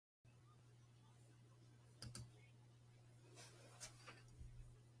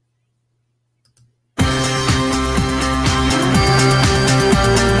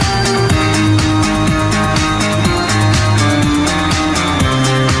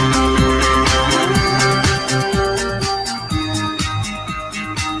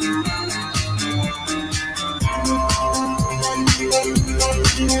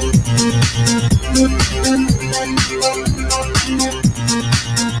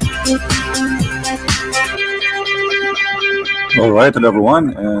All right, hello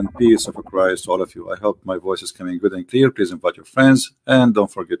everyone, and peace of Christ to all of you. I hope my voice is coming good and clear. Please invite your friends, and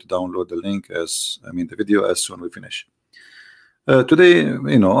don't forget to download the link the video as soon as we finish. Today,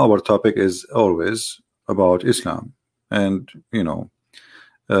 our topic is always about Islam, and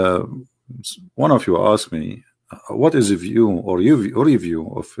uh, one of you asked me, what is a view or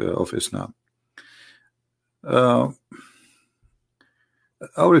review of Islam? I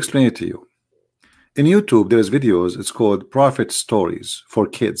will explain it to you. In YouTube, there's videos. It's called Prophet Stories for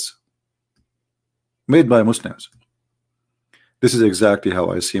Kids, made by Muslims. This is exactly how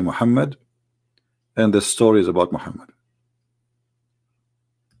I see Muhammad and the stories about Muhammad.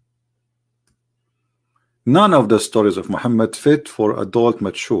 None of the stories of Muhammad fit for adult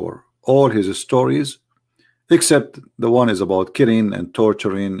mature. All his stories, except the one is about killing and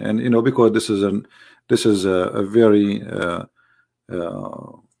torturing, and because this is a very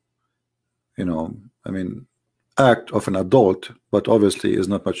act of an adult, but obviously is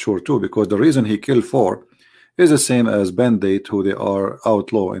not mature too, because the reason he killed 4 is the same as Bandit, who they are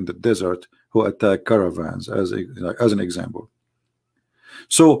outlaw in the desert, who attack caravans, as an example.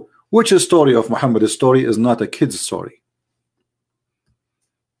 So which story of Muhammad's story is not a kid's story?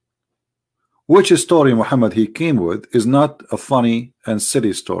 Which story Muhammad he came with is not a funny and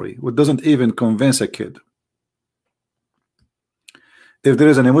silly story, which doesn't even convince a kid? If there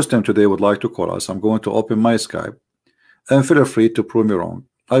is any Muslim today would like to call us, I'm going to open my Skype, and feel free to prove me wrong.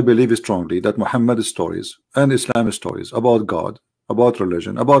 I believe strongly that Muhammad's stories and Islam's stories about God, about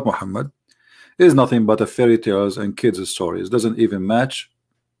religion, about Muhammad is nothing but a fairy tales and kids' stories. Doesn't even match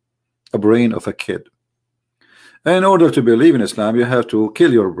a brain of a kid. And in order to believe in Islam, you have to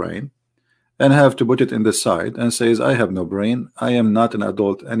kill your brain and have to put it in the side and says, I have no brain, I am not an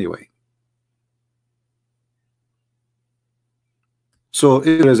adult anyway. So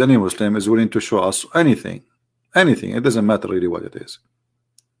if there is any Muslim is willing to show us anything, it doesn't matter really what it is,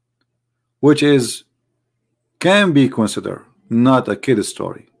 which can be considered not a kid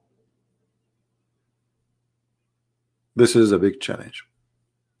story. This is a big challenge.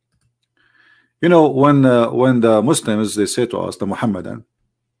 When the Muslims, they say to us, the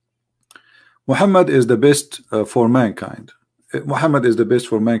Muhammad is the best for mankind. Muhammad is the best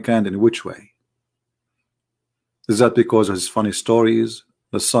for mankind in which way? Is that because of his funny stories,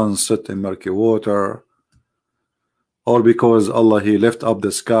 the sun set in murky water, or because Allah he left up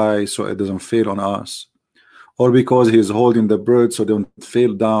the sky so it doesn't fail on us, or because he is holding the birds so they don't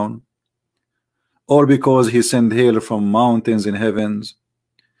fail down, or because he sent hail from mountains in heavens?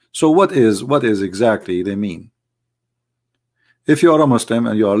 So what is exactly they mean? If you are a Muslim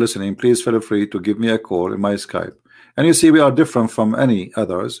and you are listening, please feel free to give me a call in my Skype. And you see, we are different from any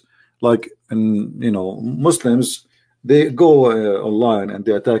others. Like Muslims, they go online and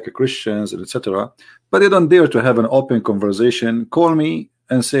they attack Christians and etc., but they don't dare to have an open conversation. Call me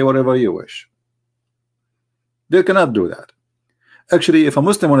and say whatever you wish. They cannot do that. Actually, if a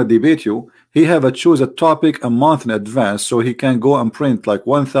Muslim want to debate you, he have to choose a topic a month in advance, so he can go and print like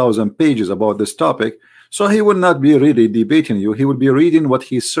 1,000 pages about this topic. So he will not be really debating you, he will be reading what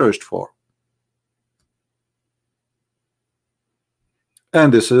he searched for.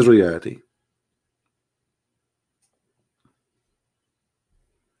 And this is reality.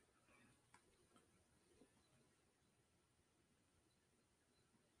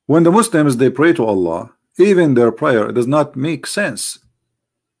 When the Muslims they pray to Allah, even their prayer does not make sense.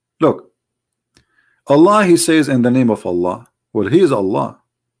 Look, Allah, he says in the name of Allah. Well, he is Allah.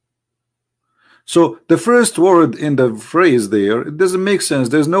 So the first word in the phrase there, it doesn't make sense.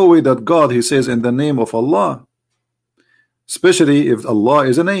 There's no way that God, he says in the name of Allah, especially if Allah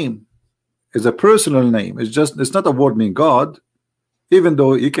is a name, is a personal name. It's not a word mean God, even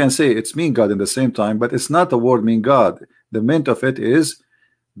though you can say it's mean God in the same time, but it's not a word mean God. The meaning of it is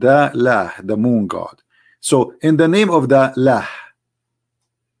the Lah, the moon God. So in the name of the Lah,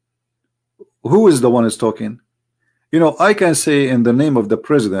 who is the one who's talking? I can say in the name of the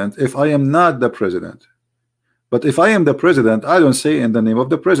president if I am not the president, but if I am the president, I don't say in the name of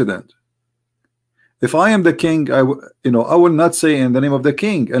the president. If I am the king, I will not say in the name of the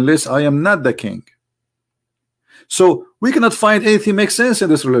king unless I am not the king. So we cannot find anything makes sense in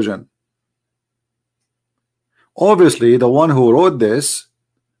this religion. Obviously, the one who wrote this,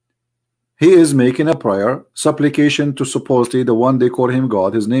 he is making a prayer, supplication to supposedly the one they call him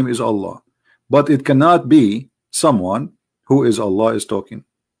God. His name is Allah, but it cannot be someone who is Allah is talking,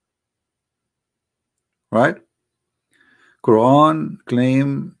 right? Quran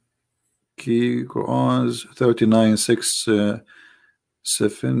claim key Quran's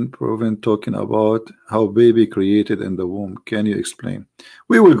 39:6-7 proven talking about how baby created in the womb. Can you explain?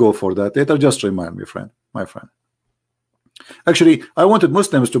 We will go for that later. Just remind me, my friend. Actually, I wanted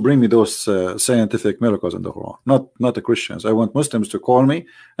Muslims to bring me those scientific miracles in the Quran, not the Christians. I want Muslims to call me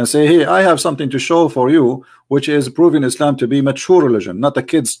and say, hey, I have something to show for you, which is proving Islam to be mature religion, not the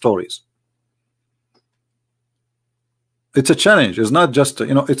kids' stories. It's a challenge. It's not just,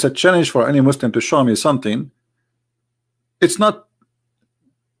 you know, it's a challenge for any Muslim to show me something. It's not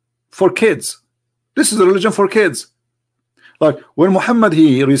for kids. This is a religion for kids. Like when Muhammad,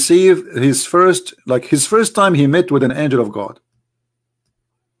 he received his first time he met with an angel of God.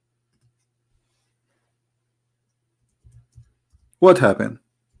 What happened?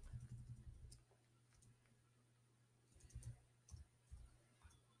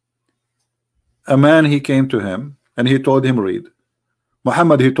 A man, he came to him and he told him read.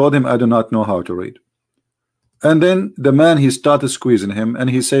 Muhammad, he told him, I do not know how to read. And then the man, he started squeezing him and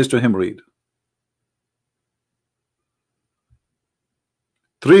he says to him, read.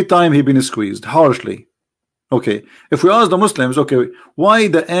 3 times he been squeezed harshly. Okay, if we ask the Muslims, okay, why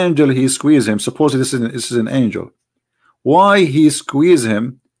the angel he squeezed him? Suppose this is an angel. Why he squeeze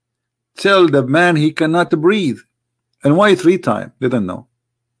him? Tell the man he cannot breathe. And why 3 times? They don't know.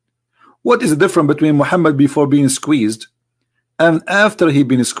 What is the difference between Muhammad before being squeezed and after he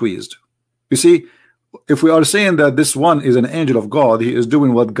been squeezed? You see, if we are saying that this one is an angel of God, he is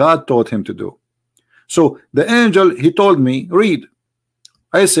doing what God taught him to do. So the angel, he told me, read.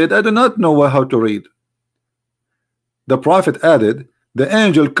 I said, I do not know how to read. The Prophet added, the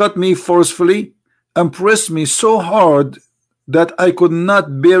angel cut me forcefully and pressed me so hard that I could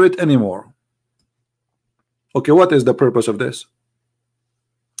not bear it anymore. Okay, what is the purpose of this?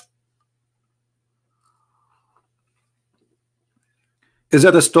 Is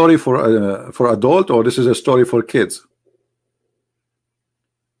that a story for adult, or this is a story for kids?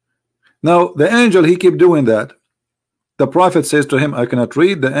 Now the angel, he keep doing that. The Prophet says to him, I cannot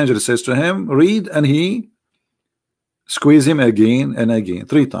read. The angel says to him, read, and he squeeze him again and again,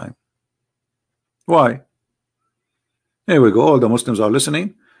 3 times. Why? Here we go. All the Muslims are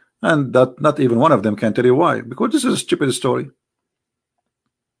listening, and that not even one of them can tell you why, because this is a stupid story.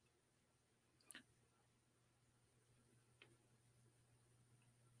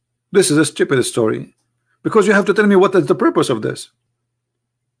 This is a stupid story, because you have to tell me what is the purpose of this.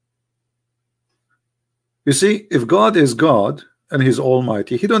 You see, if God is God and he's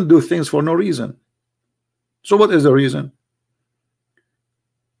almighty, he don't do things for no reason. So what is the reason?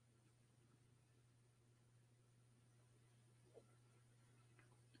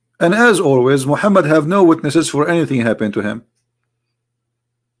 And as always, Muhammad have no witnesses for anything happened to him.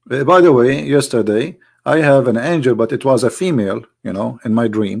 By the way, yesterday I have an angel, but it was a female, you know, in my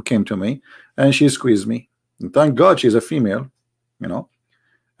dream, came to me and she squeezed me. And thank God she's a female, you know.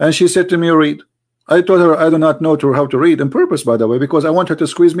 And she said to me, read. I told her I do not know how to read, on purpose, by the way, because I want her to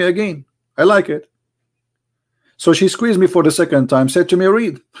squeeze me again. I like it. So she squeezed me for the 2nd time, said to me,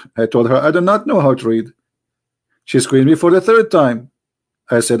 read. I told her I do not know how to read. She squeezed me for the 3rd time.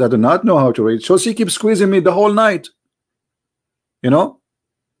 I said I do not know how to read. So she keeps squeezing me the whole night. You know,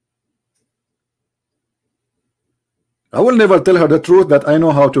 I will never tell her the truth that I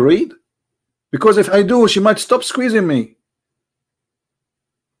know how to read, because if I do, she might stop squeezing me.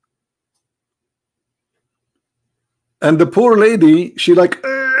 And the poor lady, she like,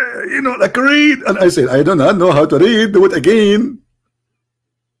 you know, like read. And I said, I do not know how to read. Do it again.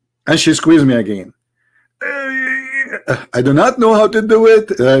 And she squeezed me again. I do not know how to do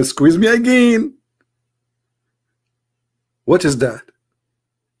it. Squeeze me again. What is that?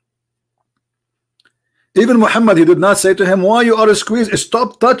 Even Muhammad, he did not say to him, why you are squeezed?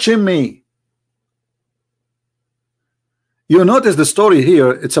 Stop touching me. You notice the story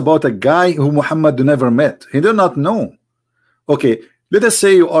here. It's about a guy who Muhammad never met. He did not know. Okay, let us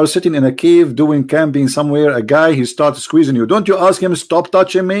say you are sitting in a cave doing camping somewhere. A guy, he starts squeezing you. Don't you ask him, stop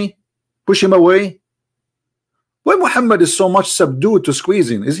touching me? Push him away? Why Muhammad is so much subdued to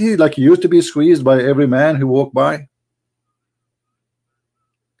squeezing? Is he like he used to be squeezed by every man who walked by?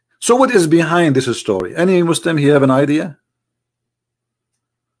 So what is behind this story? Any Muslim here have an idea?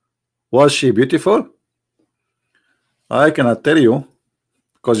 Was she beautiful? I cannot tell you,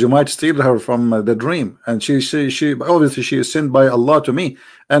 because you might steal her from the dream. And she obviously she is sent by Allah to me.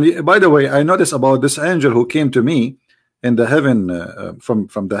 And by the way, I noticed about this angel who came to me in the heaven,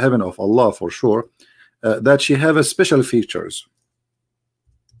 from the heaven of Allah for sure, that she have a special features.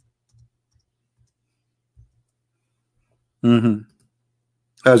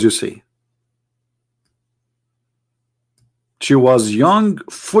 As you see, she was young,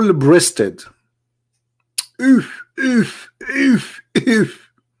 full-breasted.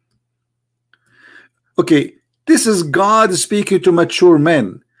 Okay, this is God speaking to mature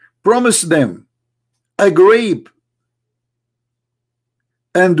men. Promise them a grape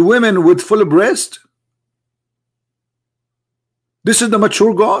and women with full breast. This is the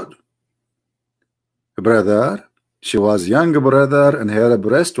mature God, brother. She was young, brother, and her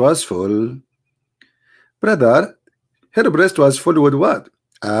breast was full. Brother, her breast was full with what?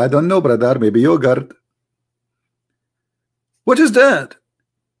 I don't know, brother. Maybe yogurt. What is that?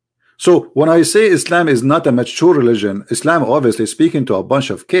 So when I say Islam is not a mature religion, Islam obviously speaking to a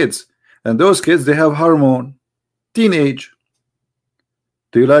bunch of kids, and those kids, they have hormone, teenage.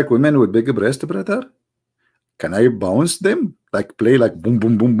 Do you like women with big breast, brother? Can I bounce them? Like play like boom,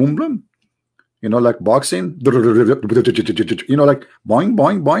 boom, boom, boom, boom? You know, like boxing? You know, like boing,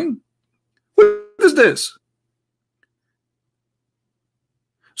 boing, boing? What is this?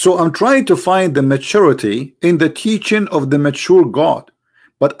 So I'm trying to find the maturity in the teaching of the mature God.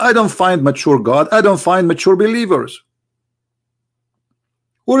 But I don't find mature God. I don't find mature believers.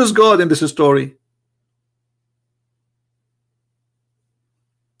 Where is God in this story?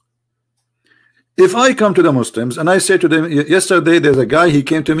 If I come to the Muslims and I say to them, yesterday there's a guy, he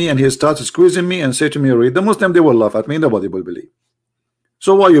came to me and he started squeezing me and say to me, read, the Muslim, they will laugh at me, nobody will believe.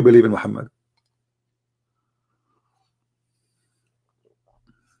 So why you believe in Muhammad?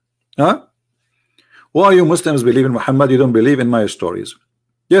 Huh? Why you Muslims believe in Muhammad? You don't believe in my stories.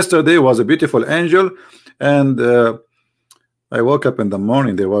 Yesterday was a beautiful angel, and I woke up in the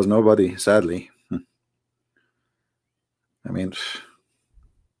morning, there was nobody, sadly. I mean,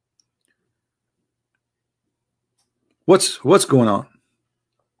 what's going on?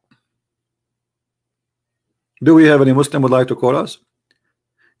 Do we have any Muslim would like to call us?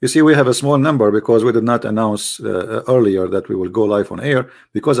 You see, we have a small number because we did not announce earlier that we will go live on air,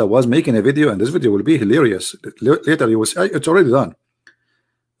 because I was making a video and this video will be hilarious. Later you will see, it's already done.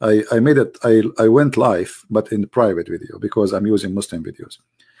 I made it, I went live, but in private video because I'm using Muslim videos.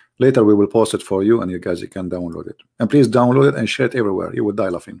 Later we will post it for you and you guys, you can download it. And please download it and share it everywhere. You will die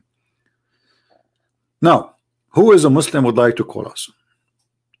laughing. Now, who is a Muslim would like to call us?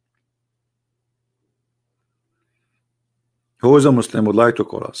 Who is a Muslim would like to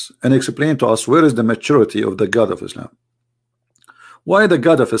call us and explain to us where is the maturity of the God of Islam? Why the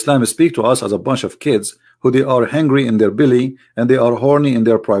God of Islam speak to us as a bunch of kids who they are hungry in their belly and they are horny in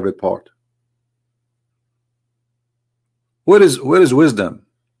their private part? Where is wisdom?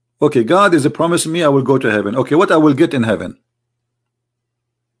 Okay, God is promising me I will go to heaven. Okay, what I will get in heaven?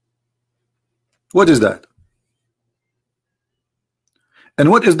 What is that? And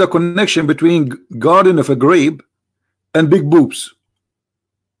what is the connection between garden of a grape and big boobs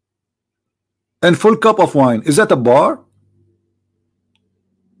and full cup of wine? Is that a bar?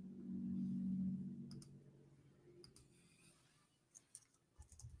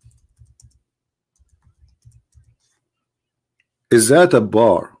 Is that a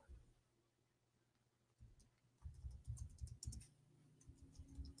bar?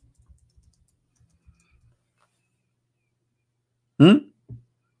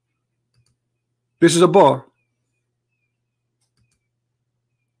 This is a bar.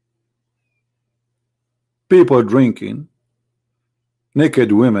 People drinking,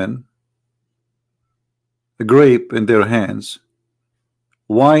 naked women, a grape in their hands,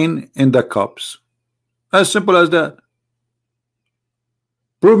 wine in the cups. As simple as that.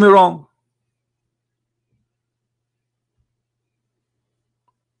 Prove me wrong.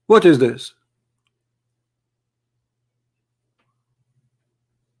 What is this?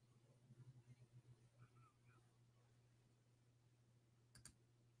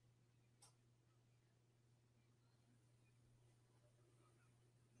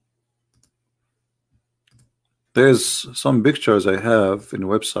 There's some pictures I have in the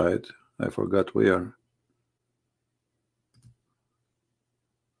website. I forgot where.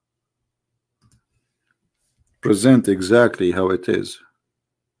 Present exactly how it is.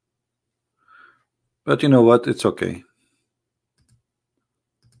 But you know what? It's okay.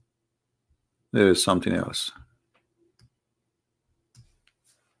 There is something else.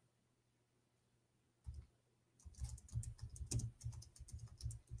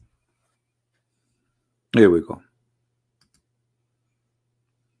 Here we go.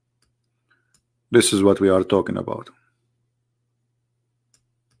 This is what we are talking about.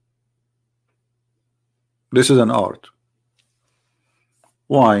 This is an art.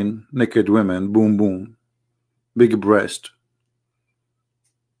 Wine, naked women, boom boom, big breast,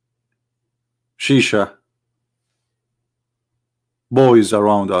 shisha, boys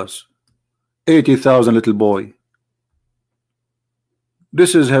around us, 80,000 little boy.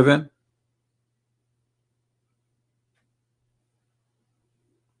 This is heaven.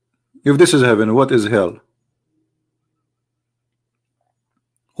 If this is heaven, what is hell?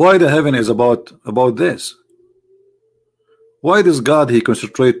 Why the heaven is about this? Why does God he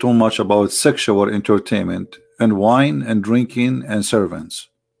concentrate too much about sexual entertainment and wine and drinking and servants,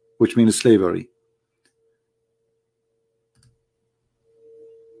 which means slavery?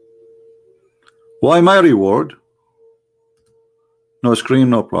 Why my reward? No screen,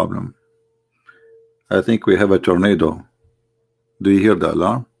 no problem. I think we have a tornado. Do you hear the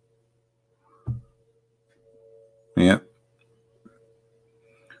alarm? Yeah.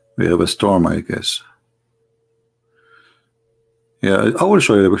 We have a storm, I guess. Yeah, I will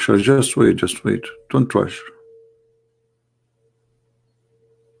show you the picture. Just wait, just wait. Don't rush.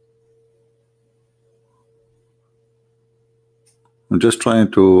 I'm just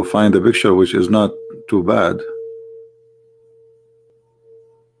trying to find a picture which is not too bad.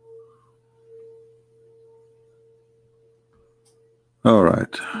 All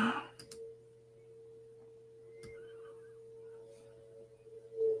right.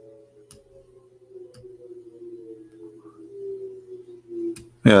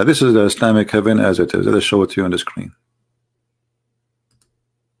 Yeah, this is the Islamic heaven as it is. Let us show it to you on the screen.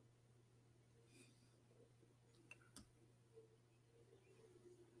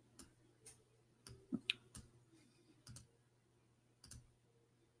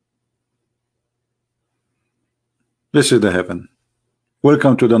 This is the heaven.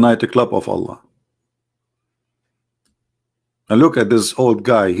 Welcome to the nightclub of Allah. And look at this old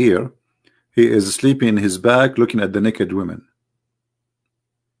guy here. He is sleeping in his back looking at the naked women.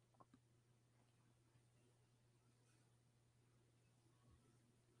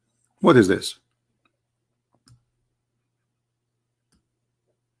 What is this?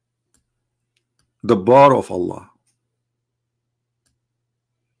 The bar of Allah.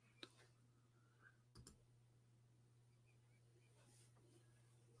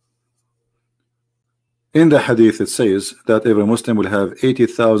 In the hadith it says that every Muslim will have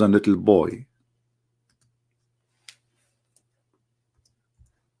 80,000 little boy.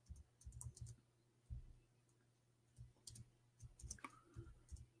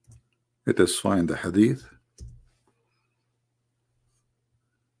 Let us find the hadith.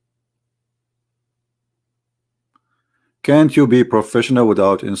 Can't you be professional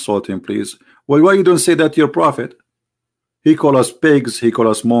without insulting, please? Well, why you don't say that to your prophet? He call us pigs, he call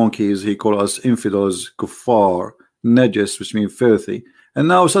us monkeys, he call us infidels, kuffar, najis, which means filthy. And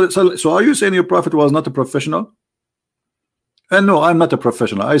now, so are you saying your prophet was not a professional? And no, I'm not a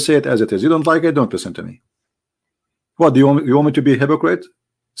professional. I say it as it is. You don't like it, don't listen to me. What, do you want me to be a hypocrite?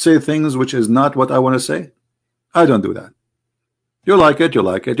 Say things which is not what I want to say? I don't do that. You like it, you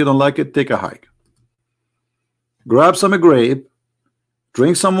like it. You don't like it, take a hike. Grab some grape,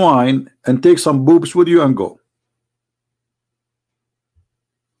 drink some wine, and take some boobs with you and go.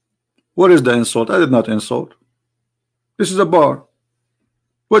 What is the insult? I did not insult. This is a bar.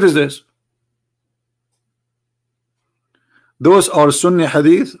 What is this? Those are Sunni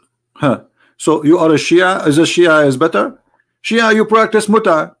hadith. Huh. So you are a Shia. Is a Shia is better? Shia, you practice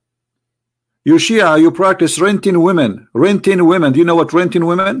muta. You Shia, you practice renting women. Renting women. Do you know what renting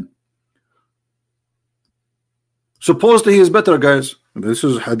women? Supposedly he is better, guys. This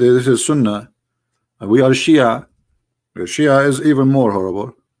is hadith. This is Sunnah. We are Shia. The Shia is even more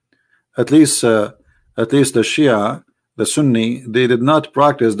horrible. At least the Shia, the Sunni, they did not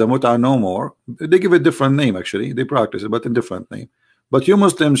practice the muta no more. They give it a different name actually. They practice it, but in different name. But you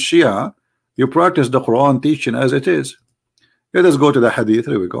Muslims, Shia, you practice the Quran teaching as it is. Let us go to the hadith.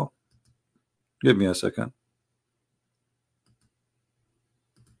 Here we go. Give me a second.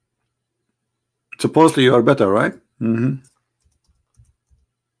 Supposedly you are better, right? Mm-hmm.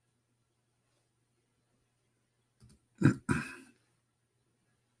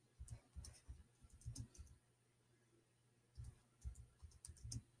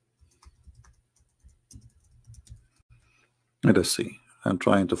 Let us see. I'm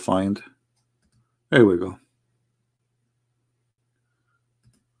trying to find. Here we go.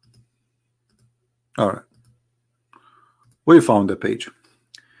 All right. We found the page.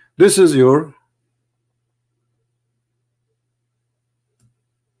 This is your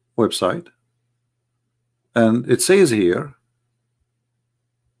website. And it says here,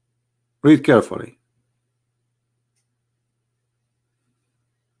 read carefully.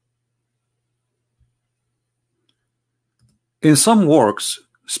 In some works,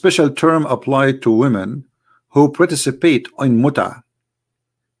 special term applied to women who participate in muta.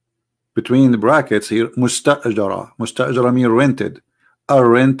 Between the brackets here, mustajara. Mustajara means rented. Are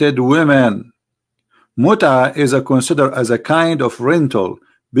rented women. Muta is considered as a kind of rental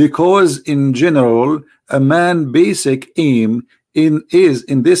because in general a man basic aim in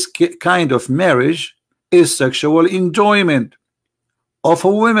this kind of marriage is sexual enjoyment of a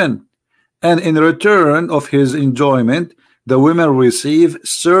woman, and in return of his enjoyment the women receive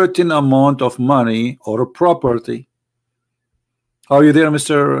certain amount of money or property. Are you there,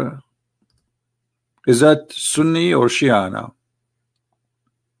 Mr.? Is that Sunni or Shia now?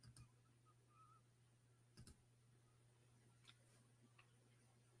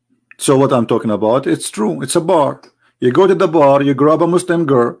 So what I'm talking about, it's true. It's a bar. You go to the bar, you grab a Muslim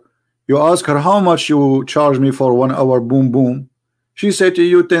girl, you ask her how much you charge me for 1 hour, boom boom. She said to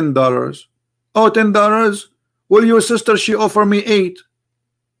you $10. Oh, $10? Well, your sister, she offered me 8.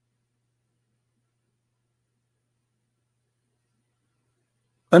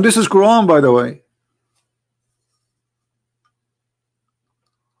 And this is Quran, by the way.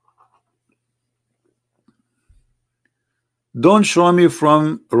 Don't show me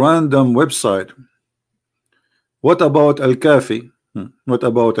from random website. What about Al-Kafi? What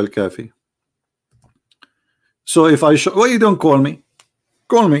about Al-Kafi? So if I show, why you don't call me?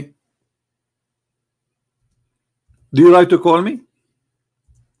 Call me. Do you like to call me?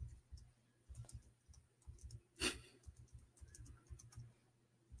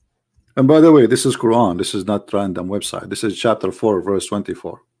 And by the way, this is Quran. This is not random website. This is chapter 4, verse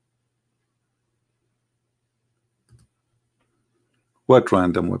 24. What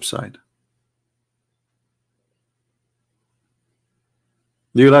random website?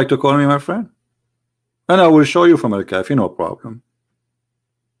 Do you like to call me, my friend? And I will show you from Al-Kafi, no problem.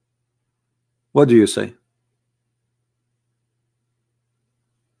 What do you say?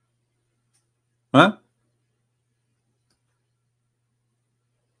 Huh?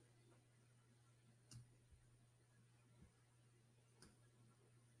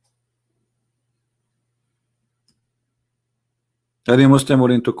 Any Muslim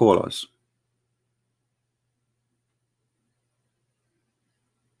willing to call us?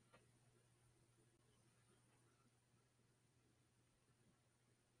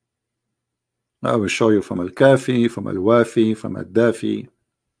 I will show you from Al-Kafi, from Al-Wafi, from Al-Dafi,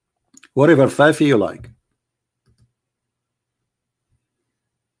 whatever Fafi you like.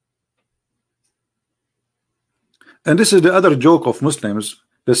 And this is the other joke of Muslims.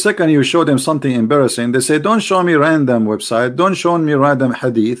 The second you show them something embarrassing, they say, don't show me random website, don't show me random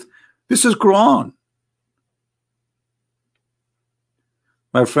hadith. This is Quran.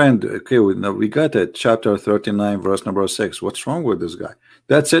 My friend, okay, we got it. Chapter 39, verse number 6. What's wrong with this guy?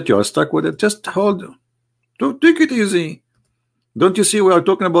 That's it. You're stuck with it. Just hold. Don't take it easy. Don't you see we are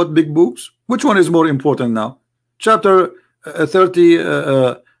talking about big boobs? Which one is more important now? Chapter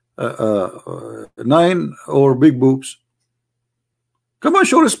 39 or big boobs? Come on,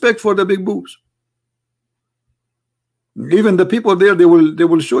 show respect for the big boobs. Even the people there, they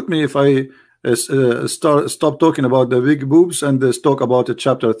will shoot me if I stop talking about the big boobs and talk about the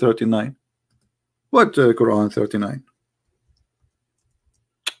chapter 39. What Quran 39?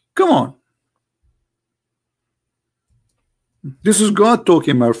 Come on. This is God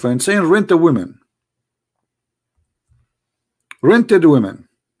talking, my friend, saying rent a women. Rented women.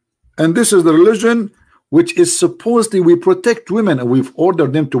 And this is the religion which is supposedly we protect women and we've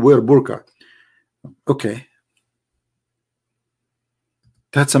ordered them to wear burqa. Okay.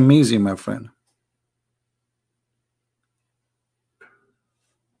 That's amazing, my friend.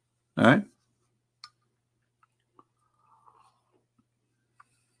 All right.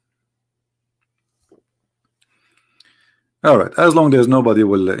 All right. As long as nobody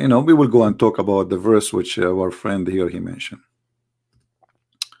will, we will go and talk about the verse which our friend here he mentioned.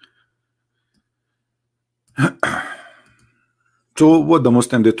 So what the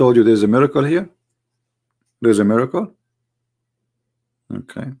Muslim, they told you there's a miracle here? There's a miracle?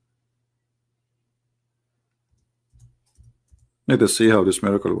 Okay. Let us see how this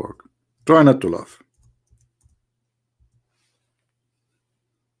miracle works. Try not to laugh.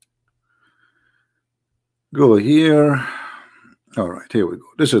 Go here. All right, here we go.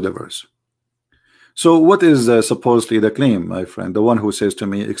 This is the verse. So what is supposedly the claim, my friend? The one who says to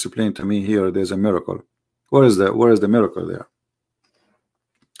me, explain to me here, there's a miracle. Where is the miracle there?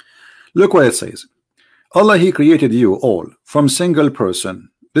 Look what it says. Allah, he created you all from single person.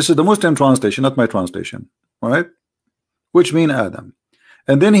 This is the Muslim translation, not my translation. All right? Which mean Adam.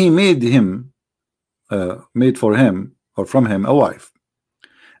 And then he made him, made for him or from him a wife.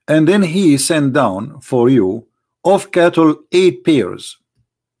 And then he sent down for you of cattle 8 pairs.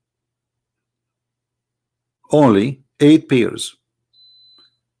 Only 8 pairs.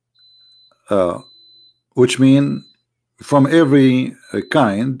 Which mean from every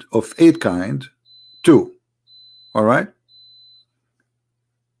kind of 8 kind 2. All right.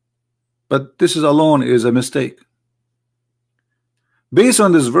 But this is alone is a mistake. Based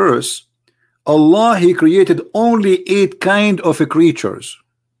on this verse, Allah, he created only 8 kind of creatures,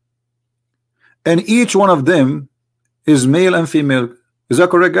 and each one of them is male and female. Is that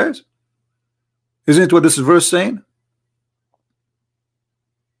correct, guys? Isn't it what this verse saying?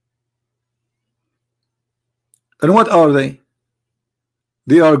 And what are they?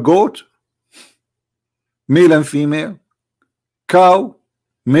 They are goat, male and female, cow,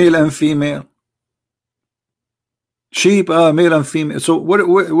 male and female, sheep, male and female. So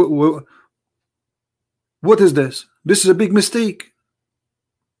what is this? This is a big mistake.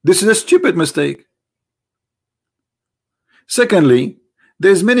 This is a stupid mistake. Secondly,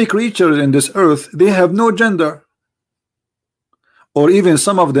 there's many creatures in this earth, they have no gender, or even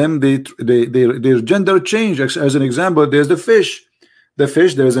some of them their gender change. As an example, there's the fish. The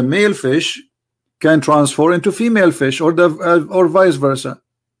fish, there is a male fish can transform into female fish, or or vice versa.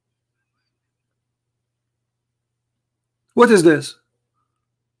 What is this?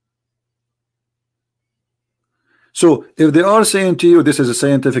 So if they are saying to you this is a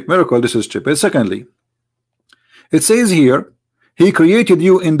scientific miracle, this is stupid. Secondly, it says here he created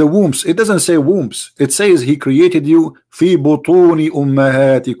you in the wombs. It doesn't say wombs. It says he created you fi butuni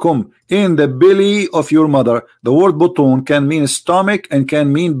ummahatikum, in the belly of your mother. The word butun can mean stomach and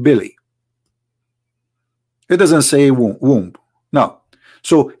can mean belly. It doesn't say womb. Now,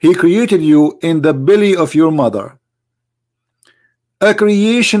 so he created you in the belly of your mother. A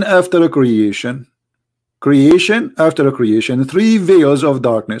creation after a creation, creation after a creation, 3 veils of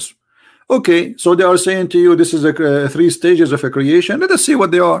darkness. Okay, so they are saying to you this is a 3 stages of a creation. Let us see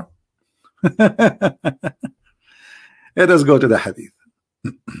what they are. Let us go to the hadith.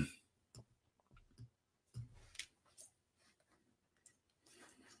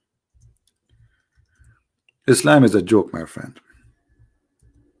 Islam is a joke, my friend.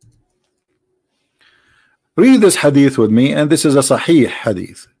 Read this hadith with me, and this is a sahih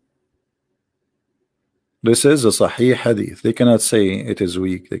hadith. This is a sahih hadith. They cannot say it is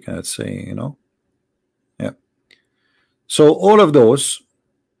weak. They cannot say, you know. Yeah. So all of those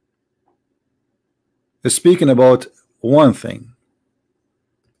is speaking about one thing.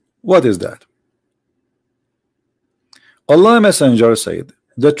 What is that? Allah Messenger said,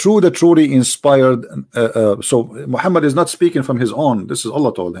 the truly inspired. So Muhammad is not speaking from his own. This is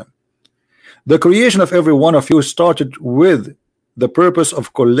Allah told him. The creation of every one of you started with the purpose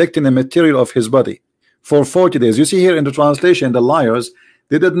of collecting the material of his body for 40 days. You see here in the translation, the liars,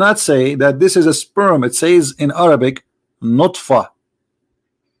 they did not say that this is a sperm. It says in Arabic, nutfa.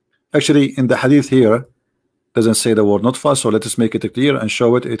 Actually, in the hadith here, doesn't say the word nutfa, so let us make it clear and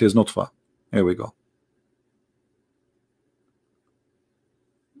show it. It is nutfa. Here we go.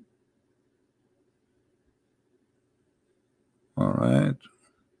 All right.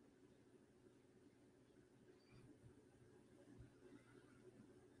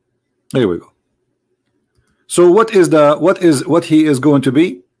 Here we go. So what he is going to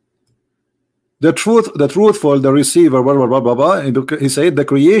be? The truthful, the receiver, blah, blah, blah, blah, blah. He said the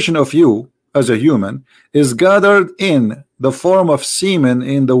creation of you as a human is gathered in the form of semen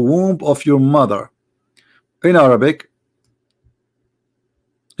in the womb of your mother. In Arabic,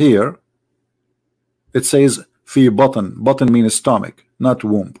 here it says fi button. Button means stomach, not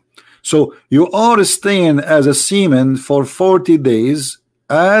womb. So you are staying as a semen for 40 days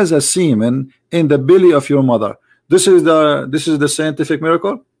as a semen in the belly of your mother. This is the scientific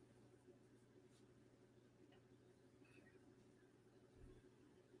miracle.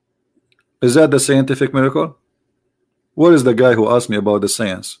 Is that the scientific miracle? What is the guy who asked me about the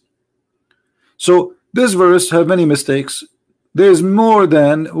science? So this verse have many mistakes. There's more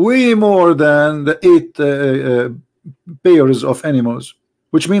than, way more than the 8 pairs of animals,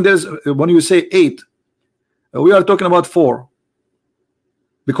 which means there's, when you say 8, we are talking about 4,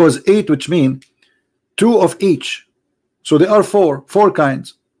 because 8, which mean 2 of each, so there are 4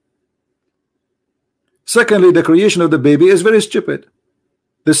 kinds. Secondly, the creation of the baby is very stupid.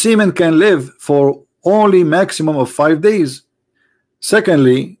 The semen can live for only maximum of 5 days.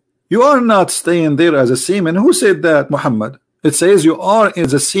 Secondly, you are not staying there as a semen. Who said that, Muhammad? It says you are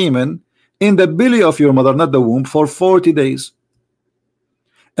as a semen in the belly of your mother, not the womb, for 40 days.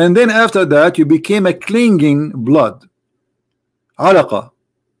 And then after that, you became a clinging blood. Alaqa,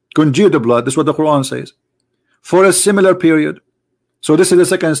 congealed blood. That's what the Quran says. For a similar period. So this is the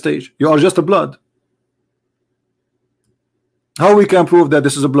second stage. You are just a blood. How we can prove that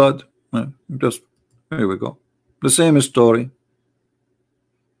this is a blood? Just here we go. The same story.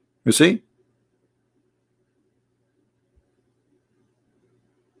 You see?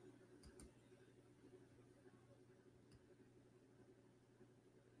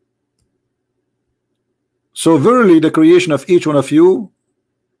 So verily the creation of each one of you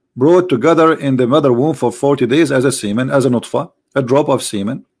brought together in the mother womb for 40 days as a semen, as a nutfa, a drop of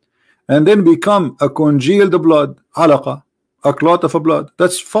semen, and then become a congealed blood, alaqa, a clot of a blood.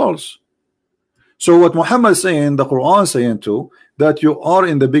 That's false. So what Muhammad is saying, the Quran is saying too, that you are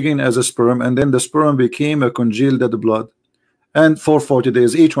in the beginning as a sperm, and then the sperm became a congealed blood. And for 40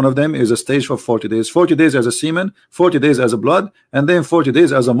 days, each one of them is a stage for 40 days. 40 days as a semen, 40 days as a blood, and then 40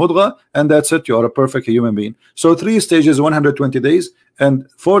 days as a mudgha, and that's it. You are a perfect human being. So 3 stages, 120 days, and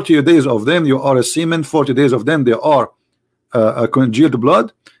 40 days of them you are a semen, 40 days of them they are a congealed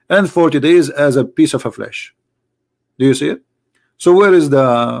blood, and 40 days as a piece of a flesh. Do you see it? So where is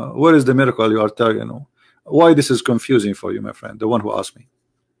the miracle you are telling? You know, why this is confusing for you, my friend, the one who asked me?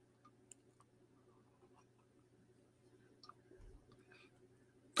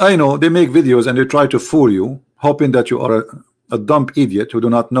 I know they make videos and they try to fool you, hoping that you are a dumb idiot who do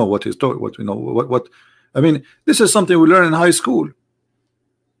not know what is what you know what I mean. This is something we learn in high school,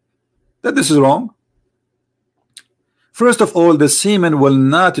 that this is wrong. First of all, the semen will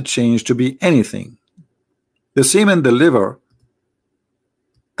not change to be anything. The semen deliver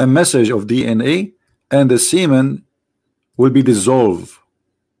a message of DNA, and the semen will be dissolved.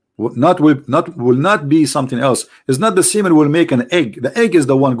 Will not be something else. It's not the semen will make an egg. The egg is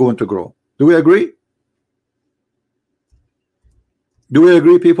the one going to grow. Do we agree? Do we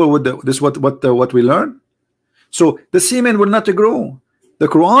agree, people, with this? What we learn? So the semen will not grow. The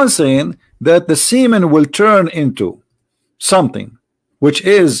Quran is saying that the semen will turn into something which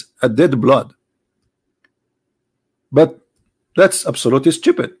is a dead blood. But that's absolutely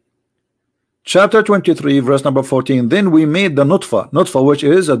stupid. Chapter 23, verse number 14. Then we made the nutfa, which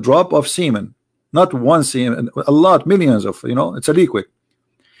is a drop of semen, not one semen, a lot, millions of, you know, it's a liquid,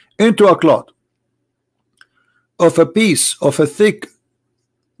 into a clot of a piece of a thick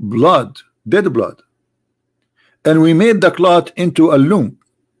blood, dead blood, and we made the clot into a lump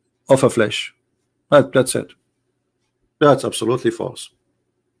of a flesh. That's it. That's absolutely false.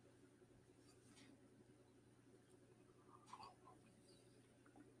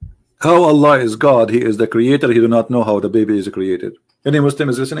 How Allah is God, He is the creator, He do not know how the baby is created. Any Muslim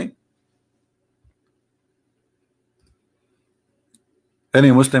is listening? Any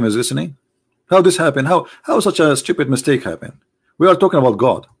Muslim is listening? How this happened? How such a stupid mistake happened? We are talking about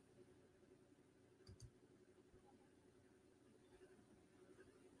God.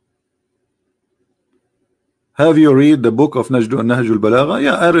 Have you read the book of Nahjul Balagha?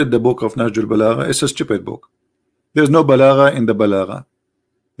 Yeah, I read the book of Nahjul Balagha. It's a stupid book. There's no balagha in the balagha.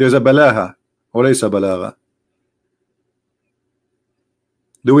 There's a balaha, walaysa balagha.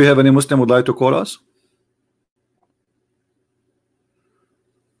 Do we have any Muslim would like to call us?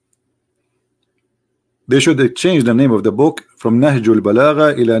 They should change the name of the book from Nahjul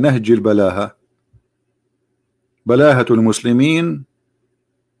Balagha ila Nahjil Balaha. Balahatul Muslimin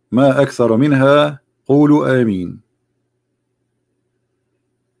ma akthara minha qulu amin.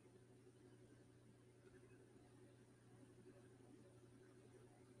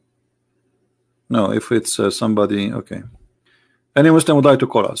 No, if it's somebody, okay. Any Muslim would like to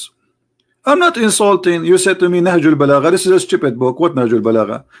call us? I'm not insulting. You said to me Nahjul Balagha. This is a stupid book. What Nahjul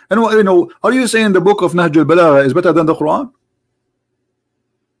Balagha? And you know, are you saying the book of Nahjul Balagha is better than the Quran?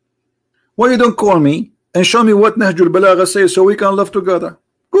 Why you don't call me and show me what Nahjul Balagha says so we can live together?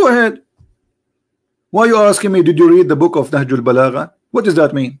 Go ahead. Why are you asking me, did you read the book of Nahjul Balagha? What does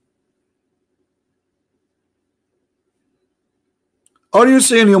that mean? Are you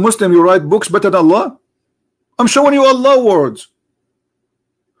saying you Muslim, you write books better than Allah? I'm showing you Allah words.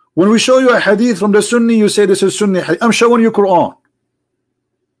 When we show you a hadith from the Sunni, you say this is Sunni hadith. I'm showing you Quran.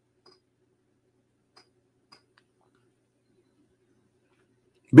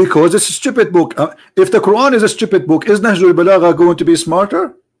 Because it's a stupid book. If the Quran is a stupid book, is Nahjul Balagha going to be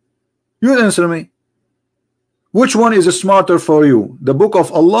smarter? You answer me. Which one is smarter for you? The book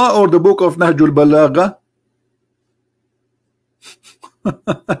of Allah or the book of Nahjul Balagha?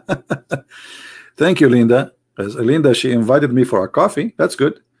 Thank you, Linda. As Linda, she invited me for a coffee. That's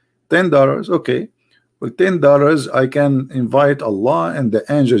good. $10. Okay. Well, $10 I can invite Allah and the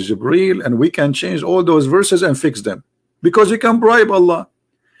angel Jibreel, and we can change all those verses and fix them, because you can bribe Allah.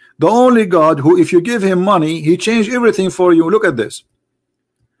 The only God who, if you give him money, he changed everything for you. Look at this.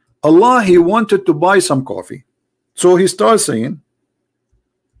 Allah, he wanted to buy some coffee, so he starts saying,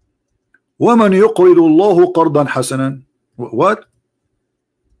 وَمَنْ يُقْرِضُ اللَّهُ قَرْضًا حَسَنًا. What?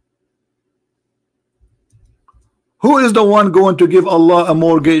 Who is the one going to give Allah a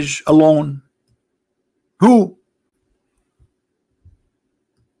mortgage, a loan? Who?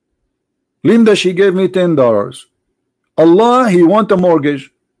 Linda, she gave me $10. Allah, he want a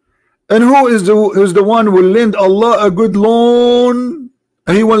mortgage. And who is the one who will lend Allah a good loan?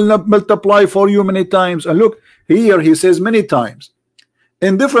 He will not multiply for you many times. And look, here he says many times,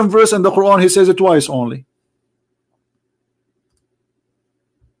 In different verse in the Quran, he says it twice only.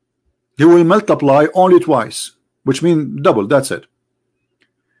 He will multiply only twice, which means double. That's it.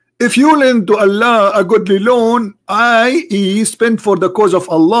 If you lend to Allah a goodly loan, i.e. spend for the cause of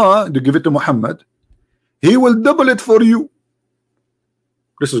Allah, to give it to Muhammad, he will double it for you.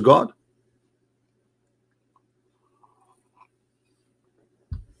 This is God.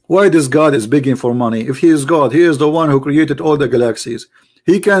 Why this God is begging for money? If he is God, he is the one who created all the galaxies.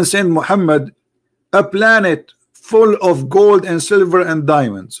 He can send Muhammad a planet full of gold and silver and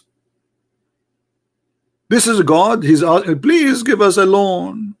diamonds. This is God. He's asking, please give us a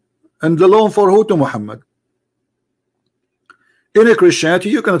loan. And the loan for who? To Muhammad. In a Christianity,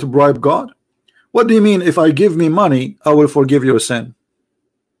 you cannot bribe God. What do you mean, if I give me money, I will forgive your sin?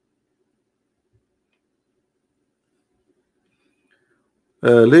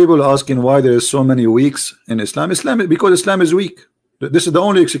 Label asking why there is so many weeks in Islam. Because Islam is weak. This is the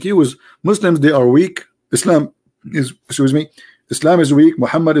only excuse. Muslims, they are weak. Islam is, excuse me, Islam is weak.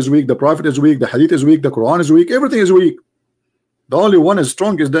 Muhammad is weak. The Prophet is weak. The Hadith is weak. The Quran is weak. Everything is weak. The only one is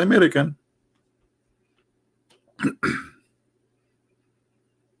strong is the American.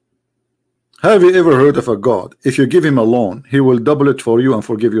 Have you ever heard of a God? If you give him a loan, he will double it for you and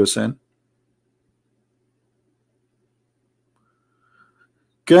forgive your sin.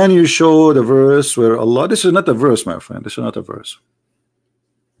 Can you show the verse where Allah? This is not a verse, my friend. This is not a verse.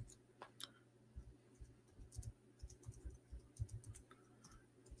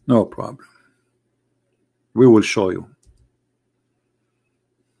 No problem. We will show you.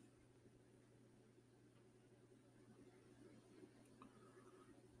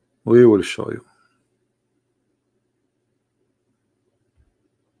 We will show you.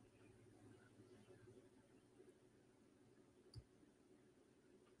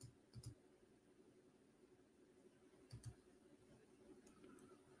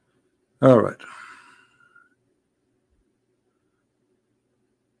 All right.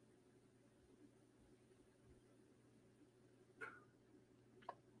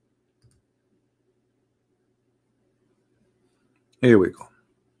 Here we go.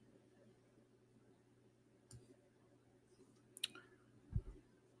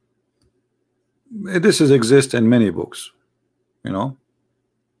 This is exist in many books, you know.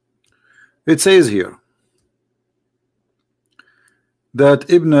 It says here that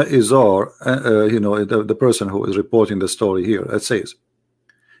Ibn Izar, you know, the person who is reporting the story here, it says,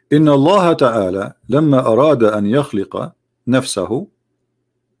 إن الله تعالى لما أراد أن يخلق نفسه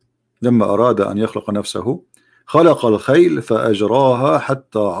خلق الخيل فأجراها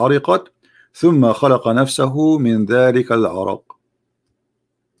حتى عرقت ثم خلق نفسه من ذلك العرق.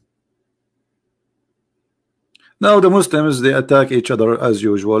 Now the Muslims, they attack each other as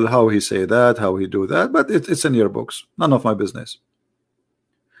usual. How he say that, how he do that, but it's in your books. None of my business.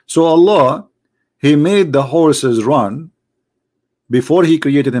 So Allah, he made the horses run before he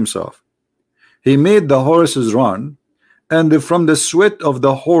created himself. He made the horses run, and from the sweat of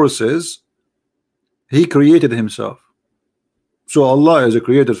the horses he created himself. So Allah is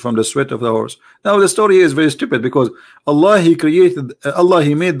created from the sweat of the horse. Now the story is very stupid, because Allah, he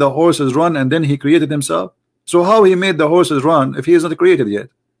made the horses run and then he created himself. So how he made the horses run if he is not created yet?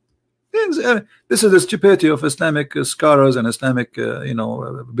 This is the stupidity of Islamic scholars and Islamic you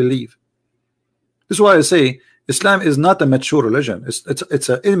know, belief. This is why I say Islam is not a mature religion. It's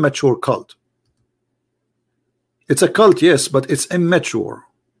an immature cult. It's a cult, yes, but it's immature,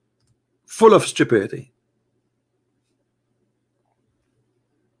 full of stupidity.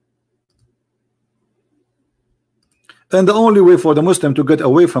 And the only way for the Muslim to get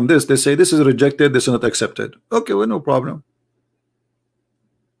away from this, they say this is rejected, this is not accepted. Okay, well, no problem.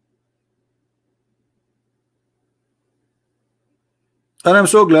 And I'm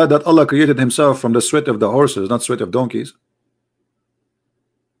so glad that Allah created himself from the sweat of the horses, not sweat of donkeys.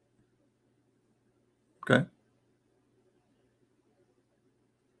 Okay.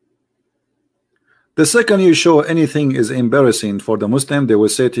 The second you show anything is embarrassing for the Muslim, they will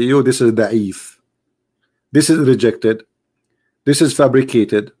say to you, this is da'if. This is rejected. This is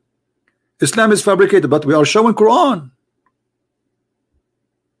fabricated. Islam is fabricated, but we are showing Quran.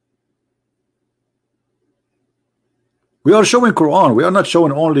 We are showing Quran. We are not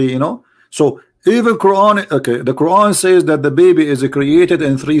showing only, you know. So even Quran, okay, the Quran says that the baby is created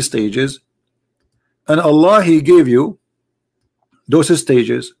in 3 stages, and Allah, he gave you those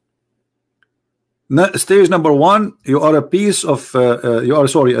stages. Stage number 1, you are a piece of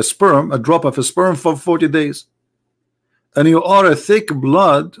a sperm, a drop of a sperm for 40 days, and you are a thick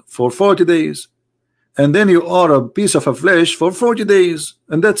blood for 40 days, and then you are a piece of a flesh for 40 days,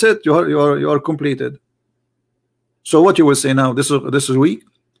 and that's it. You are completed. So what you will say now, this is weak.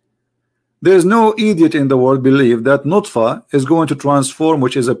 There's no idiot in the world believe that nutfa is going to transform,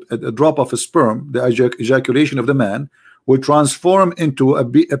 which is a drop of a sperm, the ejaculation of the man, will transform into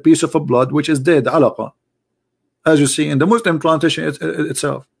a piece of a blood which is dead, alaqa, as you see in the Muslim translation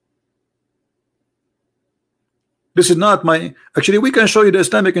itself. This is not my, actually we can show you the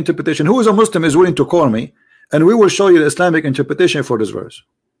Islamic interpretation. Who is a Muslim is willing to call me, and we will show you the Islamic interpretation for this verse.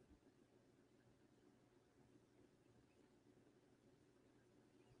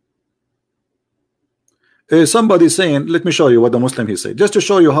 Somebody saying, let me show you what the Muslim he said, just to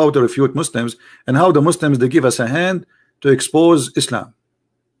show you how to refute Muslims and how the Muslims they give us a hand to expose Islam.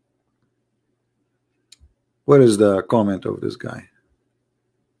 Where is the comment of this guy?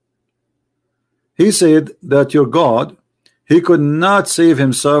 He said that your God, he could not save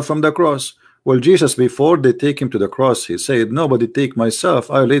himself from the cross. Well, Jesus, before they take him to the cross, he said, nobody take myself,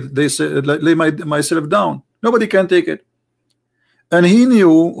 I lay myself down, nobody can take it. And he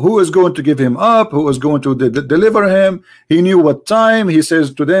knew who is going to give him up, who is going to deliver him. He knew what time. He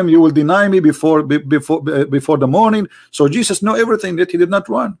says to them, you will deny me before the morning. So Jesus knew everything, that he did not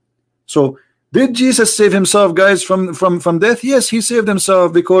run. So did Jesus save himself, guys, from death? Yes, he saved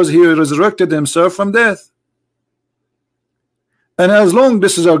himself because he resurrected himself from death. And as long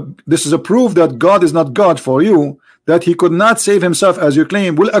this is a proof that God is not God for you, that he could not save himself as you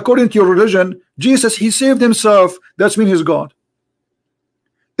claim. Well, according to your religion, Jesus, he saved himself. That's mean he's God.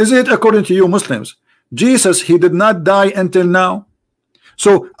 Isn't it according to you Muslims? Jesus, he did not die until now.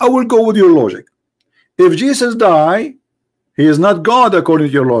 So I will go with your logic. If Jesus died, he is not God according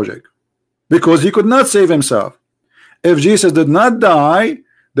to your logic, because he could not save himself. If Jesus did not die,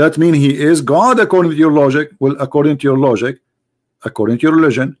 that means he is God according to your logic. Well, according to your logic, according to your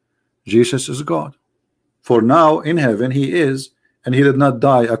religion, Jesus is God. For now in heaven he is, and he did not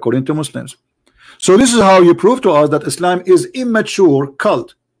die according to Muslims. So this is how you prove to us that Islam is immature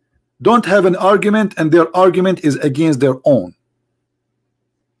cult. Don't have an argument, and their argument is against their own.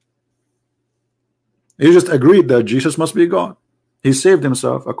 He just agreed that Jesus must be God. He saved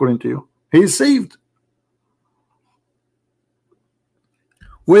himself according to you. He is saved.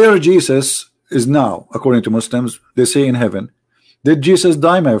 Where Jesus is now, according to Muslims, they say in heaven. Did Jesus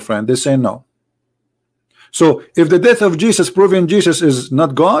die, my friend? They say no. So if the death of Jesus proving Jesus is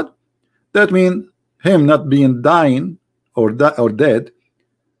not God, that means him not being dying or dead,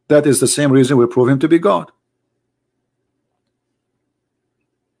 that is the same reason we prove him to be God.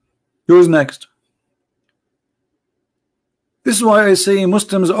 Who's next? This is why I say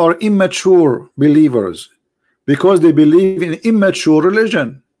Muslims are immature believers, because they believe in immature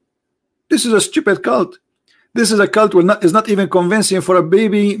religion. This is a stupid cult. This is a cult that is not even convincing for a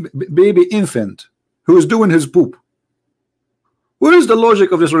baby infant who is doing his poop. Where is the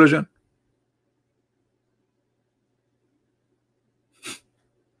logic of this religion?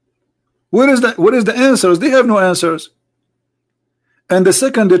 What is the answers? They have no answers. And the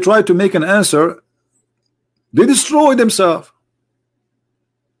second they try to make an answer, they destroy themselves.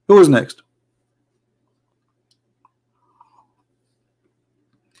 Who is next?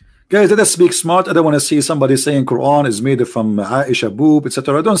 Guys, let us speak smart. I don't want to see somebody saying Quran is made from Aisha boob,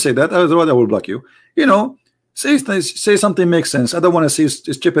 etc. Don't say that. Otherwise I will block you. You know, say something makes sense. I don't want to see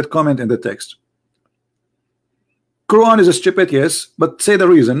a stupid comment in the text. Quran is a stupid, yes, but say the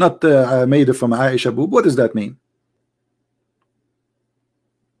reason, not made from Aisha boob. What does that mean?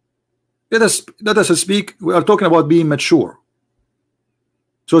 Let us speak. We are talking about being mature.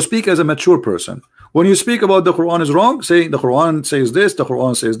 So speak as a mature person. When you speak about the Quran is wrong, say the Quran says this, the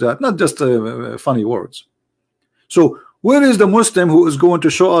Quran says that, not just funny words. So where is the Muslim who is going to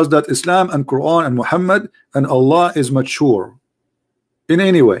show us that Islam and Quran and Muhammad and Allah is mature in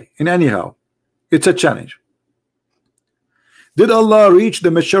any way, in anyhow? It's a challenge. Did Allah reach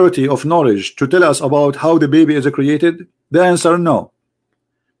the maturity of knowledge to tell us about how the baby is created? The answer, no.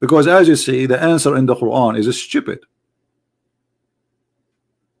 Because as you see, the answer in the Quran is stupid.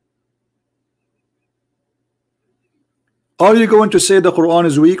 Are you going to say the Quran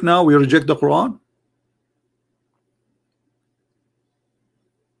is weak now? We reject the Quran?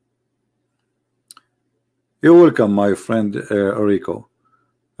 You're welcome, my friend Rico.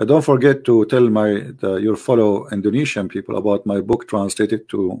 Don't forget to tell your fellow Indonesian people about my book translated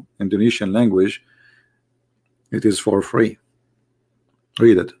to Indonesian language. It is for free.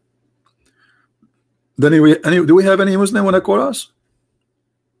 Read it. Then do we have any Muslim want to call us?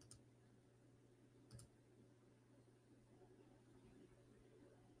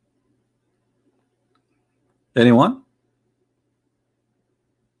 Anyone?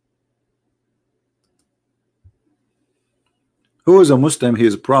 Who is a Muslim? He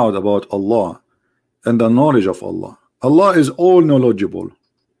is proud about Allah and the knowledge of Allah. Allah is all knowledgeable.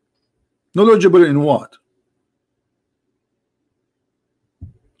 Knowledgeable in what?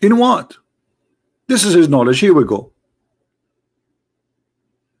 In what? This is his knowledge. Here we go.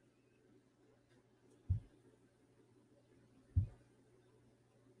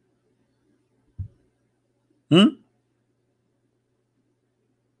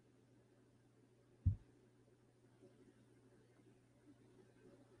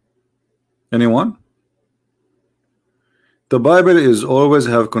 Anyone? The Bible is always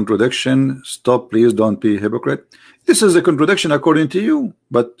have contradiction. Stop, please, don't be a hypocrite. This is a contradiction according to you,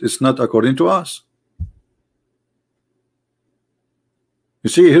 but it's not according to us. You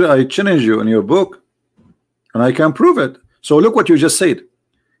see here, I challenge you in your book, and I can prove it. So look what you just said.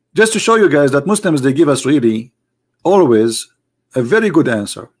 Just to show you guys that Muslims, they give us really always a very good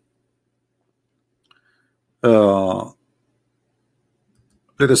answer.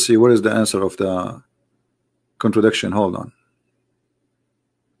 Let us see, what is the answer of the contradiction? Hold on.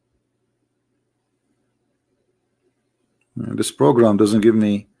 This program doesn't give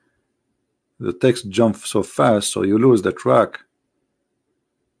me the text jump so fast, so you lose the track.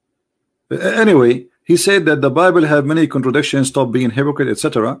 Anyway, he said that the Bible have many contradictions, stop being hypocrite,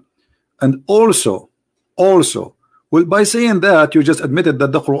 etc. And also, well, by saying that, you just admitted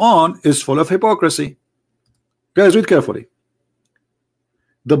that the Quran is full of hypocrisy. Guys, read carefully.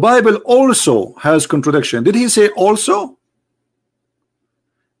 The Bible also has contradiction. Did he say also?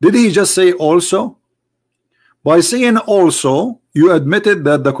 Did he just say also? By saying also, you admitted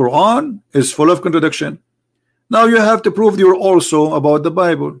that the Quran is full of contradiction. Now you have to prove your also about the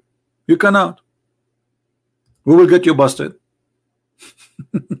Bible. You cannot. We will get you busted.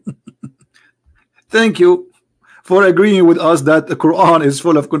 Thank you for agreeing with us that the Quran is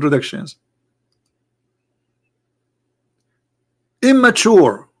full of contradictions.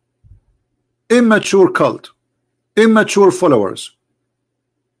 Immature cult, immature followers.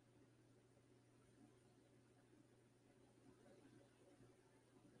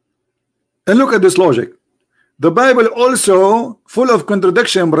 And look at this logic. The Bible also full of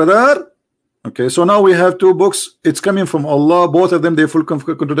contradiction, brother. Okay, so now we have two books. It's coming from Allah. Both of them, they full of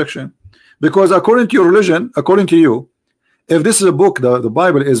contradiction. Because according to your religion, according to you, if this is a book, the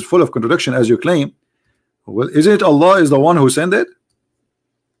Bible is full of contradiction as you claim, well, isn't it Allah is the one who sent it?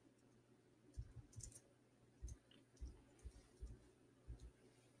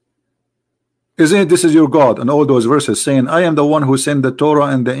 Isn't it this is your God and all those verses saying, I am the one who sent the Torah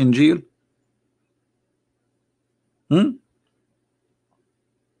and the Injil? And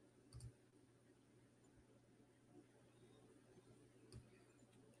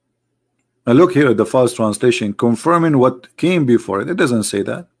look here at the false translation, confirming what came before it. It doesn't say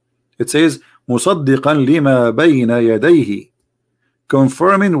that. It says مُصَدِّقًا لِمَا بَيْنَ يَدَيْهِ,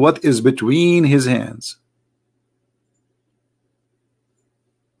 confirming what is between his hands.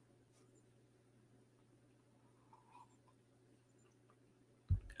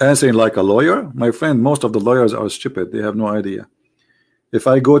 Answering like a lawyer, my friend. Most of the lawyers are stupid. They have no idea. If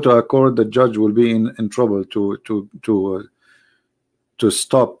I go to a court, the judge will be in trouble to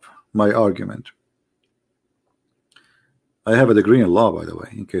stop my argument. I have a degree in law, by the way,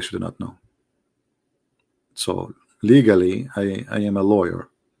 in case you do not know. So legally, I am a lawyer,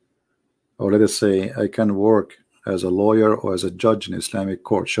 or let us say I can work as a lawyer or as a judge in Islamic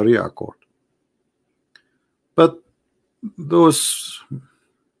court, Sharia court. But those,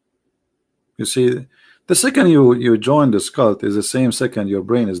 you see, the second you join this cult is the same second your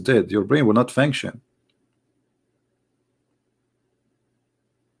brain is dead. Your brain will not function.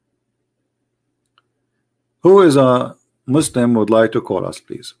 Who is a Muslim would like to call us,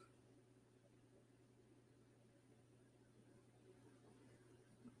 please?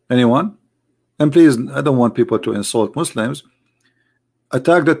 Anyone? And please, I don't want people to insult Muslims.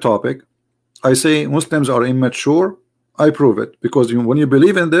 Attack the topic. I say Muslims are immature. I prove it, because when you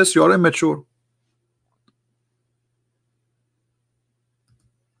believe in this, you are immature.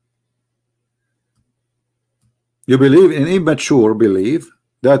 You believe in immature belief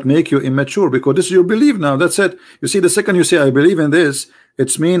that make you immature, because this is your belief now. That's it. You see, the second you say I believe in this,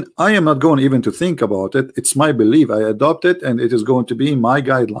 it's mean I am not going even to think about it. It's my belief. I adopt it, and it is going to be my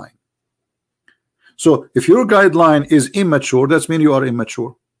guideline. So if your guideline is immature, that's mean you are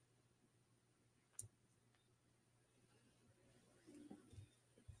immature.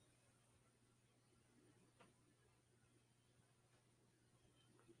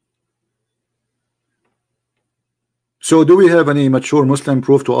 So do we have any mature Muslim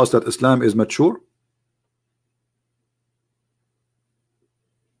prove to us that Islam is mature?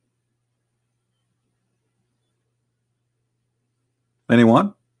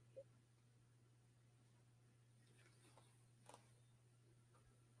 Anyone?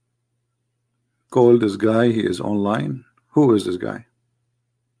 Call this guy, he is online. Who is this guy?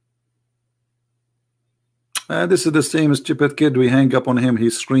 This is the same stupid kid. We hang up on him, he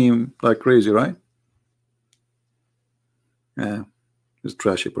scream like crazy, right? Yeah, he's a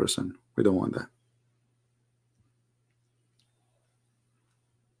trashy person. We don't want that.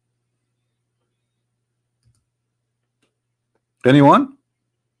 Anyone?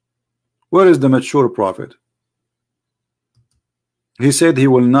 Where is the mature prophet? He said he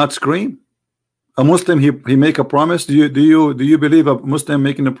will not scream. A Muslim, he make a promise. Do you believe a Muslim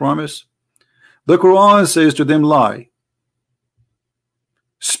making a promise? The Quran says to them, lie.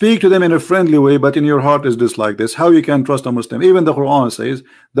 Speak to them in a friendly way, but in your heart is this like this. How you can trust a Muslim? Even the Quran says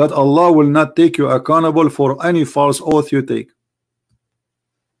that Allah will not take you accountable for any false oath you take.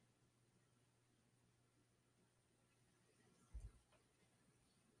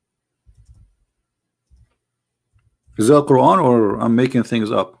 Is that Quran or I'm making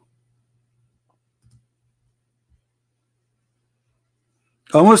things up?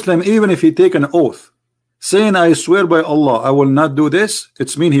 A Muslim, even if he take an oath saying I swear by Allah I will not do this,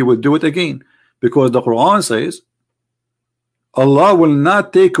 it's mean he will do it again, because the Quran says Allah will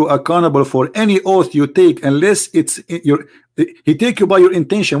not take you accountable for any oath you take unless it's your, he take you by your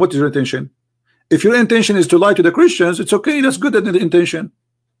intention. What is your intention? If your intention is to lie to the Christians, it's okay, that's good intention.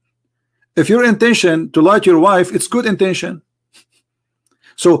 If your intention to lie to your wife, it's good intention.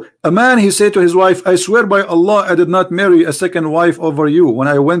 So a man, he said to his wife, I swear by Allah I did not marry a second wife over you when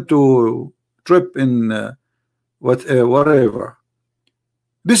I went to trip in whatever.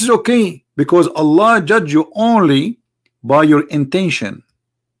 This is okay because Allah judge you only by your intention.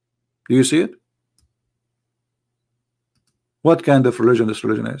 Do you see it? What kind of religion this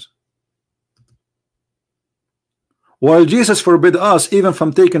religion is? While Jesus forbid us even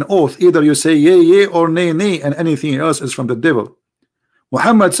from taking oath, either you say yea, yea, or nay, nay, and anything else is from the devil.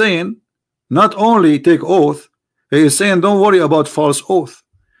 Muhammad saying not only take oath, he is saying don't worry about false oath,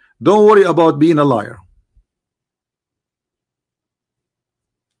 don't worry about being a liar.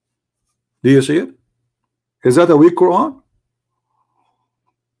 Do you see it? Is that a weak Quran?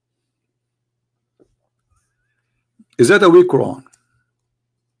 Is that a weak Quran?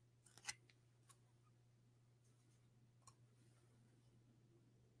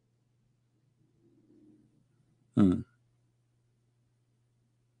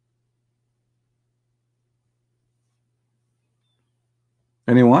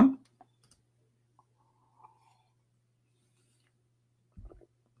 Anyone?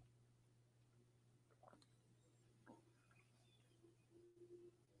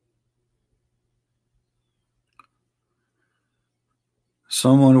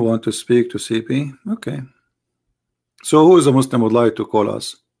 Someone want to speak to CP? Okay. So who is a Muslim would like to call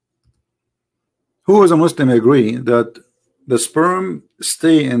us? Who is a Muslim agree that the sperm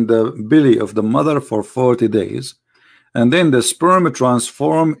stay in the belly of the mother for 40 days and then the sperm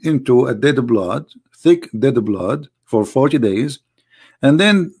transform into a dead blood, thick dead blood for 40 days, and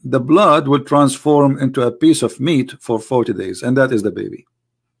then the blood will transform into a piece of meat for 40 days, and that is the baby?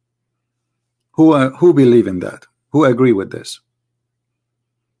 Who believe in that? Who agree with this?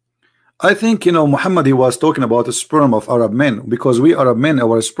 I think, you know, Muhammad, he was talking about the sperm of Arab men, because we Arab men,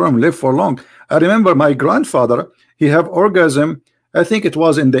 our sperm live for long. I remember my grandfather, he have orgasm, I think it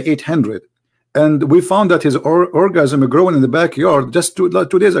was in the 800, and we found that his orgasm growing in the backyard just two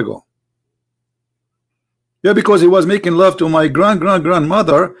days ago. Yeah, because he was making love to my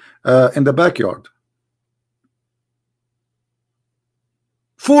grandmother in the backyard.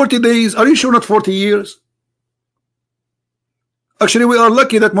 40 days, are you sure not 40 years? Actually, we are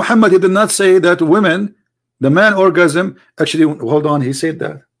lucky that Muhammad, he did not say that women, the man orgasm, actually, hold on, he said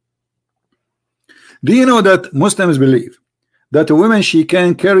that. Do you know that Muslims believe that a woman, she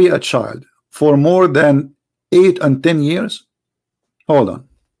can carry a child for more than 8 and 10 years? Hold on.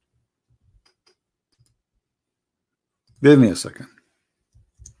 Give me a second.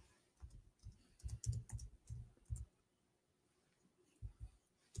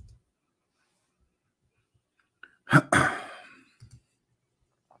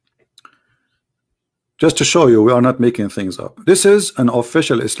 Just to show you we are not making things up. This is an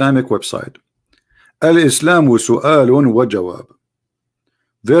official Islamic website. Al-Islamu su'alun wa jawab.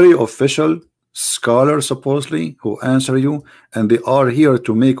 Very official scholar supposedly who answer you, and they are here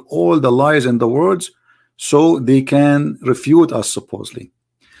to make all the lies in the words so they can refute us supposedly.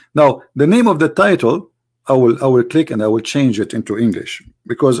 Now the name of the title, I will click and I will change it into English,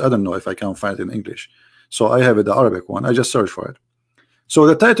 because I don't know if I can find it in English. So I have it, the Arabic one. I just search for it. So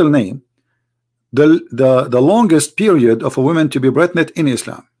the title name, the longest period of a woman to be pregnant in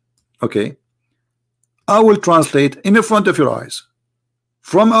Islam. Okay, I will translate in the front of your eyes.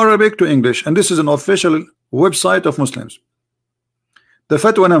 from Arabic to English, and this is an official website of Muslims. The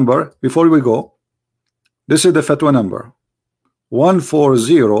fatwa number, before we go, this is the fatwa number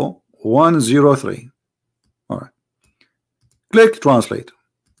 140103. All right, click translate.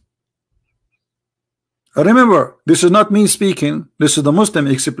 Remember, this is not me speaking. This is the Muslim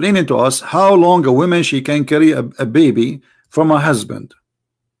explaining to us how long a woman she can carry a baby from a husband.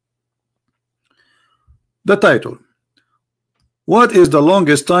 The title: what is the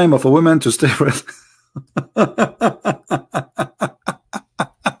longest time of a woman to stay with?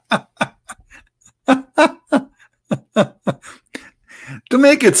 To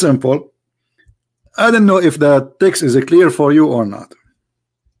make it simple, I don't know if the text is clear for you or not.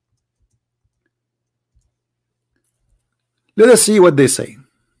 Let us see what they say.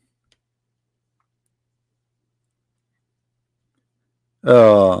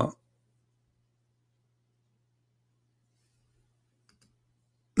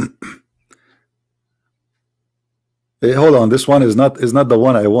 Hey, hold on, this one is not the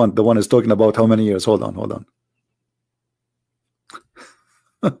one I want. The one is talking about how many years. Hold on.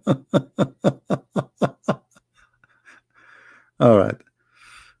 All right.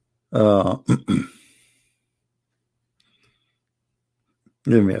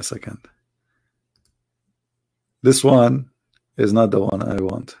 Give me a second. This one is not the one I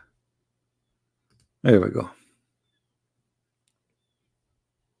want. There we go.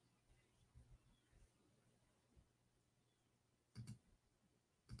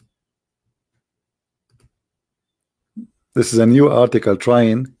 This is a new article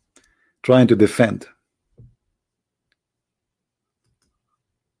trying to defend.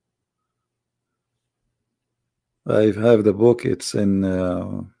 I have the book. It's in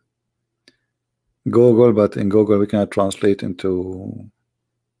Google, but in Google we cannot translate into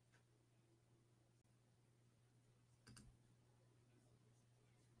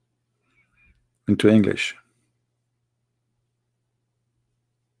English.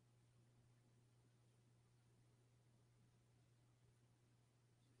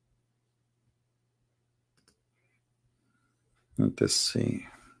 Let's see.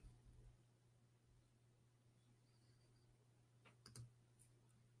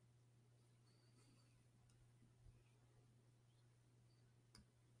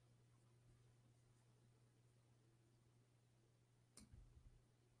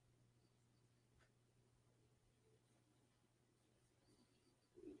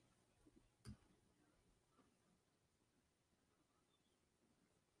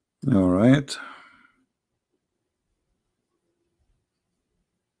 All right.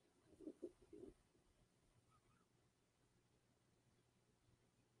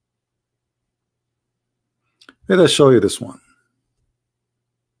 Let us show you this one.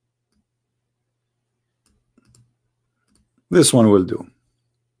 This one will do.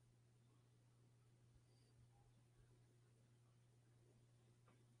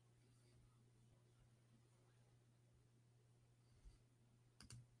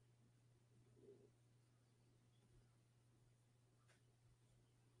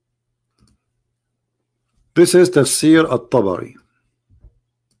 This is Tafsir al-Tabari.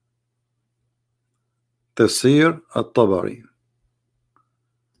 Tafsir al-Tabari.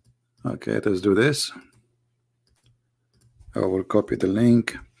 Okay, let's do this. I will copy the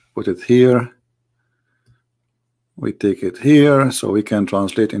link, put it here. We take it here so we can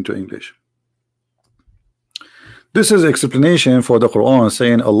translate into English. This is explanation for the Quran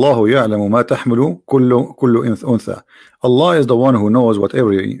saying Allahu ya'lamu ma tahmilu kullu untha. Allah is the one who knows what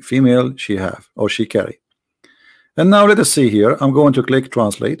every female she have or she carry. And now let us see here. I'm going to click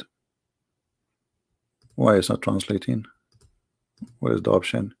translate. Why is not translating? Where is the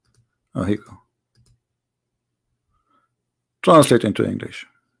option? Oh, here you go. Translate into English.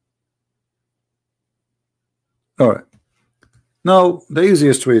 All right. Now the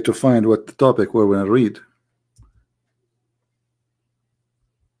easiest way to find what the topic we're going to read.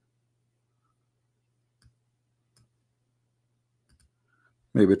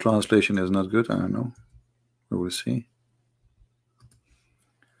 Maybe translation is not good. I don't know. We will see.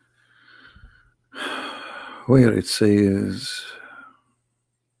 Where it says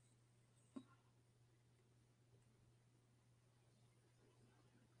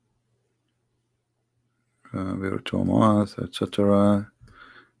virtual etc.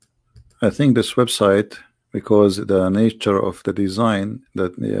 I think this website, because the nature of the design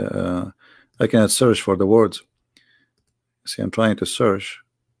that I cannot search for the words. See, I'm trying to search.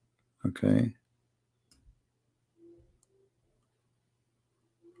 Okay.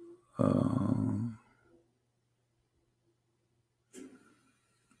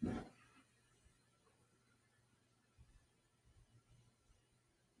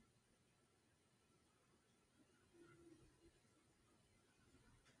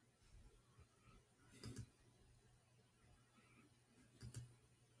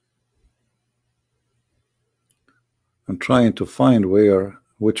 I'm trying to find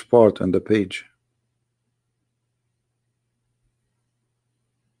which part on the page.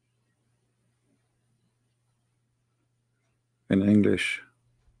 In English.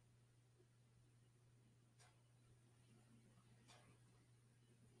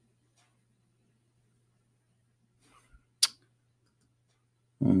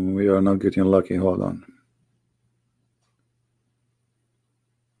 We are not getting lucky. Hold on.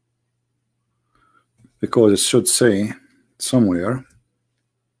 Because it should say somewhere.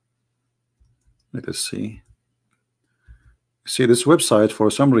 Let us see. See, this website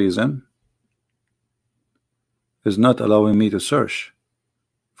for some reason is not allowing me to search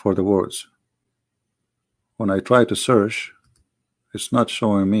for the words. When I try to search, it's not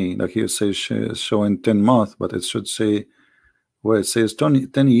showing me. Like here it says it's showing 10 months, but it should say, well, it says 10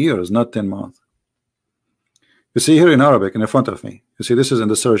 years, not 10 months. You see here in Arabic in front of me, you see this is in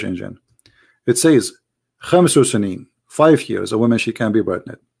the search engine. It says 5 سنين, 5 years a woman she can be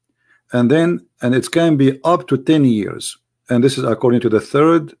pregnant, and it can be up to 10 years, and this is according to the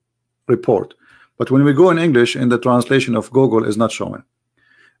third report. But when we go in English, in the translation of Google is not showing.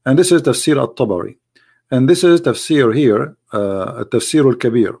 And this is Tafsir al-Tabari, and this is Tafsir here, Tafsir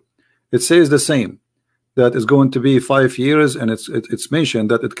al-Kabir. It says the same, that is going to be 5 years, and it's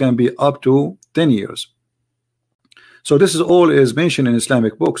mentioned that it can be up to 10 years. So this is all is mentioned in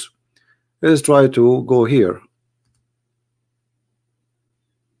Islamic books. Let's try to go here.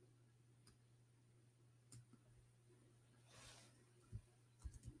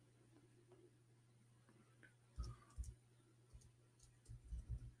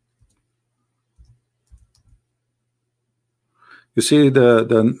 You see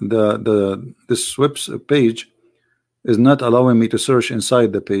this web page is not allowing me to search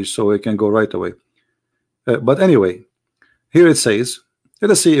inside the page, so I can go right away. But anyway, here it says,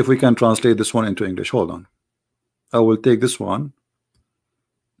 let us see if we can translate this one into English. Hold on. I will take this one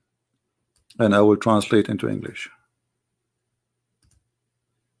and I will translate into English.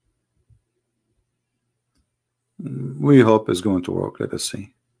 We hope it's going to work. Let us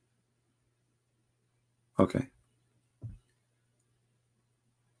see. Okay.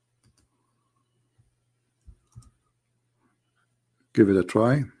 Give it a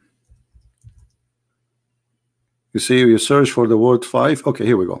try. You see, you search for the word 5. Okay,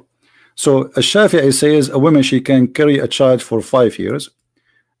 here we go. So a Shafi'i says a woman she can carry a child for 5 years,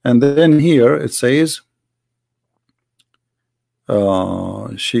 and then here it says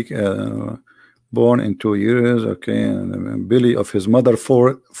she born in 2 years, okay, and belly of his mother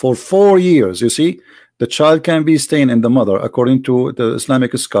for 4 years. You see, the child can be staying in the mother according to the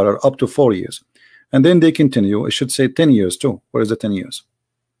Islamic scholar up to 4 years, and then they continue. It should say 10 years too. Where is the 10 years?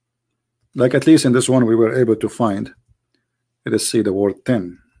 Like at least in this one we were able to find. Let us see the word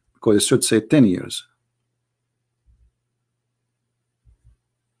 10, because it should say 10 years.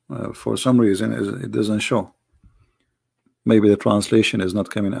 For some reason it doesn't show. Maybe the translation is not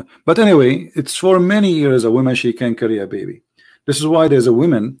coming out. But anyway, it's for many years a woman she can carry a baby. This is why there's a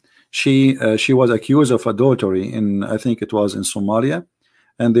woman, she was accused of adultery in, I think it was in Somalia,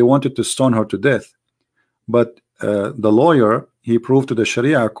 and they wanted to stone her to death. But the lawyer, he proved to the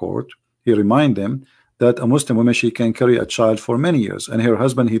Sharia court, he reminded them that a Muslim woman she can carry a child for many years, and her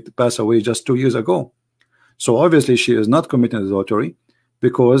husband he passed away just 2 years ago. So obviously she is not committing adultery,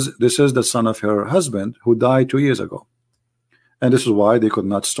 because this is the son of her husband who died 2 years ago. And this is why they could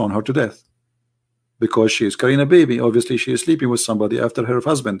not stone her to death, because she is carrying a baby. Obviously she is sleeping with somebody after her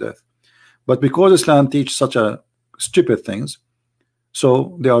husband's death. But because Islam teaches such a stupid things,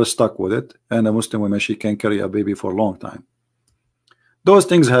 so they are stuck with it, and a Muslim woman she can carry a baby for a long time. Those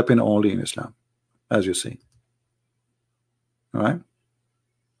things happen only in Islam, as you see. All right.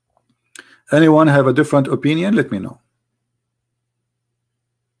 Anyone have a different opinion? Let me know.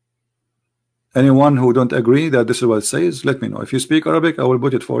 Anyone who don't agree that this is what it says, let me know. If you speak Arabic, I will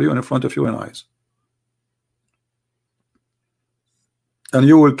put it for you in front of you and eyes, and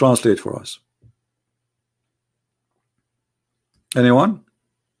you will translate for us. Anyone?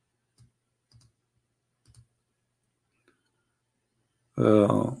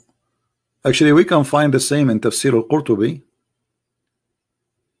 Actually, we can find the same in Tafsir al-Qurtubi.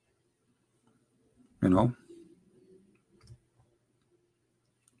 You know.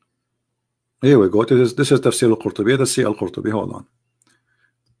 Here we go. This is Tafsir al-Qurtubi. Let's see al-Qurtubi. Hold on.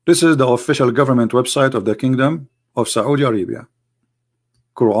 This is the official government website of the Kingdom of Saudi Arabia.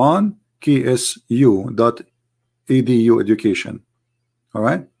 Quran KSU.edu education. All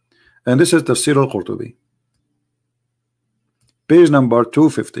right. And this is Tafsir al-Qurtubi. Page number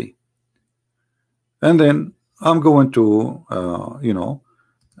 250. And then I'm going to,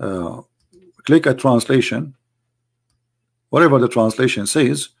 click a translation. Whatever the translation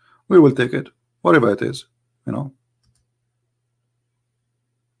says, we will take it, whatever it is, you know.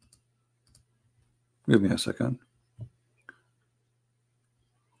 Give me a second.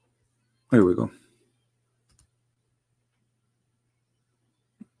 Here we go.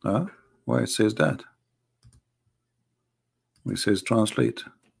 Why it says that? It says translate.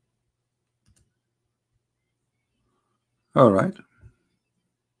 All right.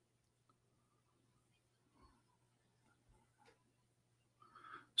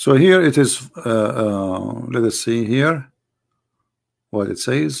 So here it is. Let us see here what it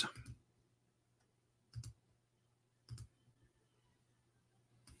says.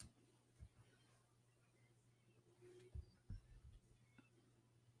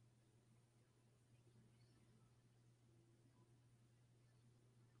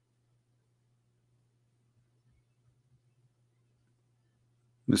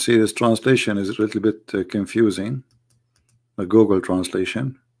 You see, this translation is a little bit confusing. The Google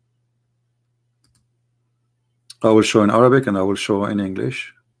translation. I will show in Arabic and I will show in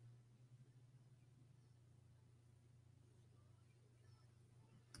English.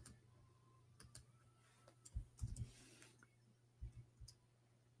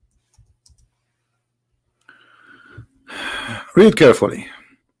 Read carefully.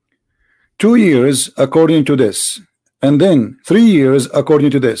 2 years according to this, and then 3 years according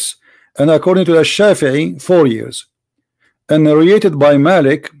to this, and according to the Shafi'i 4 years, and narrated by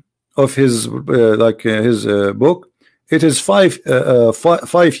Malik of his book, it is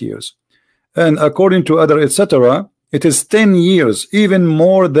 5 years, and according to other etc. it is 10 years, even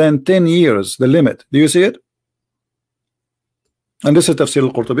more than 10 years, the limit. Do you see it? And this is Tafsir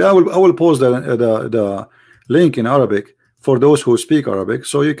al-Qurtubi. I will post the link in Arabic for those who speak Arabic,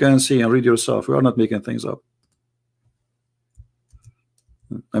 so you can see and read yourself. We are not making things up.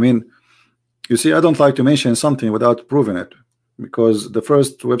 I mean, you see, I don't like to mention something without proving it, because the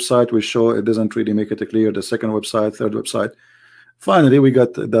first website we show, it doesn't really make it clear. The second website, third website, finally we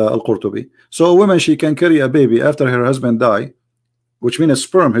got the Al-Qurtubi. So a woman, she can carry a baby after her husband die, which means a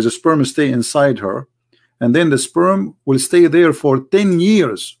sperm, his sperm stay inside her, and then the sperm will stay there for 10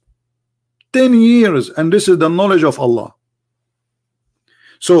 years. 10 years, and this is the knowledge of Allah.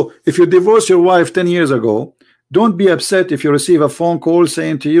 So if you divorce your wife 10 years ago, don't be upset if you receive a phone call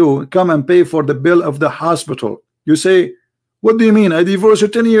saying to you, come and pay for the bill of the hospital. You say, what do you mean? I divorced you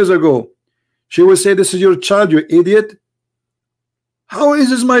 10 years ago. She will say, this is your child, you idiot. How is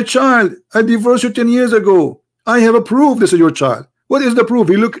this my child? I divorced you 10 years ago. I have a proof this is your child. What is the proof?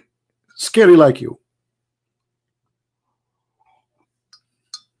 You look scary like you.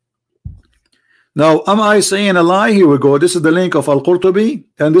 Now, am I saying a lie? Here we go. This is the link of Al-Qurtubi,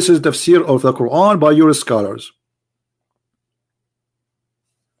 and this is the tafsir of the Quran by your scholars.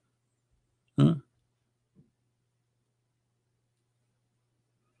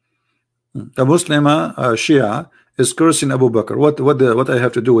 The Muslim Shia is cursing Abu Bakr. What I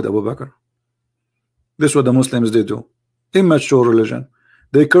have to do with Abu Bakr? This is what the Muslims they do. Immature religion.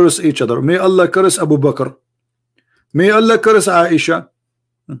 They curse each other. May Allah curse Abu Bakr. May Allah curse Aisha.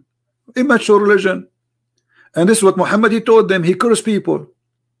 Immature religion. And this is what Muhammad, he told them. He cursed people.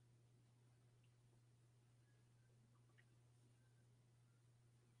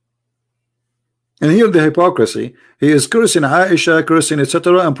 And here the hypocrisy. He is cursing Aisha, cursing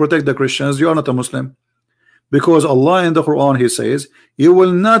etc. and protect the Christians. You are not a Muslim. Because Allah in the Quran, he says, you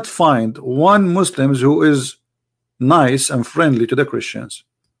will not find one Muslim who is nice and friendly to the Christians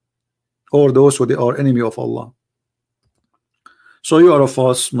or those who they are enemy of Allah. So you are a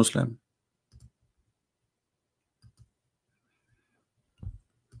false Muslim.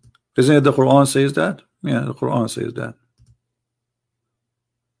 Isn't it the Quran says that? Yeah, the Quran says that.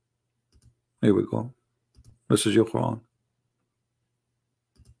 Here we go. This is your Quran.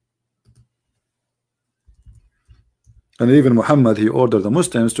 And even Muhammad, he ordered the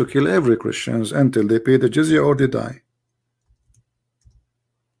Muslims to kill every Christians until they pay the jizya or they die.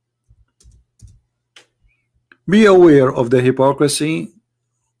 Be aware of the hypocrisy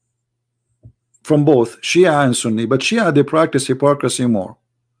from both Shia and Sunni, but Shia, they practice hypocrisy more.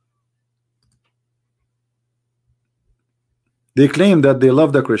 They claim that they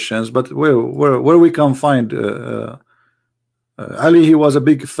love the Christians, but where we can find Ali, he was a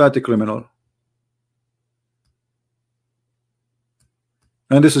big fatty criminal.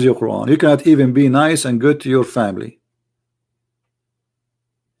 And this is your Quran. You cannot even be nice and good to your family.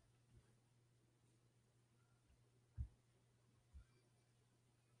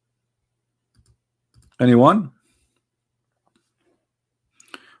 Anyone?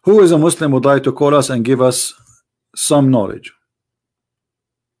 Who is a Muslim would like to call us and give us some knowledge?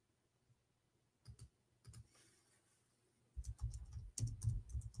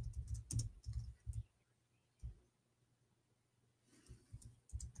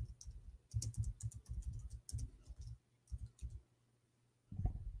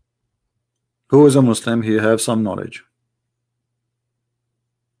 Who is a Muslim? He have some knowledge.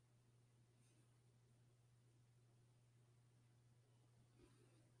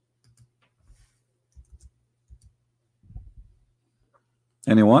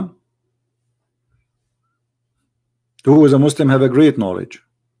 Anyone? Who is a Muslim have a great knowledge?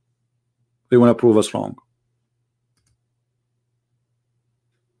 They want to prove us wrong.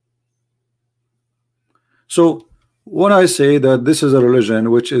 So when I say that this is a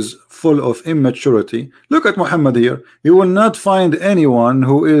religion which is full of immaturity, look at Muhammad here. You will not find anyone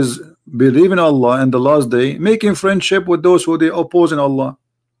who is believing Allah and the last day making friendship with those who they oppose in Allah.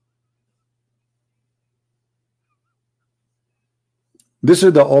 This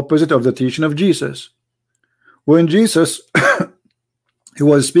is the opposite of the teaching of Jesus. When Jesus he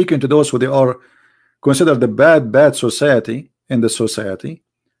was speaking to those who they are considered the bad society in the society,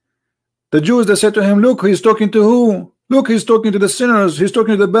 the Jews, they said to him, look, he's talking to who? Look, he's talking to the sinners, he's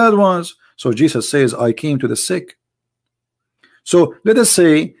talking to the bad ones. So Jesus says, I came to the sick. So let us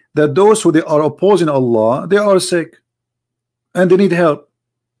say that those who they are opposing Allah, they are sick and they need help.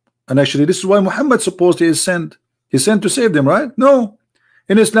 And actually this is why Muhammad supposedly is sent. He's sent to save them, right? No.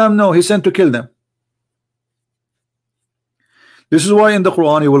 In Islam, no, he's sent to kill them. This is why in the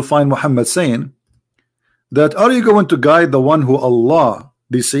Quran you will find Muhammad saying that, are you going to guide the one who Allah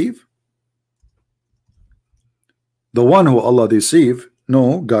deceive? The one who Allah deceive,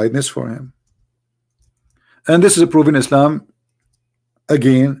 no guidance for him. And this is proven Islam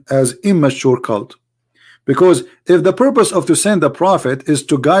again as immature cult. Because if the purpose of to send the prophet is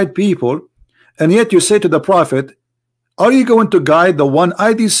to guide people, and yet you say to the prophet, are you going to guide the one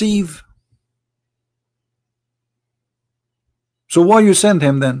I deceive? So why you send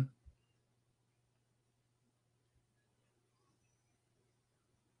him then?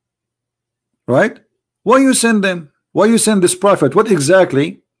 Right? Why you send them? Why you send this prophet? What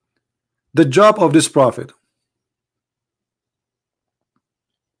exactly the job of this prophet?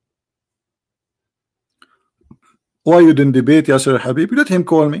 Why you didn't debate Yasser Habib? Let him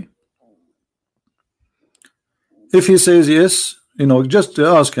call me. If he says yes, you know, just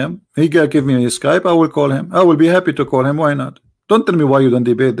ask him. He can give me his Skype. I will call him. I will be happy to call him. Why not? Don't tell me why you don't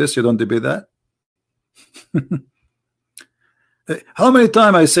debate this, you don't debate that. How many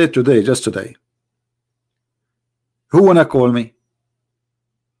times I said today, just today, who wanna call me?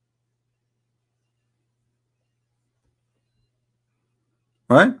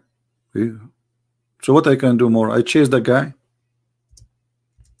 Right? So what I can do more? I chase the guy.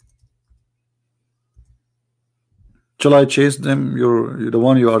 Shall I chase them? You're the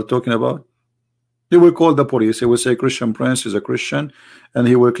one you are talking about. He will call the police. He will say Christian Prince is a Christian, and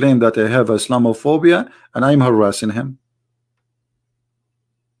he will claim that I have Islamophobia and I'm harassing him.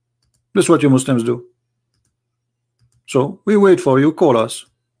 This is what you Muslims do. So we wait for you. Call us.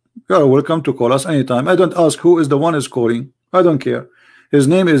 You are welcome to call us anytime. I don't ask who is the one is calling. I don't care. His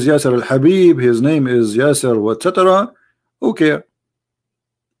name is Yasser Al Habib. His name is Yasser, etc. Who care?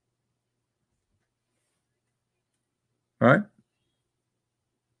 Right?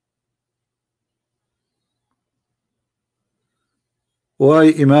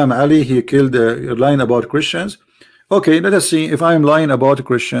 Why Imam Ali he killed a line about Christians? Okay, let us see if I am lying about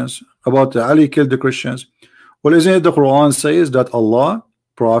Christians, about Ali killed the Christians. Well, isn't it the Quran says that Allah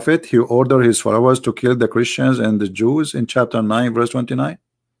Prophet he ordered his followers to kill the Christians and the Jews in chapter 9 verse 29?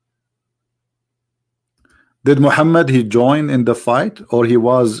 Did Muhammad he join in the fight, or he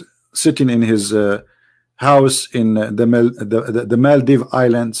was sitting in his house in the Maldives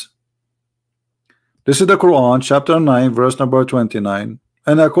Islands? This is the Quran chapter 9 verse number 29,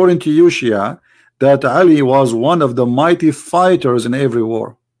 and according to you Shia, that Ali was one of the mighty fighters in every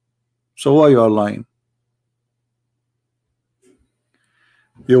war. So why you are lying?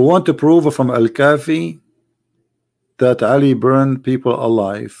 You want to prove from Al-Kafi that Ali burned people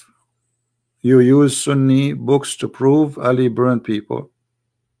alive. You use Sunni books to prove Ali burned people.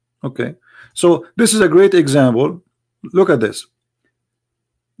 Okay, so this is a great example. Look at this,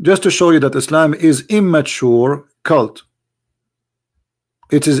 just to show you that Islam is immature cult.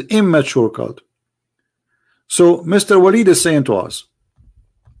 It is immature cult. So Mr. Walid is saying to us,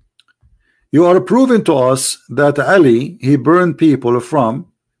 you are proving to us that Ali he burned people from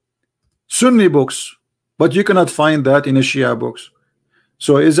Sunni books, but you cannot find that in the Shia books.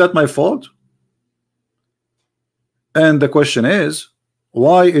 So is that my fault? And the question is,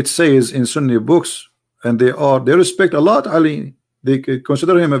 why it says in Sunni books, and they respect a lot Ali, they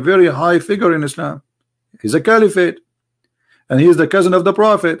consider him a very high figure in Islam. He's a caliphate, and he is the cousin of the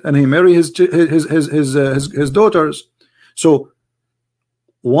Prophet, and he married his daughters. So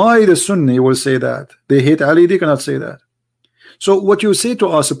why the Sunni will say that they hate Ali? They cannot say that. So what you say to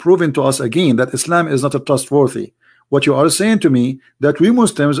us, proving to us again that Islam is not a trustworthy. What you are saying to me that we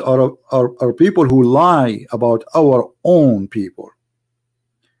Muslims are people who lie about our own people.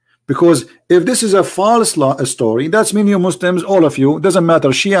 Because if this is a false story, that's mean you Muslims, all of you, doesn't matter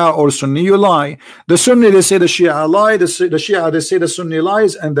Shia or Sunni, you lie. The Sunni they say the Shia lie, the Shia they say the Sunni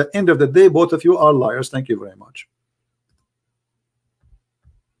lies, and at the end of the day both of you are liars. Thank you very much.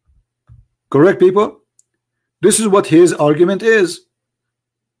 Correct, people? This is what his argument is.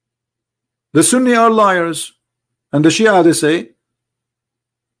 The Sunni are liars, and the Shia they say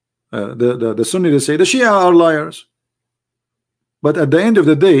the Sunni they say the Shia are liars. But at the end of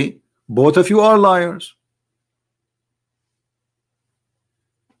the day, both of you are liars.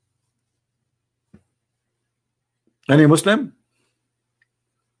 Any Muslim?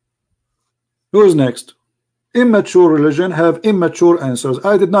 Who is next? Immature religion have immature answers.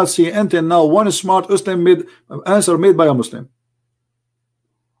 I did not see until now one smart Muslim answer made by a Muslim.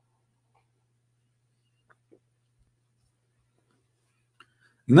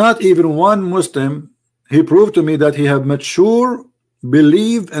 Not even one Muslim. He proved to me that he have mature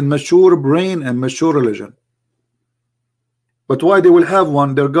belief and mature brain and mature religion. But why they will have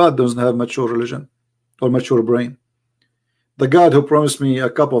one? Their God doesn't have mature religion or mature brain. The God who promised me a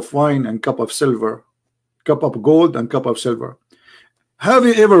cup of wine and cup of silver, cup of gold and cup of silver. Have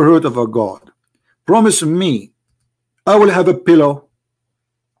you ever heard of a God promise me I will have a pillow?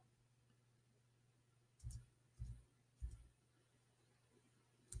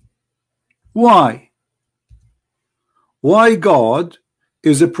 Why? Why God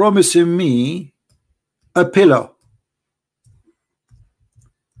is promising me a pillow?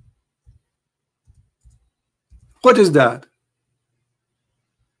 What is that?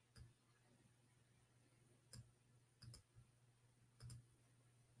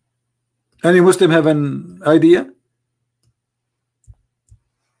 Any Muslim have an idea?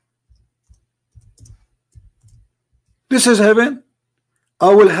 This is heaven. I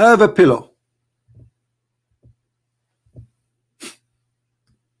will have a pillow.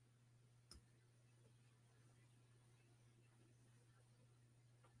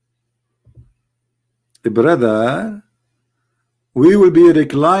 Brother, we will be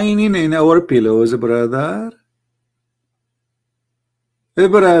reclining in our pillows, brother.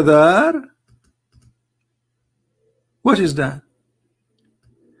 Brother, what is that?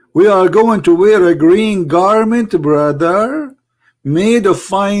 We are going to wear a green garment, brother, made of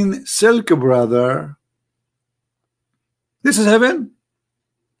fine silk, brother. This is heaven.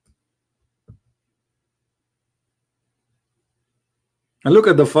 And look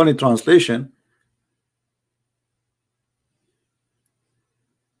at the funny translation.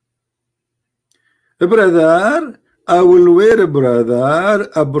 Brother, I will wear, brother,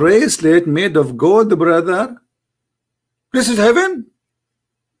 a bracelet made of gold, brother. This is heaven.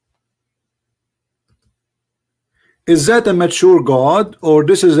 Is that a mature God, or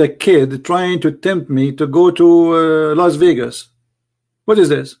this is a kid trying to tempt me to go to Las Vegas? What is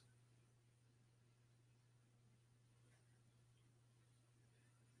this?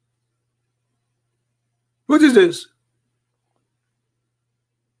 What is this?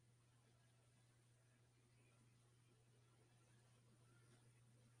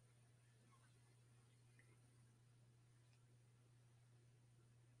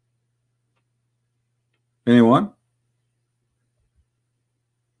 Anyone?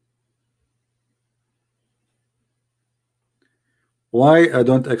 Why I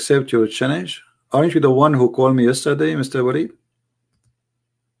don't accept your challenge? Aren't you the one who called me yesterday, Mr. Wari?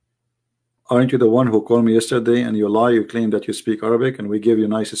 Aren't you the one who called me yesterday and you lie, you claim that you speak Arabic and we gave you a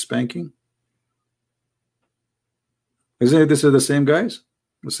nice spanking? Isn't it this is the same guys?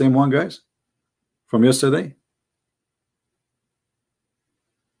 The same one guys? From yesterday?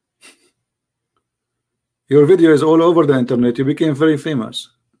 Your video is all over the internet. You became very famous.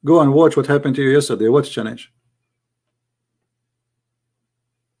 Go and watch what happened to you yesterday. What challenge?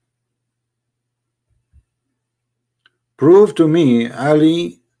 Prove to me,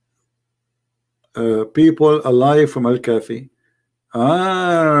 Ali, people alive from Al-Kafi.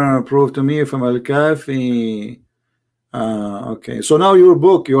 Prove to me from Al-Kafi. Okay. So now your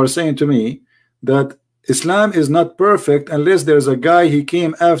book, you are saying to me that Islam is not perfect unless there's a guy he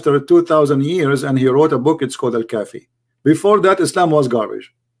came after 2,000 years and he wrote a book. It's called Al-Kafi. Before that, Islam was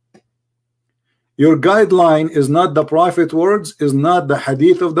garbage. Your guideline is not the Prophet words, is not the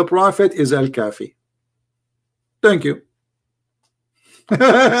hadith of the Prophet, is Al-Kafi. Thank you.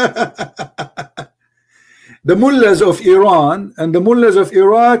 The mullahs of Iran and the mullahs of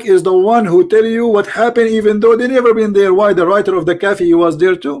Iraq is the one who tell you what happened even though they never been there. Why? The writer of the Kafi, he was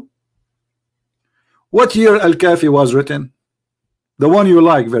there too. What year Al-Kafi was written? the one you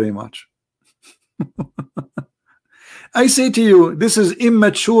like very much. I say to you, this is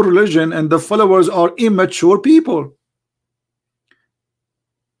immature religion, and the followers are immature people,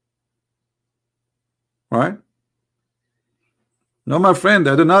 right? No, my friend,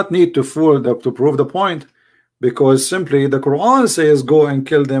 I do not need to prove the point, because simply the Quran says go and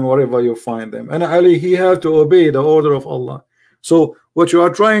kill them wherever you find them, and Ali, he had to obey the order of Allah. So what you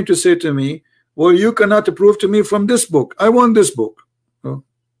are trying to say to me, well, you cannot prove to me from this book. I want this book. Oh,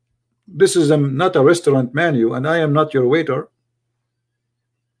 this is not a restaurant menu, and I am not your waiter.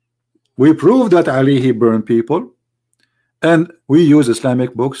 We prove that Ali, he burned people, and we use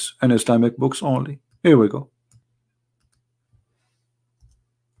Islamic books and Islamic books only. Here we go.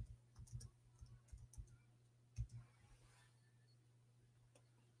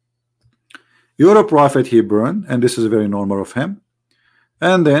 You're a prophet, he burned, and this is very normal of him.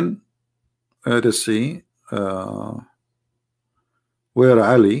 And then let's see where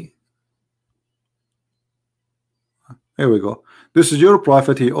Ali. Here we go. This is your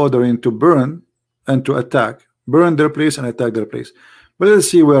prophet, he ordering to burn and to attack, burn their place and attack their place. But let's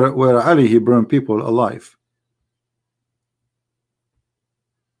see where Ali, he burned people alive.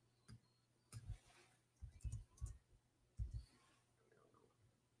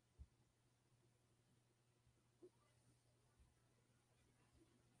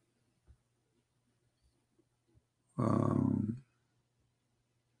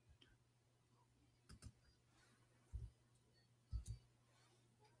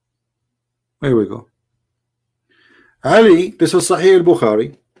 Here we go. Ali, this is Sahih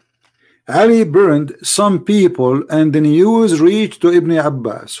al-Bukhari. Ali burned some people, and the news reached to Ibn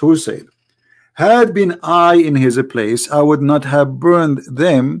Abbas, who said, had been I in his place, I would not have burned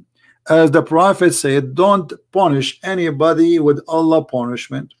them, as the Prophet said, don't punish anybody with Allah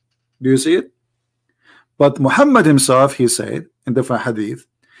punishment. Do you see it? But Muhammad himself, he said in the hadith,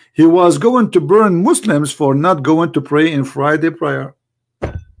 he was going to burn Muslims for not going to pray in Friday prayer.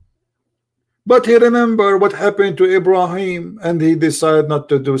 But he remembered what happened to Ibrahim, and he decided not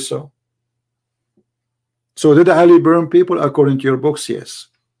to do so. So did Ali burn people according to your books? Yes.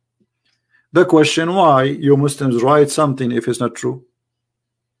 The question, why you Muslims write something if it's not true?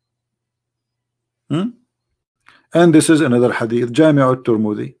 And this is another hadith, Jami'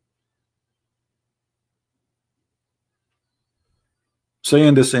 al-Turmudi,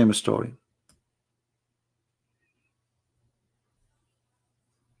 saying the same story.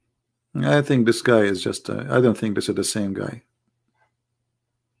 I think this guy is just I don't think this is the same guy.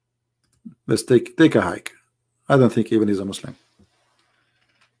 Let's take a hike. I don't think even he's a Muslim.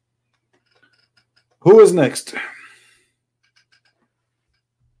 Who is next?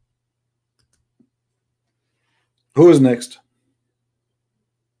 Who is next?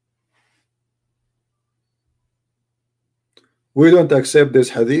 We don't accept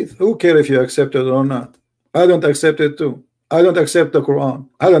this hadith. Who cares if you accept it or not? I don't accept it too. I don't accept the Quran.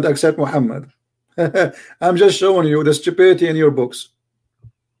 I don't accept Muhammad. I'm just showing you the stupidity in your books.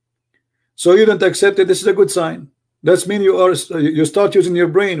 So you don't accept it. This is a good sign. That means you start using your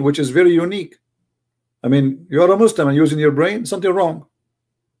brain, which is very unique. I mean, you are a Muslim and using your brain, something wrong.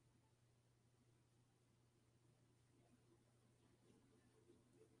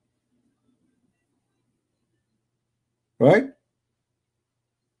 Right?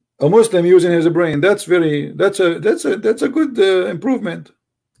 A Muslim using his brain, that's a good improvement.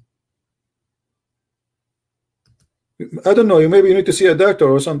 I don't know, maybe you need to see a doctor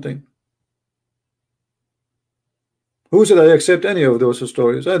or something. Who said I accept any of those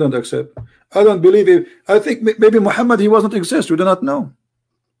stories? I don't accept. I don't believe it. I think maybe Muhammad, he wasn't exist. We do not know.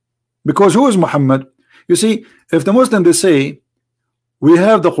 Because who is Muhammad? You see, if the Muslim, they say we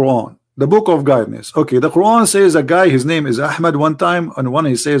have the Quran, the book of guidance. Okay, the Quran says a guy, his name is Ahmad one time, and one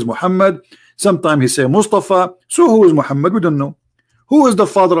he says Muhammad. Sometime he say Mustafa. So who is Muhammad? We don't know. Who is the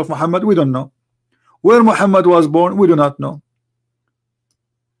father of Muhammad? We don't know. Where Muhammad was born? We do not know.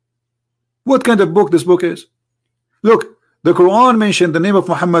 What kind of book this book is? Look, the Quran mentioned the name of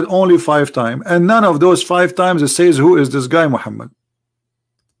Muhammad only 5 times, and none of those 5 times it says who is this guy Muhammad.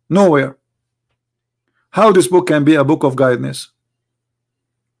 Nowhere. How this book can be a book of guidance?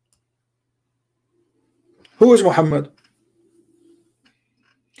 Who is Muhammad?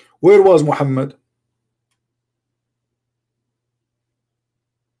 Where was Muhammad?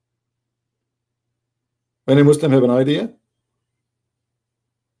 Any Muslim have an idea?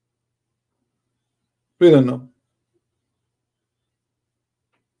 We don't know.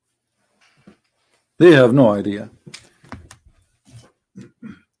 They have no idea.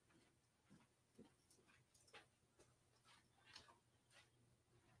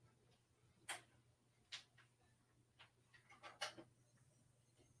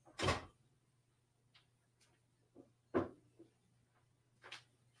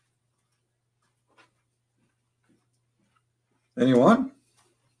 Anyone?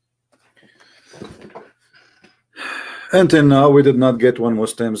 Until now, we did not get one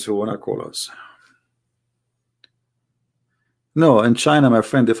Muslims who wanna call us. No, in China, my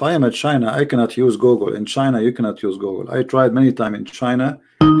friend, if I am in China, I cannot use Google. In China, you cannot use Google. I tried many times in China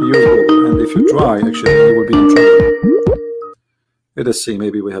to use Google, and if you try, actually, you will be in trouble. Let us see,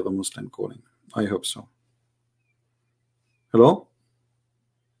 maybe we have a Muslim calling. I hope so. Hello?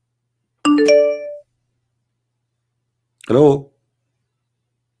 Hello?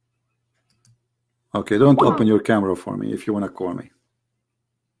 Okay, don't open your camera for me if you want to call me.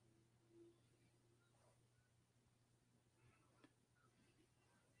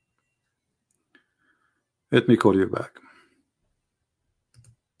 Let me call you back.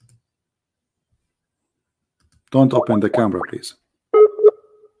 Don't open the camera, please.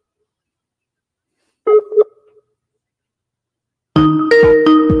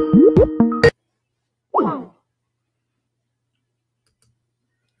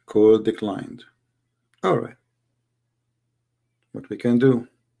 Call declined. All right. What we can do?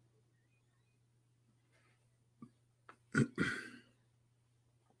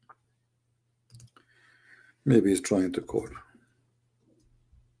 Maybe he's trying to call.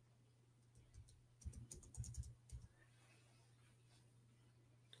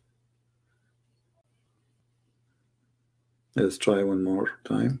 Let's try one more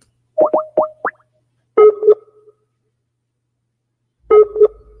time.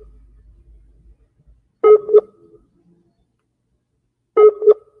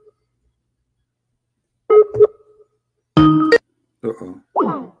 Uh-oh.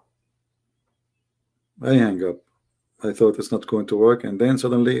 I hang up. I thought it's not going to work, and then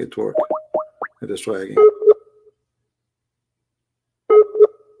suddenly it worked. Let us try again.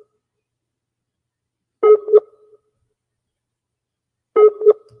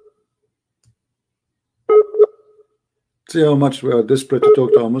 See how much we are desperate to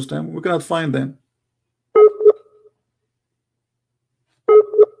talk to our Muslim. We cannot find them.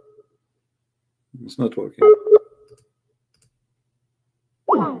 It's not working.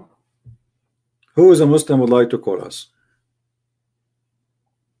 Who is a Muslim would like to call us?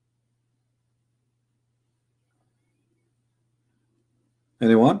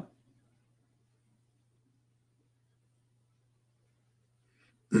 Anyone?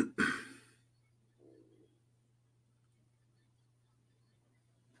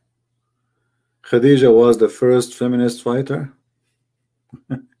 Khadija was the first feminist fighter.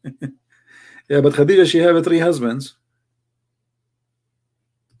 Yeah, but Khadija, she had 3 husbands.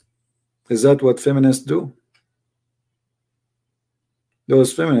 Is that what feminists do?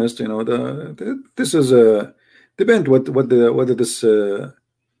 Those feminists, you know, this is a depend whether this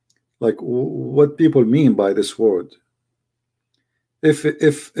like what people mean by this word. If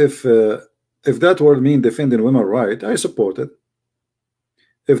that word mean defending women's right, I support it.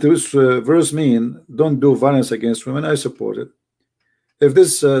 If this verse mean don't do violence against women, I support it. If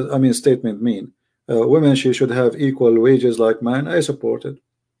this I mean statement mean women she should have equal wages like men, I support it.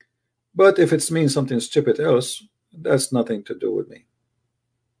 But if it means something stupid else, that's nothing to do with me.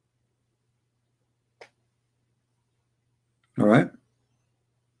 All right.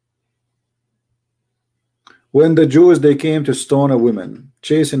 When the Jews they came to stone a woman,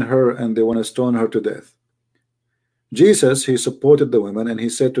 chasing her, and they want to stone her to death, Jesus he supported the women, and he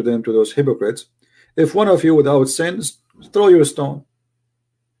said to them, to those hypocrites, if one of you without sins, throw your stone.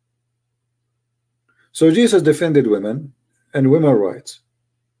 So Jesus defended women and women's rights.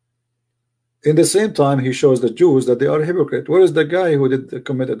 In the same time, he shows the Jews that they are hypocrite. Where is the guy who did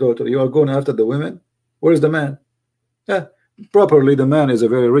commit adultery? You are going after the women. Where is the man? Yeah, properly the man is a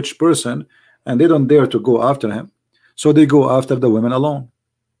very rich person, and they don't dare to go after him, so they go after the women alone.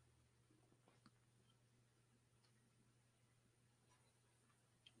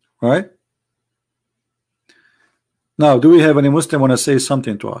 All right. Now, do we have any Muslim want to say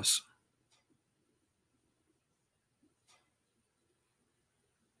something to us?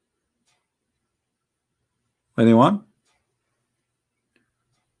 Anyone?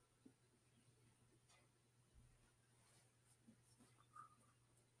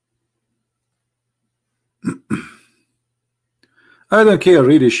 I don't care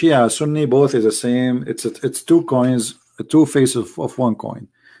really. Shia, Sunni, both is the same. It's 2 coins, 2 faces of 1 coin,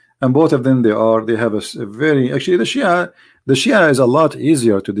 and both of them they have a very actually the Shia is a lot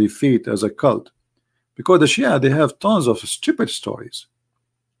easier to defeat as a cult, because the Shia they have tons of stupid stories.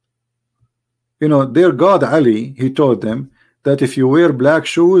 You know, their God Ali, he told them that if you wear black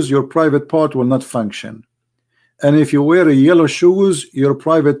shoes, your private part will not function, and if you wear yellow shoes, your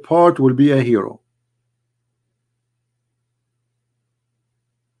private part will be a hero.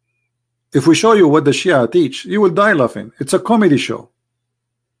 If we show you what the Shia teach, you will die laughing. It's a comedy show.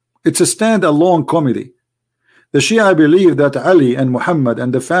 It's a stand-alone comedy. The Shia believe that Ali and Muhammad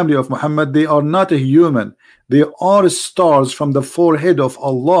and the family of Muhammad, they are not a human. They are stars from the forehead of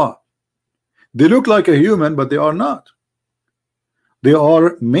Allah. They look like a human, but they are not. They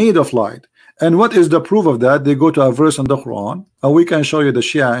are made of light. And what is the proof of that? They go to a verse in the Quran, and we can show you the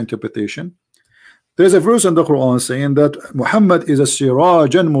Shia interpretation. There's a verse in the Quran saying that Muhammad is a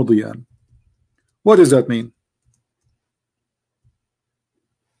sirajan mudiyan. What does that mean?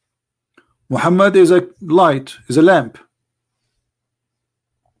 Muhammad is a light, is a lamp.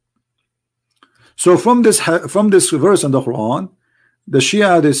 So from this verse in the Quran, the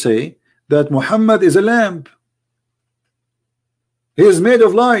Shia, they say that Muhammad is a lamp. He is made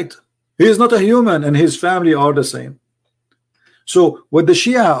of light. He is not a human, and his family are the same. So what the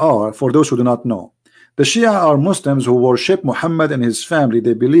Shia are, for those who do not know, the Shia are Muslims who worship Muhammad and his family.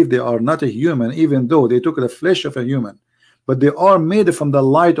 They believe they are not a human, even though they took the flesh of a human, but they are made from the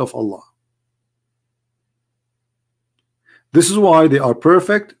light of Allah. This is why they are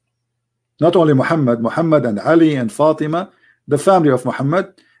perfect. Not only Muhammad and Ali and Fatima, the family of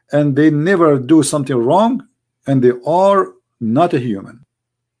Muhammad, and they never do something wrong, and they are not a human.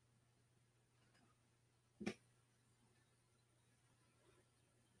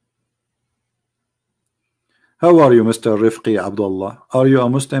 How are you, Mr. Rifqi Abdullah? Are you a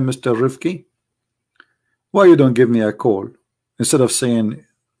Muslim, Mr. Rifqi? Why you don't give me a call instead of saying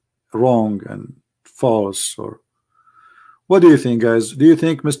wrong and false? Or what do you think, guys? Do you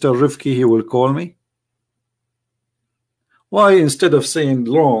think Mr. Rifqi, he will call me? Why instead of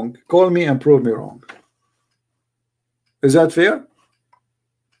saying wrong, call me and prove me wrong? Is that fair?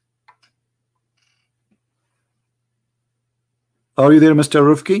 Are you there, Mr.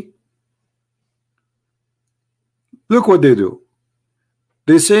 Rifqi? Look what they do.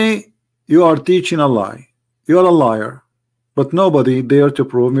 They say you are teaching a lie. You are a liar, but nobody dare to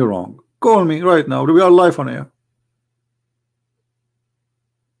prove me wrong. Call me right now. We are live on air.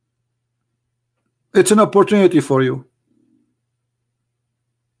 It's an opportunity for you.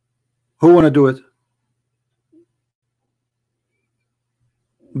 Who want to do it?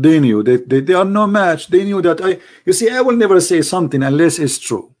 They knew they are no match. They knew that you see, I will never say something unless it's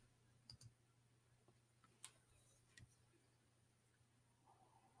true.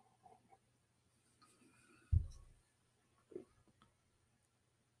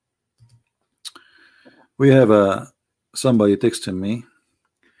 We have somebody texting me.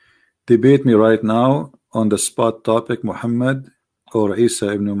 Debate me right now on the spot topic, Muhammad or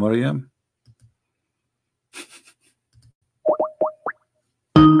Isa ibn Maryam.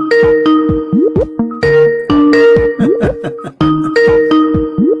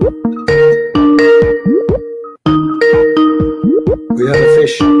 We have a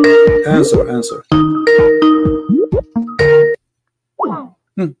fish. Answer.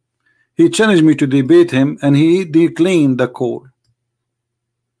 He challenged me to debate him, and he declined the call.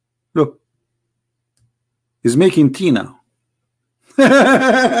 Look, he's making tea now.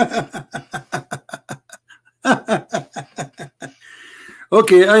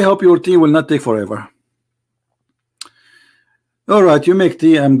 Okay, I hope your tea will not take forever. All right, you make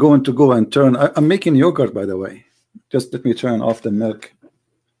tea. I'm going to go and turn. I'm making yogurt, by the way. Just let me turn off the milk.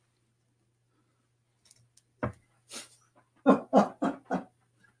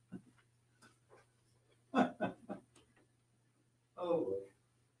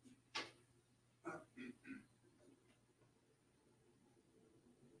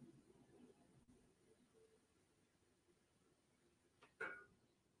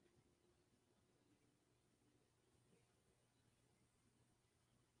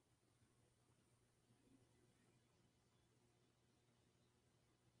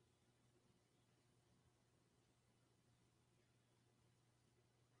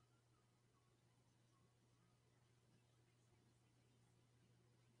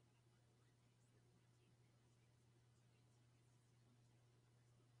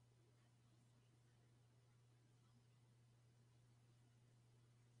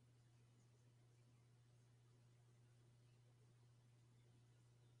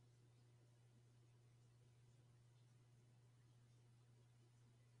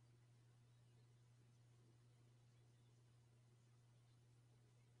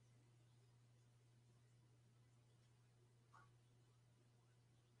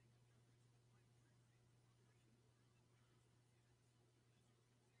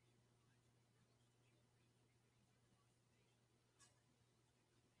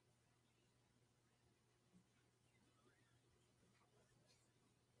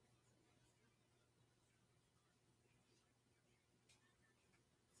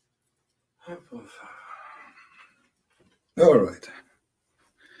 All right.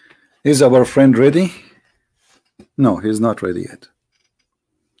 Is our friend ready? No, he's not ready yet.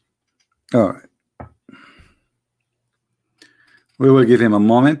 All right. We will give him a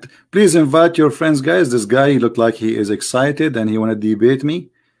moment. Please invite your friends, guys. This guy, he looked like he is excited and he want to debate me.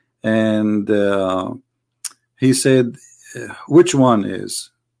 And he said, which one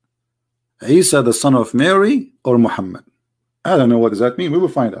is Isa, the son of Mary, or Muhammad? I don't know what does that mean. We will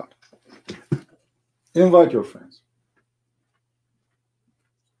find out. Invite your friends.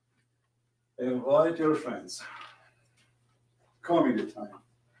 Invite your friends. Comedy time.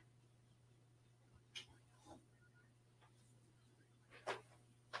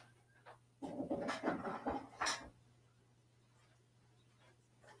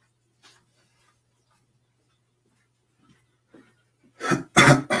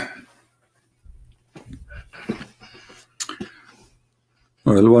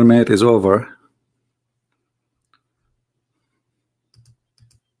 Well, 1 minute is over.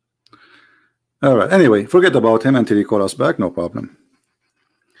 All right. Anyway, forget about him until he call us back. No problem.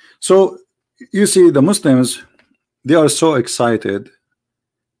 So you see, the Muslims, they are so excited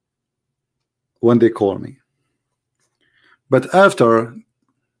when they call me. But after,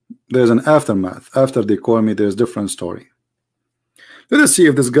 there's an aftermath. After they call me, there's a different story. Let us see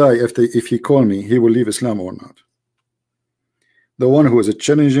if this guy, if he call me, he will leave Islam or not. The one who is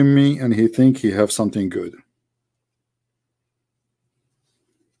challenging me and he think he have something good.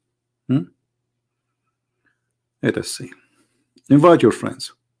 Let us see. Invite your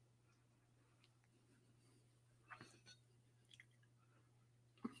friends.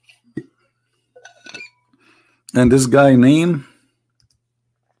 And this guy name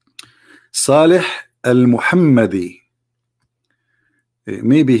Salih al-Muhammadi.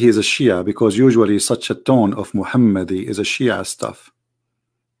 Maybe he is a Shia, because usually such a tone of Muhammadi is a Shia stuff.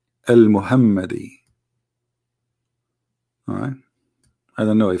 Al-Muhammadi. All right. I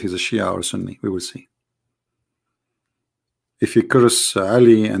don't know if he's a Shia or Sunni. We will see. If he curse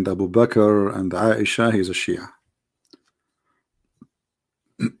Ali and Abu Bakr and Aisha, he's a Shia.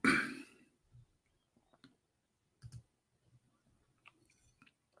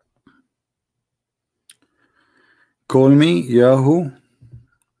 Call me Yahoo.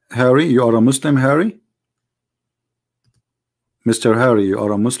 Harry, you are a Muslim, Harry? Mr. Harry, you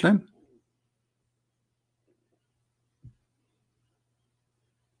are a Muslim?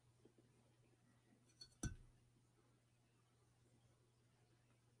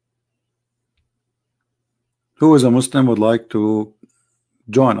 Who is a Muslim would like to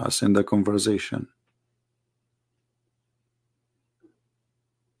join us in the conversation?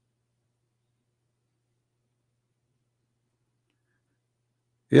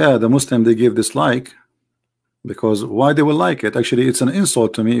 Yeah, the Muslim, they give dislike, because why they will like it? Actually, it's an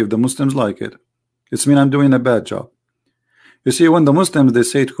insult to me if the Muslims like it. It's mean I'm doing a bad job. You see, when the Muslims, they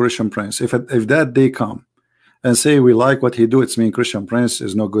say to Christian Prince, if that day come and say we like what he do, it's mean Christian Prince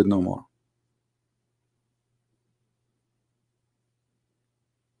is no good no more.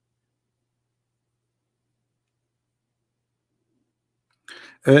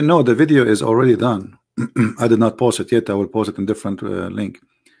 No, the video is already done. I did not post it yet. I will post it in different link.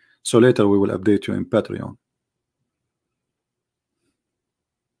 So later we will update you in Patreon.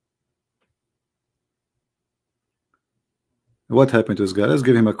 What happened to this guy? Let's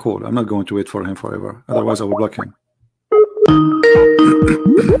give him a call. I'm not going to wait for him forever. Otherwise I will block him.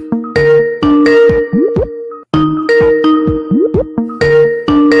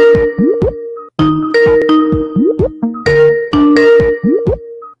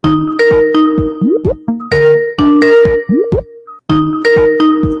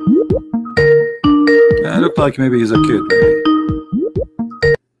 Look like maybe he's a kid, maybe.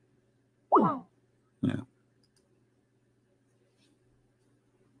 Yeah.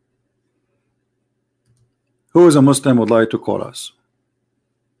 Who is a Muslim would like to call us?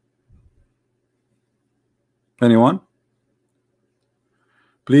 Anyone?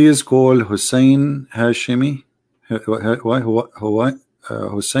 Please call Hussein Hashimi. Hussein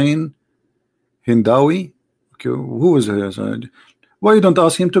Hindawi. Okay, who is this? Why you don't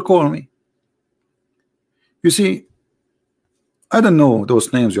ask him to call me? You see, I don't know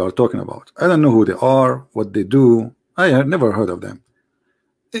those names you are talking about. I don't know who they are, what they do. I have never heard of them.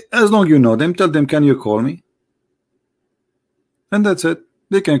 As long as you know them, tell them, can you call me? And that's it.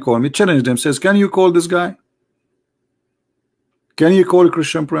 They can call me. Challenge them. Says, can you call this guy? Can you call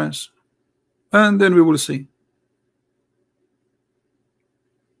Christian Prince? And then we will see.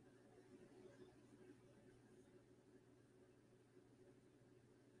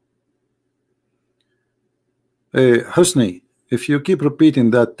 Husni, If you keep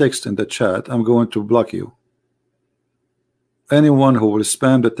repeating that text in the chat, I'm going to block you. Anyone who will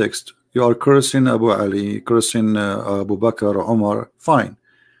spam the text, you are cursing Abu Ali, cursing Abu Bakr, Umar, fine.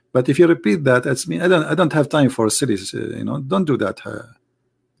 But if you repeat that, that's me. I don't have time for cities. You know, don't do that.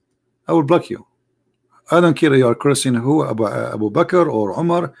 I will block you. I don't care you are cursing who, Abu Bakr or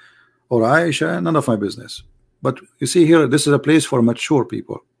Umar or Aisha, none of my business. But you see here, this is a place for mature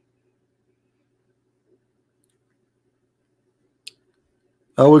people.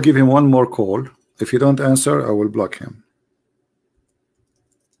 I will give him one more call. If you don't answer, I will block him.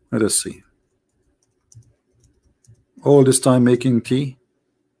 Let us see. All this time making tea.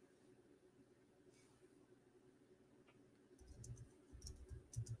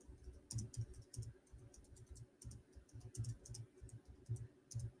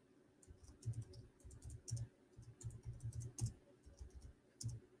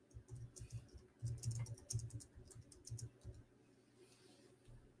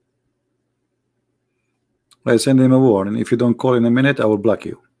 I send him a warning. If you don't call in a minute, I will block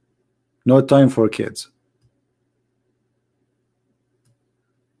you. No time for kids.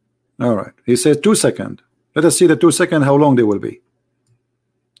 All right. He says 2 seconds. Let us see the 2 seconds, how long they will be.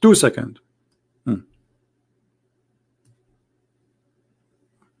 2 seconds.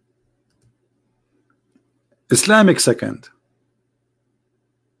 Islamic second.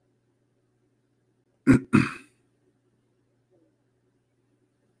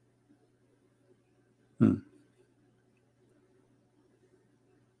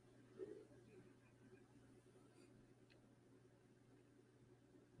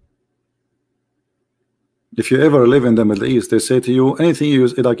 If you ever live in the Middle East, they say to you, anything you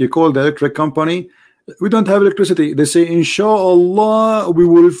use, like you call the electric company, we don't have electricity. They say, Inshallah, we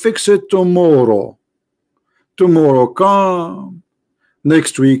will fix it tomorrow. Tomorrow come.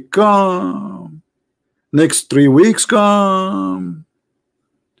 Next week come. Next 3 weeks come.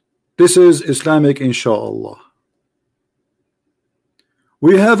 This is Islamic Inshallah.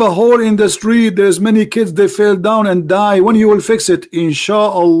 We have a hole in the street. There's many kids, they fell down and die. When you will fix it?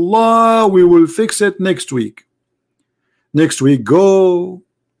 Inshallah, we will fix it next week. Next week go.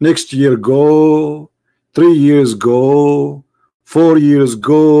 Next year go. 3 years go. 4 years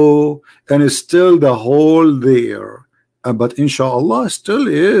go. And it's still the hole there. But Inshallah still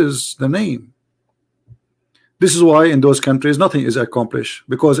is the name. This is why in those countries nothing is accomplished,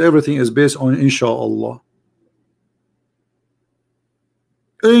 because everything is based on Inshallah.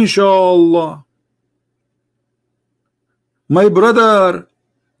 Inshallah. My brother,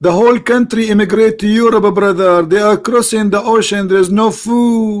 the whole country immigrate to Europe, brother. They are crossing the ocean. There is no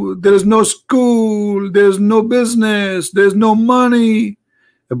food. There is no school. There is no business. There is no money.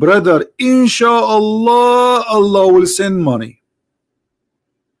 Brother, Inshallah, Allah will send money.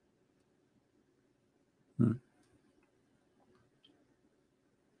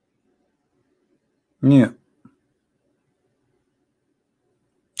 Yeah.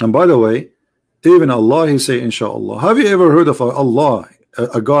 And by the way, even Allah, he say Inshallah. Have you ever heard of Allah,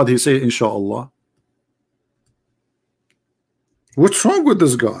 a God, he say Inshallah? What's wrong with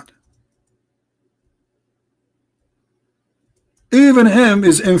this God? Even him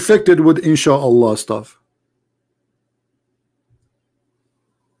is infected with Inshallah stuff.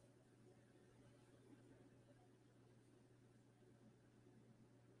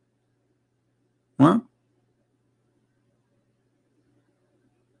 Huh?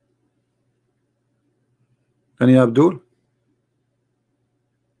 Any Abdul?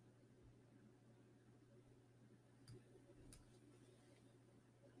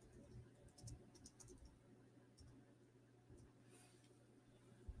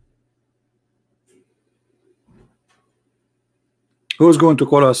 Who's going to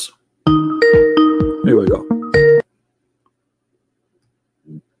call us? Here we go.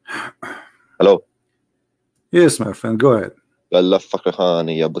 Hello. Yes, my friend, go ahead. قال فقر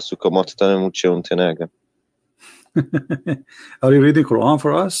خاني يا بس كما تتنمو تشون تناقة. Are you reading Quran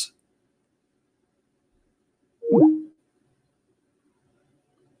for us?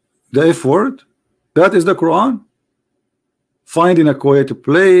 The F word? That is the Quran? Finding a quiet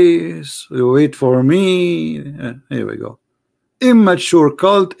place, wait for me. Here we go. Immature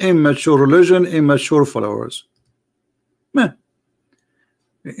cult, immature religion, immature followers. Man,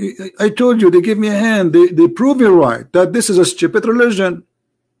 I told you, they give me a hand. They prove me right that this is a stupid religion.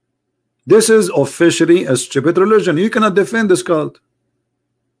 This is officially a stupid religion. You cannot defend this cult.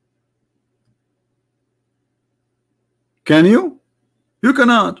 Can you? You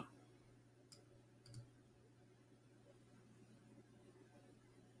cannot.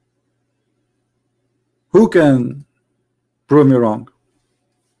 Who can prove me wrong?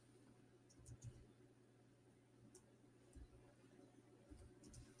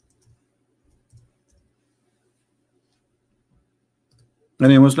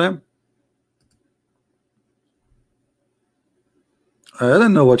 Any Muslim? I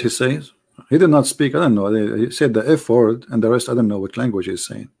don't know what he says. He did not speak. I don't know. He said the F word and the rest. I don't know what language he's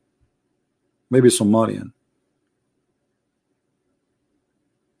saying. Maybe Somalian.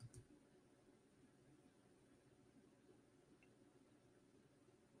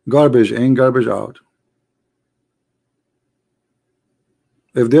 Garbage in, garbage out.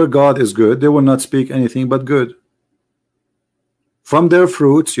 If their God is good, they will not speak anything but good. From their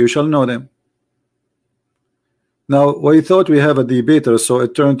fruits you shall know them. Now we thought we have a debater, so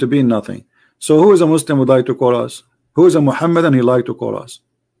it turned to be nothing. So who is a Muslim would like to call us? Who is a Muhammadan he like to call us?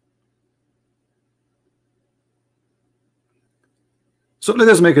 So let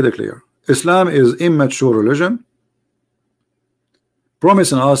us make it clear. Islam is immature religion,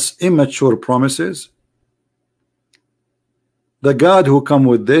 promising us immature promises. The God who come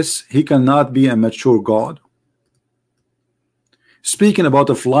with this, he cannot be a mature God. Speaking about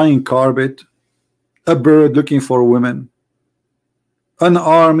a flying carpet, a bird looking for women, an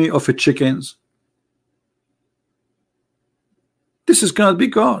army of chickens. This is cannot be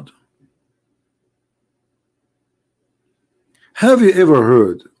God. Have you ever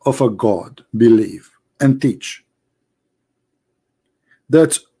heard of a God believe and teach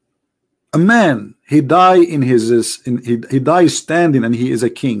that a man he dies in his he dies standing and he is a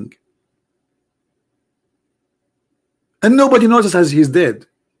king, and nobody notices as he's dead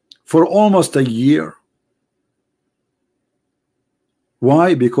for almost a year?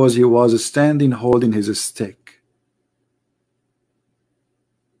 Why? Because he was standing holding his stick.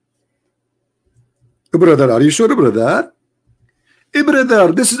 Brother, are you sure, brother?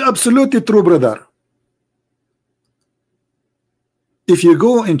 Brother, this is absolutely true, brother. If you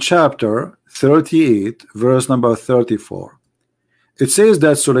go in chapter 38 verse number 34, it says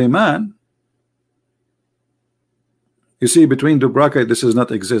that Suleiman, you see between the bracket, this does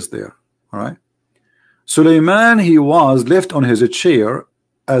not exist there. All right, Suleiman, he was left on his chair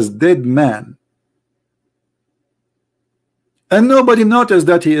as dead man, and nobody noticed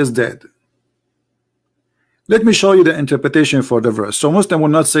that he is dead. Let me show you the interpretation for the verse, so Muslim will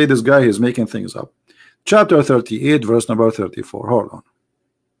not say this guy is making things up. Chapter 38 verse number 34. Hold on.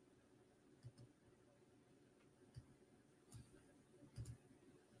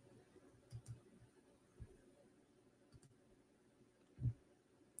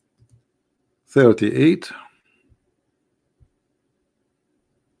 "38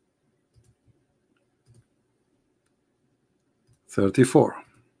 34."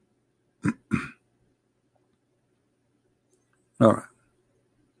 All right.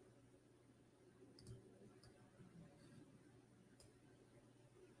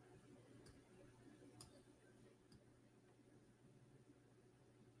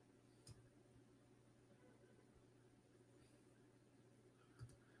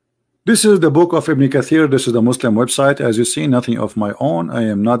 This is the book of Ibn Kathir. This is the Muslim website. As you see, nothing of my own. I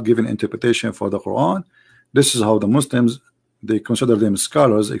am not giving interpretation for the Quran. This is how the Muslims, they consider them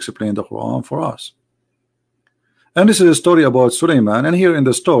scholars, explain the Quran for us. And this is a story about Suleiman. And here in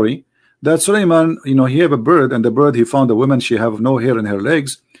the story, that Suleiman, you know, he have a bird, and the bird, he found a woman, she have no hair in her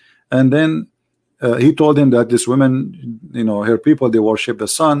legs. And then he told him that this woman, you know, her people, they worship the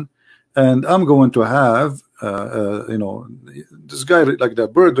sun, and I'm going to have you know, this guy, like the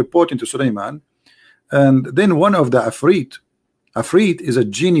bird, reporting to Suleiman. And then one of the Afrit is a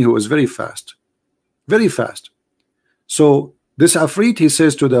genie who is very fast, very fast. So this Afrit, he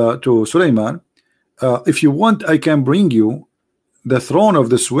says to Suleiman, if you want, I can bring you the throne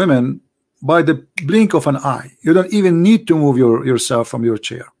of this woman by the blink of an eye. You don't even need to move yourself from your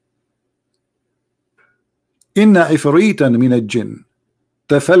chair. Inna ifritan min al-jinn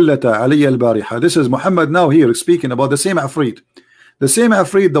tafallata alayya al-bariha. This is Muhammad now here speaking about the same Afrit. The same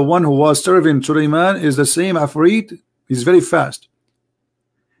Afrit, the one who was serving Suleiman, is the same Afrit. He's very fast.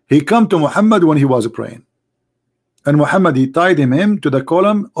 He come to Muhammad when he was praying, and Muhammad, he tied him to the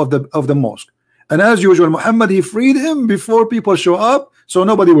column of the mosque. And as usual, Muhammad, he freed him before people show up, so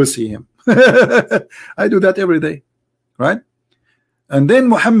nobody will see him. I do that every day, right? And then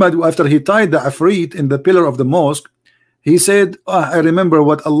Muhammad, after he tied the Afrit in the pillar of the mosque, he said, I remember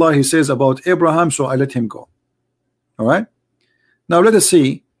what Allah, he says about Abraham, so I let him go. All right, now let us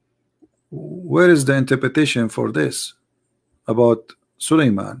see where is the interpretation for this about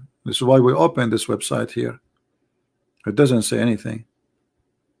Suleiman. This is why we open this website here. It doesn't say anything.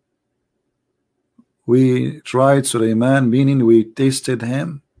 We tried Suleiman, meaning we tasted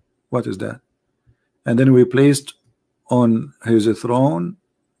him. What is that? And then we placed on his throne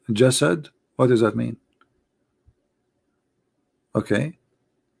Jasad. What does that mean? Okay.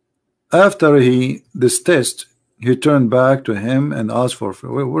 After this test, he turned back to him and asked for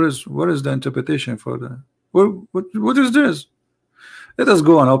what is the interpretation for the what is this? Let us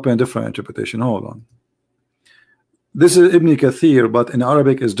go and open a different interpretation. Hold on. This is Ibn Kathir, but in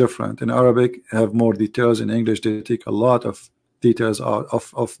Arabic is different. In Arabic have more details. In English they take a lot of details out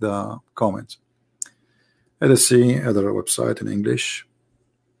of the comments. Let us see other website in English.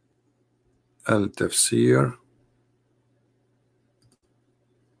 Al Tafsir.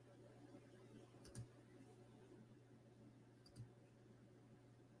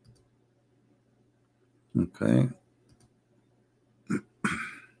 Okay.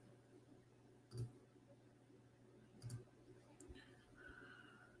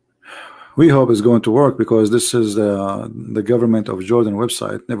 We hope it's going to work, because this is the government of Jordan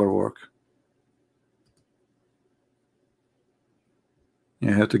website. Never work.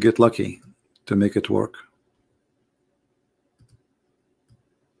 You have to get lucky to make it work.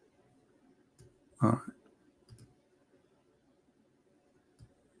 All right.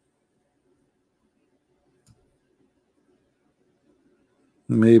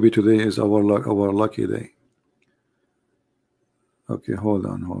 Maybe today is our lucky day. Okay, hold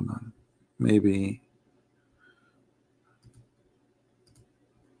on. Maybe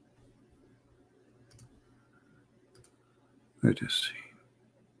let us see.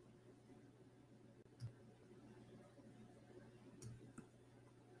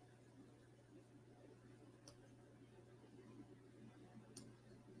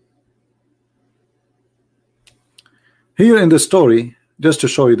 Here in the story, just to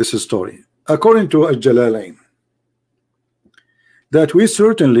show you this is story, according to Al-Jalalain, that we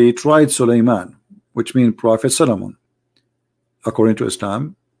certainly tried Sulaiman, which means Prophet Solomon, according to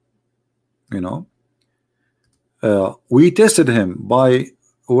Islam, you know, we tested him by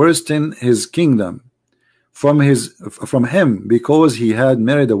wresting his kingdom from him, because he had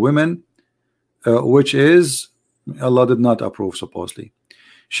married a woman which is Allah did not approve. Supposedly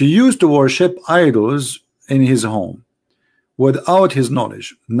she used to worship idols in his home without his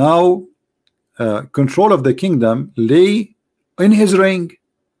knowledge. Now control of the kingdom lay in his ring.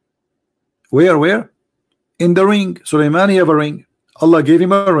 Where? In the ring. Sulaiman, he have a ring. Allah gave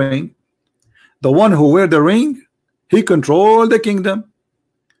him a ring. The one who wear the ring, he controlled the kingdom.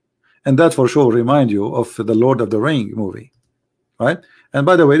 And that for sure remind you of the Lord of the Ring movie, right? And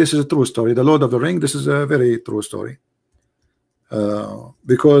by the way, this is a true story. The Lord of the Ring, this is a very true story,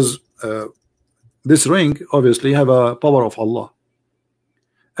 because this ring obviously have a power of Allah,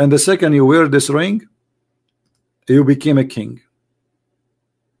 and the second you wear this ring, you became a king.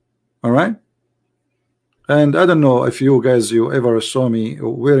 All right. And I don't know if you guys ever saw me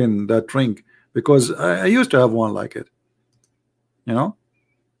wearing that ring, because I used to have one like it, you know.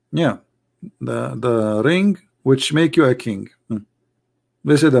 Yeah, the ring which make you a king.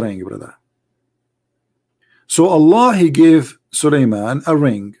 This is the ring, brother. So Allah, he gave Sulaiman a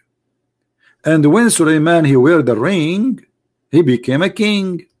ring, and when Sulaiman he wear the ring, he became a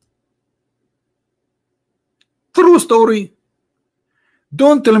king. True story.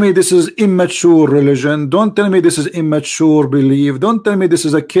 Don't tell me this is immature religion. Don't tell me this is immature belief. Don't tell me this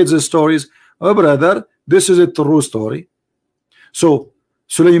is a kid's stories. Oh brother, this is a true story. So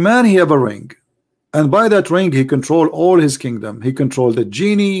Sulaiman, he have a ring, and by that ring he controlled all his kingdom. He controlled the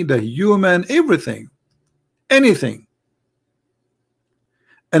genie, the human, everything, anything.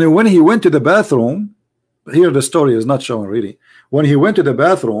 And when he went to the bathroom, here the story is not shown really. When he went to the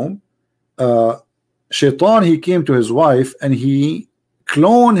bathroom, Shaitan, he came to his wife and he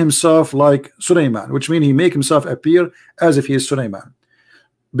cloned himself like Sulaiman, which means he make himself appear as if he is Sulaiman.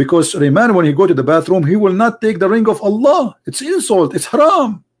 Because Sulaiman, when he go to the bathroom, he will not take the ring of Allah. It's insult, it's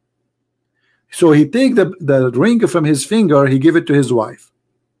haram. So he take the ring from his finger, he give it to his wife,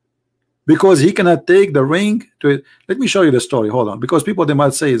 because he cannot take the ring to it. Let me show you the story. Hold on, because people, they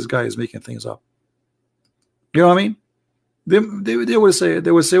might say this guy is making things up. You know what I mean? They will say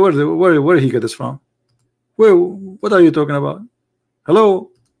where he get this from? What are you talking about?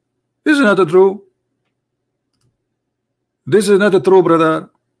 Hello, this is not true. This is not true, brother.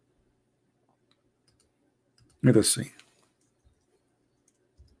 Let us see.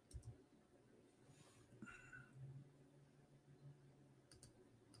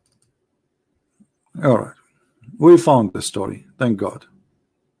 All right, we found the story. Thank God.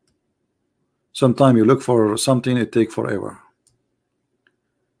 Sometimes you look for something, it takes forever.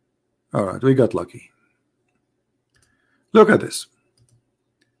 All right, we got lucky. Look at this.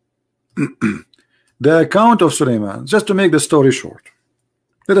 The account of Sulaiman, just to make the story short.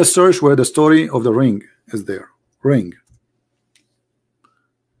 Let us search where the story of the ring is there. Ring.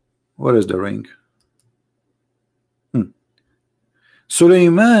 What is the ring?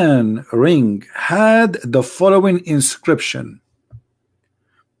 Suleiman ring had the following inscription: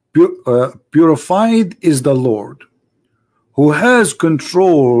 purified is the Lord who has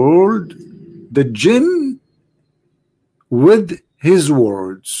controlled the jinn with his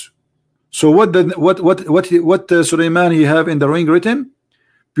words. So what Suleiman he have in the ring written?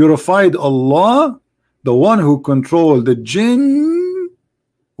 Purified Allah, the one who controlled the jinn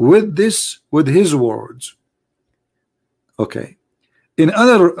with his words. Okay. In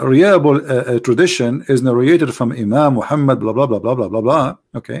other reliable tradition is narrated from Imam Muhammad blah blah blah blah blah blah blah.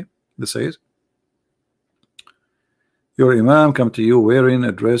 Okay, this says your Imam come to you wearing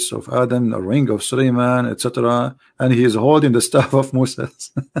a dress of Adam, a ring of Suleiman, etc., and he is holding the staff of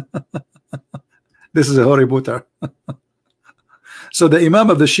Moses. This is a Harry Potter. So the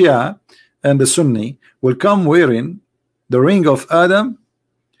Imam of the Shia and the Sunni will come wearing the ring of Adam,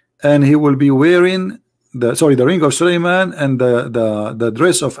 and he will be wearing the ring of Suleiman and the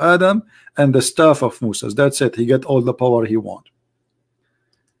dress of Adam and the staff of Moses. That's it. He get all the power he want.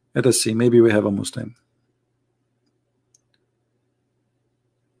 Let us see. Maybe we have a Muslim.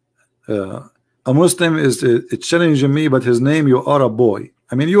 A Muslim is challenging me, but his name, you are a boy.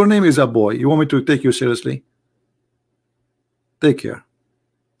 I mean, your name is a boy. You want me to take you seriously? Take care.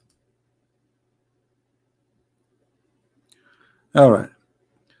 All right.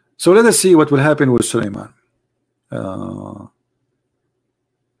 So let us see what will happen with Suleiman.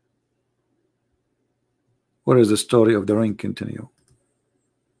 Where is the story of the ring? Continue.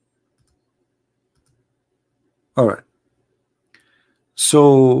 All right.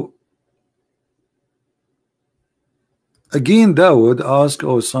 So again, Dawood asked,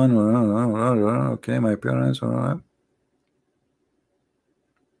 "Oh son, okay, my parents, all right."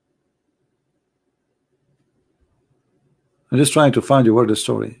 I'm just trying to find you where the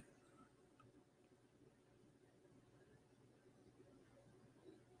story.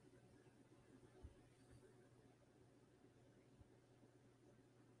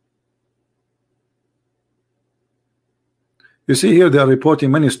 You see here they are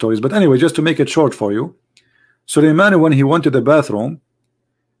reporting many stories, but anyway, just to make it short for you, Suleiman, when he went to the bathroom,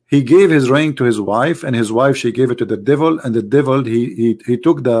 he gave his ring to his wife, and his wife, she gave it to the devil, and the devil he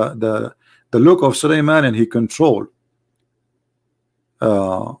took the look of Suleiman and he controlled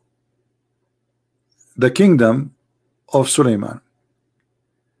the kingdom of Suleiman.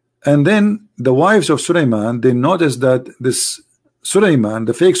 And then the wives of Suleiman, they noticed that this Suleiman,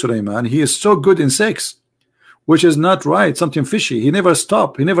 the fake Suleiman, he is so good in sex, which is not right, something fishy. He never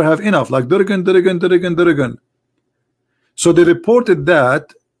stop, he never have enough, like durgan. So they reported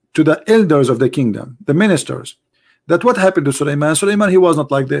that to the elders of the kingdom, the ministers, that what happened to Suleiman. Suleiman, he was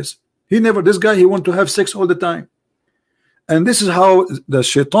not like this. He never, this guy, he want to have sex all the time. And this is how the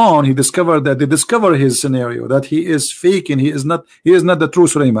shaitan, he discovered that they discover his scenario, that he is fake and he is not the true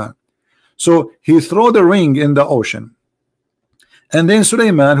Suleiman. So he threw the ring in the ocean. And then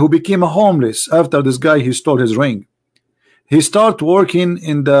Suleiman, who became homeless after this guy, he stole his ring, he started working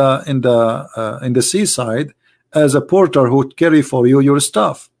in the seaside as a porter who would carry for you your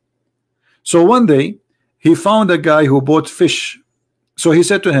stuff. So one day he found a guy who bought fish. So he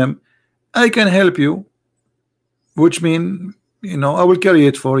said to him, "I can help you, which mean, you know, I will carry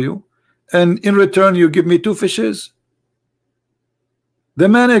it for you, and in return you give me 2 fishes." The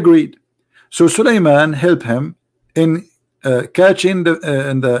man agreed. So Suleiman helped him in catching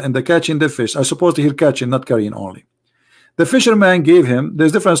the fish. I suppose he'll catching, not carrying only. The fisherman gave him,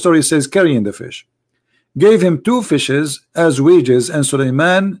 there's different stories, says carrying the fish, gave him 2 fishes as wages, and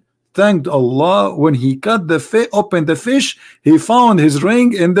Suleiman thanked Allah when he cut opened the fish, he found his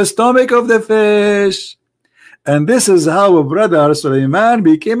ring in the stomach of the fish. And this is how brother Suleiman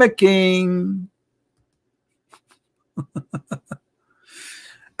became a king.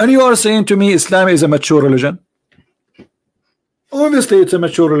 And you are saying to me Islam is a mature religion? Obviously it's a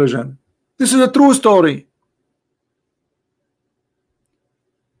mature religion. This is a true story.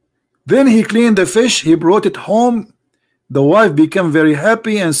 Then he cleaned the fish, he brought it home. The wife became very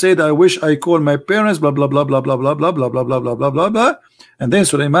happy and said, "I wish I called my parents, blah blah blah blah blah blah blah blah blah blah blah blah blah blah." And then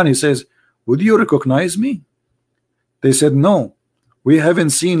Suleiman, he says, "Would you recognize me?" They said, "No, we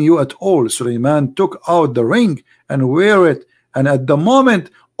haven't seen you at all." Suleiman took out the ring and wear it, and at the moment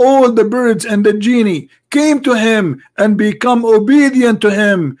all the birds and the genie came to him and become obedient to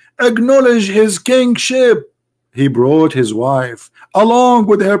him, acknowledge his kingship. He brought his wife along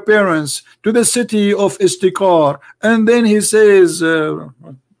with her parents to the city of Istikar, and then he says,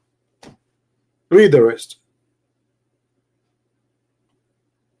 read the rest.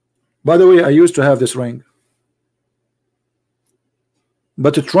 By the way, I used to have this ring,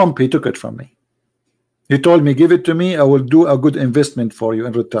 but Trump, he took it from me. He told me, give it to me, I will do a good investment for you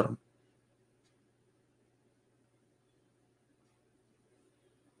in return.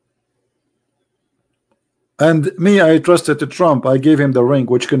 And me, I trusted to Trump. I gave him the ring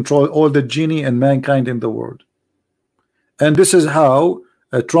which control all the genie and mankind in the world. And this is how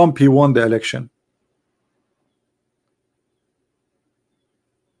Trump, he won the election.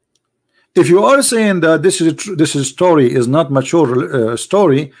 If you are saying that this story is not mature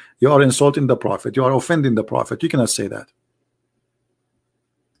story, you are insulting the prophet. You are offending the prophet. You cannot say that.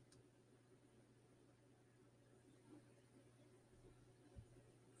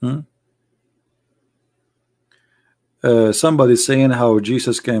 Somebody saying how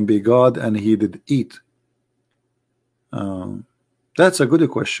Jesus can be God and he did eat. That's a good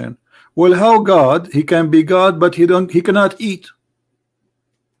question. Well, how God? He can be God, but he cannot eat.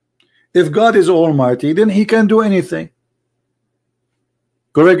 If God is almighty, then he can do anything.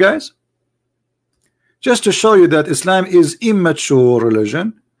 Correct, guys? Just to show you that Islam is immature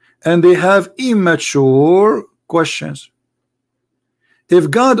religion and they have immature questions. If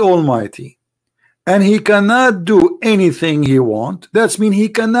God almighty and he cannot do anything he wants, that means he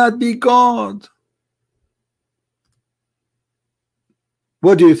cannot be God.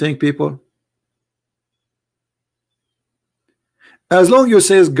 What do you think, people? As long as you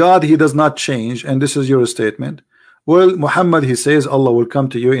says God, he does not change, and this is your statement, well, Muhammad, he says Allah will come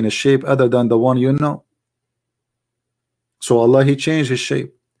to you in a shape other than the one you know. So Allah, he changed his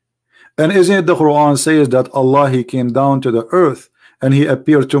shape. And isn't it the Quran says that Allah, he came down to the earth and he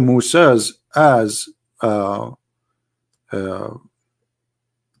appeared to Moses as what,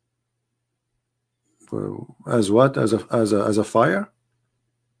 as a fire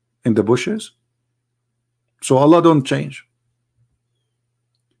in the bushes? So Allah don't change.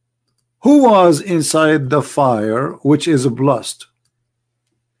 Who was inside the fire which is blessed?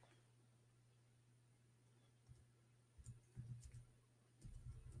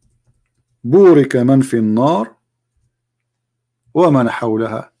 بورك من في النار ومن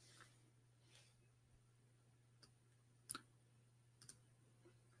حولها.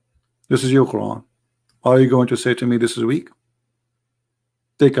 This is your Quran. Are you going to say to me this is weak?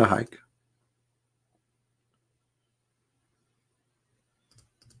 Take a hike.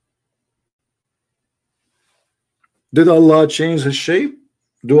 Did Allah change his shape?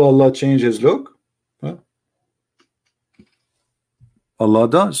 Do Allah change his look? Huh? Allah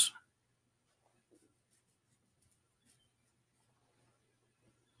does.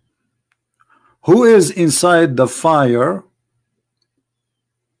 Who is inside the fire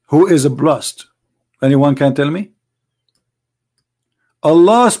who is blessed? Anyone can tell me?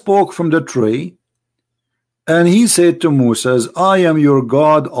 Allah spoke from the tree and he said to Moses, I am your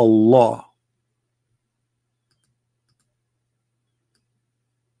God Allah.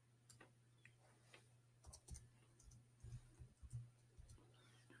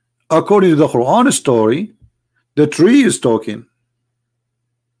 According to the Quran story, the tree is talking.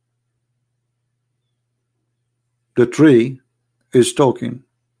 The tree is talking.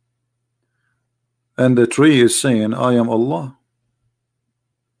 And the tree is saying, I am Allah.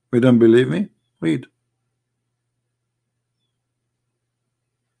 You don't believe me? Read.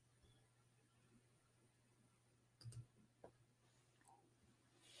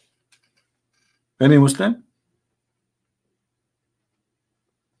 Any Muslim?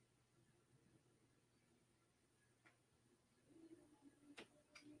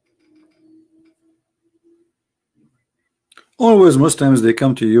 Always Muslims, they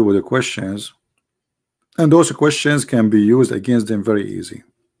come to you with the questions, and those questions can be used against them very easy.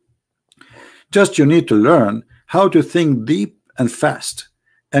 Just you need to learn how to think deep and fast,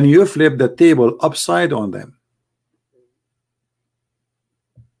 and you flip the table upside on them.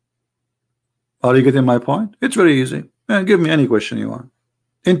 Are you getting my point? It's very easy. And give me any question you want.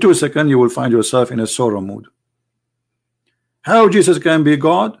 In 2 seconds you will find yourself in a sorrow mood. How Jesus can be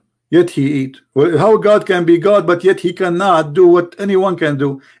God, yet he eat? Well, how God can be God, but yet he cannot do what anyone can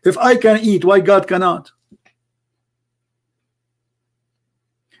do? If I can eat, why God cannot?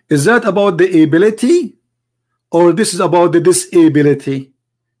 Is that about the ability, or this is about the disability?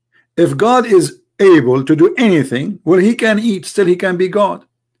 If God is able to do anything, well, he can eat, still he can be God.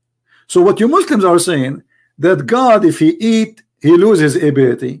 So what you Muslims are saying, that God, if he eat, he loses his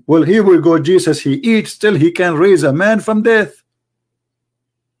ability. Well, here we go, Jesus, he eats, still he can raise a man from death.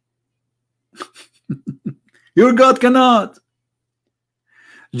 Your God cannot.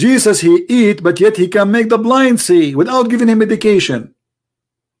 Jesus, he eat, but yet he can make the blind see without giving him medication.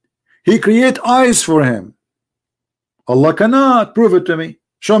 He create eyes for him. Allah cannot. Prove it to me.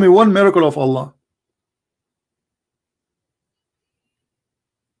 Show me one miracle of Allah.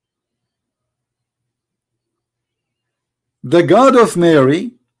 The God of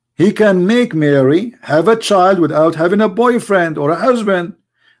Mary, he can make Mary have a child without having a boyfriend or a husband.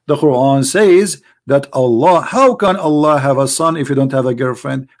 The Quran says that Allah, how can Allah have a son if you don't have a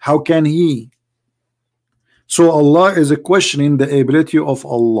girlfriend? How can he? So Allah is questioning the ability of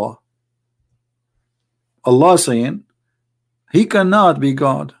Allah. Allah saying he cannot be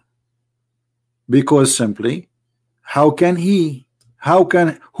God, because simply, how can he? How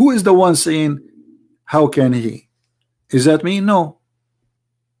can, who is the one saying how can he? Is that me? No.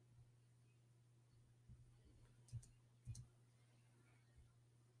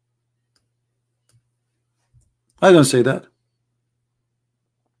 I don't say that.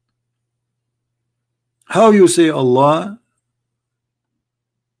 How you say Allah,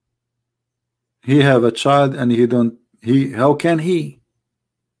 he have a child and he don't, he, how can he?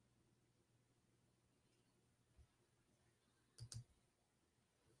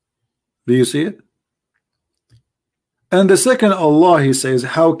 Do you see it? And the second Allah, he says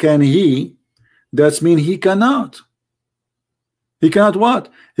how can he? That's mean he cannot. He cannot what?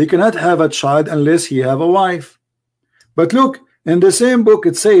 He cannot have a child unless he have a wife. But look, in the same book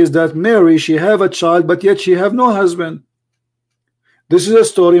it says that Mary, she have a child, but yet she have no husband. This is a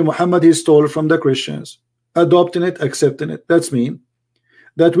story Muhammad he stole from the Christians, adopting it, accepting it. That's mean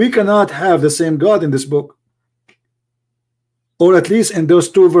that we cannot have the same God in this book, or at least in those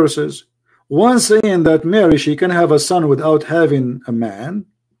two verses. One saying that Mary, she can have a son without having a man,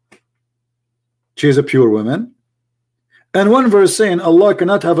 she is a pure woman, and one verse saying Allah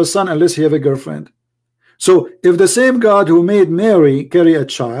cannot have a son unless he have a girlfriend. So if the same God who made Mary carry a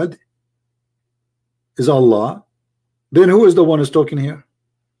child is Allah, then who is the one who's talking here?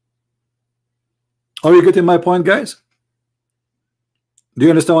 Are you getting my point, guys? Do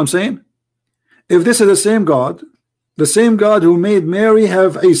you understand what I'm saying? If this is the same God who made Mary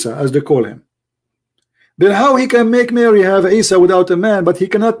have Isa, as they call him, then how he can make Mary have Isa without a man, but he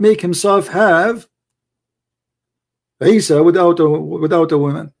cannot make himself have Isa without a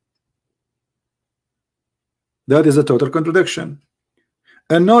woman? That is a total contradiction.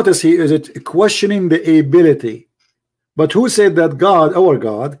 And notice he is questioning the ability. But who said that God, our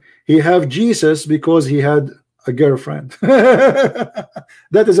God, he have Jesus because he had a girlfriend?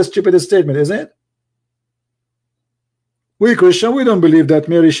 That is a stupid statement, isn't it? We Christian, we don't believe that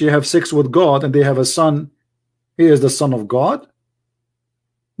Mary, she have sex with God and they have a son. He is the son of God.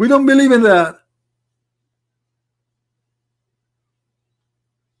 We don't believe in that.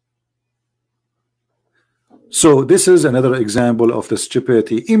 So this is another example of the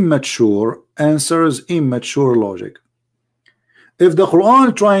stupidity. Immature answers, immature logic. If the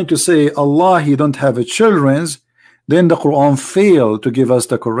Quran trying to say Allah, he don't have a children's, then the Quran failed to give us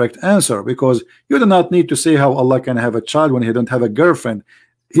the correct answer, because you do not need to say how Allah can have a child when he don't have a girlfriend.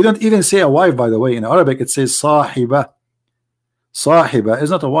 He don't even say a wife, by the way. In Arabic it says sahiba. Sahiba is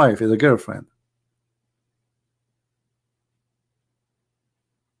not a wife, it's a girlfriend.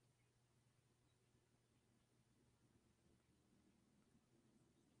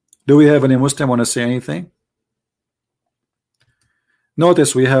 Do we have any Muslim want to say anything?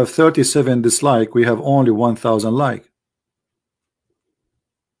 Notice we have 37 dislike, we have only 1,000 like.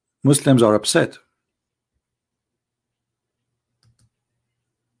 Muslims are upset,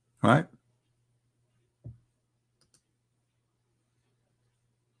 right?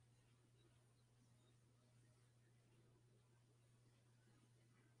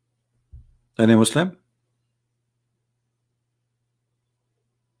 Any Muslim?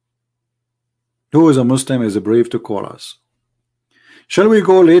 Who is a Muslim is brave to call us? Shall we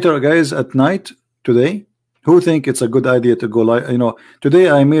go later, guys, at night today? Who think it's a good idea to go live? You know, today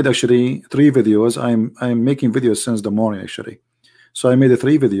I made actually 3 videos. I'm making videos since the morning actually. So I made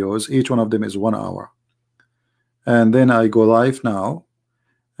 3 videos. Each one of them is 1 hour. And then I go live now.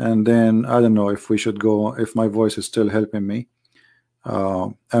 And then I don't know if we should go, if my voice is still helping me.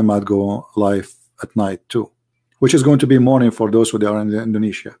 I might go live at night too, which is going to be morning for those who are in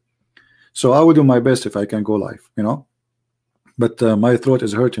Indonesia. So I will do my best if I can go live, you know. But my throat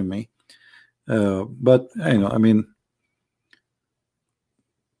is hurting me. But you know, I mean,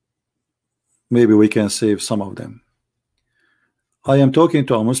 maybe we can save some of them. I am talking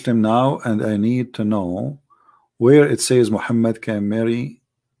to a Muslim now, and I need to know where it says Muhammad can marry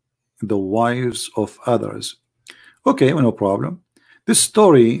the wives of others. Okay, no problem. This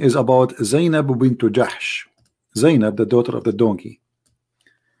story is about Zainab bint Jahsh. Zainab, the daughter of the donkey.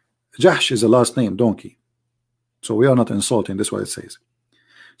 Jahsh is a last name, donkey. So we are not insulting, this is what it says.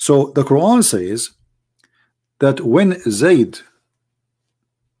 So the Quran says that when Zayd,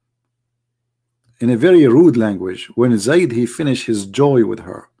 in a very rude language, when Zayd he finished his joy with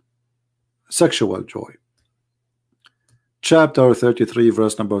her, sexual joy, chapter 33,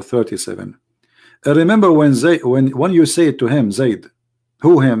 verse number 37. Remember when when you say to him, Zayd,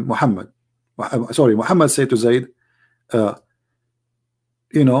 who him? Muhammad. Sorry, Muhammad said to Zayd,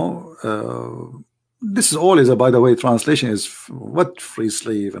 you know, this is all is by the way, translation is what free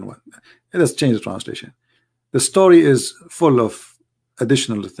slave and what. It has changed the translation. The story is full of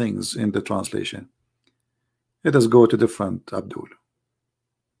additional things in the translation. Let us go to different Abdul.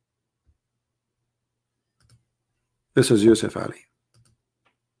 This is Yusuf Ali.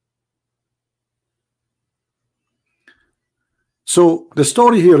 So the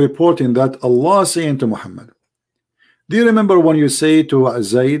story here reporting that Allah saying to Muhammad, do you remember when you say to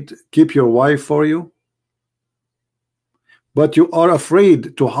Zayd, keep your wife for you, but you are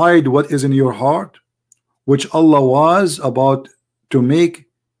afraid to hide what is in your heart, which Allah was about to make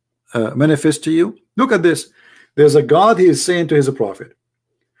manifest to you? Look at this. There's a God, he is saying to his prophet,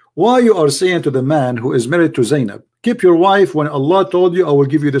 why you are saying to the man who is married to Zainab, keep your wife, when Allah told you I will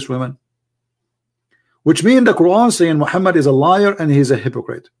give you this woman? Which means the Quran saying Muhammad is a liar and he is a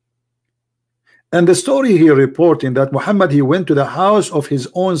hypocrite. And the story here reporting that Muhammad, he went to the house of his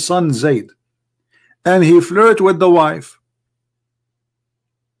own son Zayd and he flirted with the wife.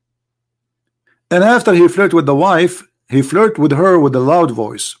 And after he flirted with the wife, he flirted with her with a loud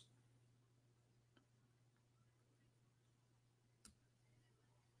voice.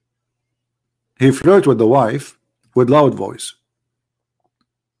 He flirted with the wife with loud voice.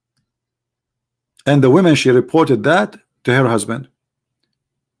 And the woman, she reported that to her husband.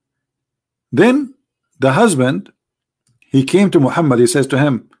 Then the husband, he came to Muhammad, he says to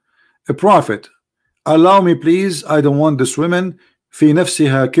him, a prophet, allow me please, I don't want this woman, fi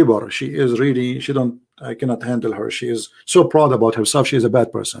nafsiha kibar, she is really, I cannot handle her, she is so proud about herself, she is a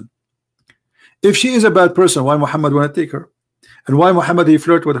bad person. If she is a bad person, why Muhammad want to take her? And why Muhammad he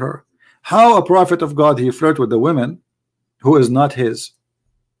flirt with her? How a prophet of God he flirt with the women who is not his?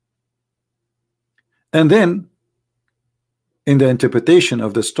 And then in the interpretation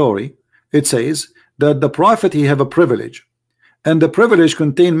of the story, it says that the prophet he have a privilege, and the privilege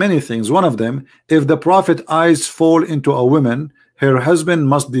contain many things. One of them, if the prophet eyes fall into a woman, her husband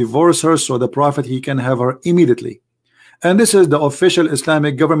must divorce her, so the prophet he can have her immediately. And this is the official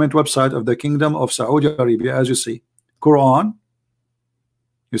Islamic government website of the Kingdom of Saudi Arabia, as you see. Quran,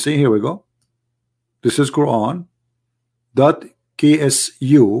 you see, here we go. This is Quran.ksu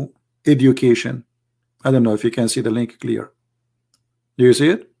education. I don't know if you can see the link clear. Do you see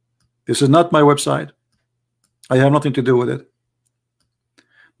it? This is not my website. I have nothing to do with it.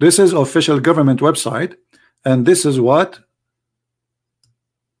 This is official government website, and this is what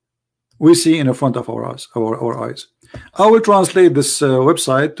we see in the front of our eyes. I will translate this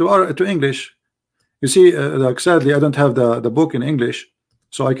website to English. You see, like sadly, I don't have the book in English,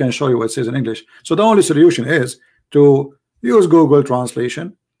 so I can show you what it says in English. So the only solution is to use Google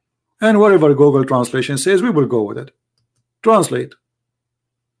translation, and whatever Google translation says, we will go with it. Translate.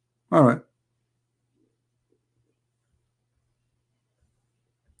 All right.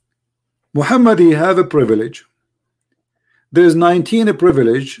 Muhammad, he have a privilege. There is 19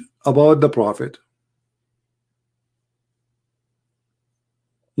 privilege about the prophet.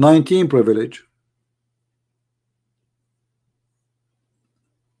 19 privilege.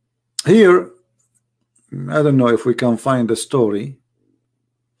 Here, I don't know if we can find the story.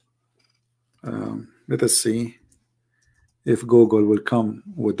 Let us see if Google will come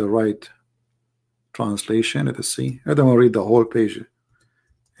with the right translation. Let us see. I don't want to read the whole page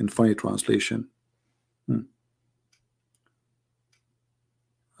in funny translation.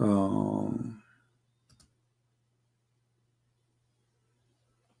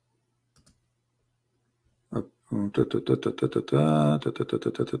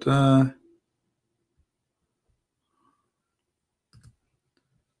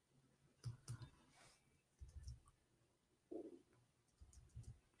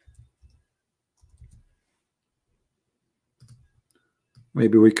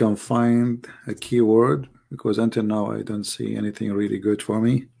 Maybe we can find a keyword, because until now I don't see anything really good for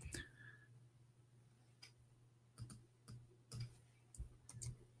me.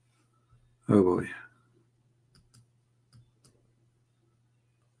 Oh boy.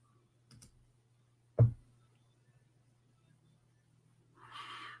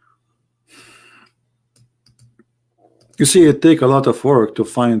 You see, it takes a lot of work to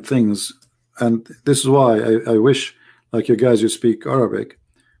find things, and this is why I wish, like you guys, you speak Arabic,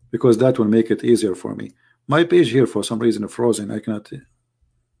 because that will make it easier for me. My page here for some reason is frozen. I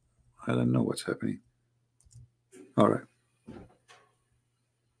don't know what's happening. All right.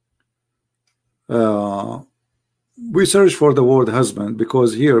 We search for the word husband,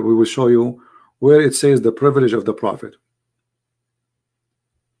 because here we will show you where it says the privilege of the prophet.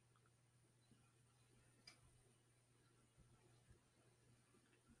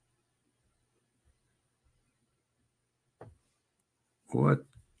 what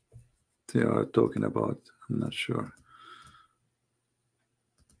they are talking about. I'm not sure.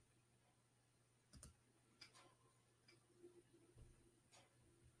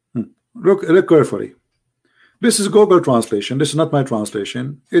 Look carefully. This is Google translation. This is not my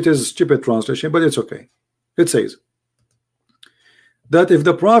translation. It is stupid translation, but it's okay. It says that if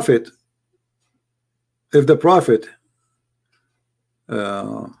the prophet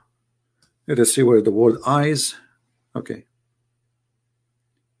let us see where the word eyes. Okay.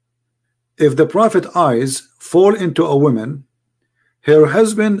 If the prophet eyes fall into a woman, her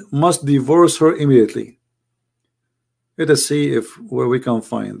husband must divorce her immediately. Let us see if where we can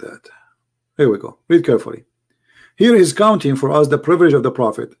find that. Here we go. Read carefully. Here is counting for us the privilege of the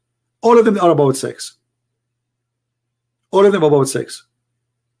prophet. All of them are about sex. All of them about sex.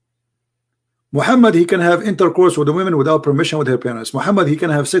 Muhammad, he can have intercourse with the women without permission with her parents. Muhammad, he can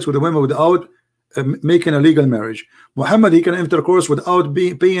have sex with the women without making a legal marriage. Muhammad, he can intercourse without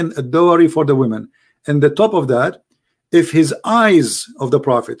paying a dowry for the women. And the top of that, if his eyes of the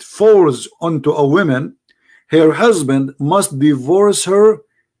prophet falls onto a woman, her husband must divorce her,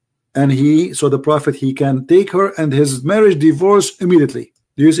 and so the prophet, he can take her and his marriage divorce immediately.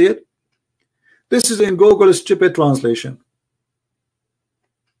 Do you see it? This is in Google's stupid translation.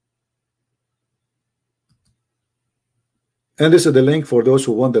 And this is the link for those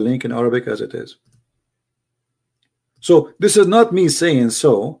who want the link in Arabic as it is. So this is not me saying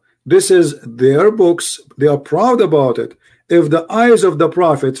so. This is their books. They are proud about it. If the eyes of the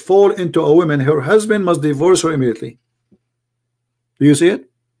prophet fall into a woman, her husband must divorce her immediately. Do you see it?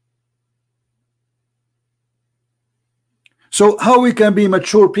 So how we can be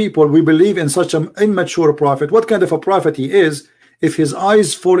mature people? We believe in such an immature prophet. What kind of a prophet he is? If his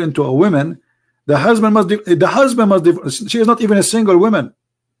eyes fall into a woman, the husband must divorce. She is not even a single woman.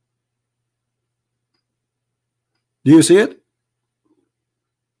 Do you see it?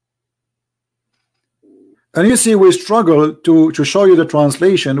 And you see, we struggle to show you the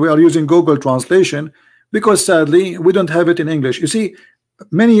translation. We are using Google translation because sadly we don't have it in English. You see,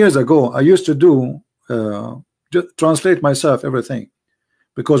 many years ago I used to do just translate myself everything,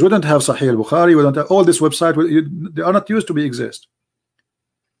 because we don't have Sahih al-Bukhari, we don't have all this website. They are not used to be exist.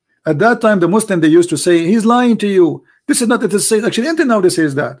 At that time, the Muslim, they used to say he's lying to you. This is not it. Is actually until now this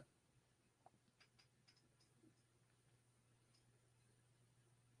is that.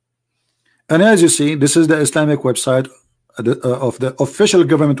 And as you see, this is the Islamic website of the official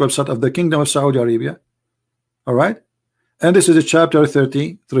government website of the Kingdom of Saudi Arabia. All right, and this is a chapter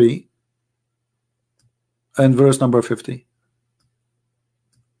 33 and verse number 50.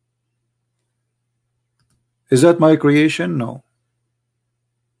 Is that my creation? No.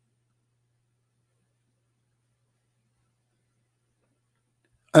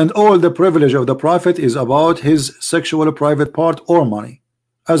 And all the privilege of the prophet is about his sexual private part or money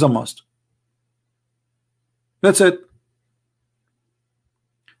as a must. That's it.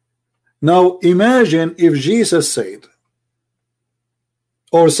 Now imagine if Jesus said,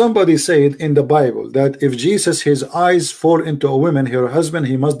 or somebody said in the Bible, that if Jesus, his eyes fall into a woman, her husband,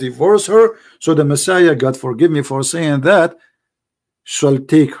 he must divorce her, so the Messiah, God forgive me for saying that, shall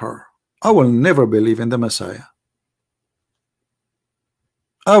take her. I will never believe in the Messiah.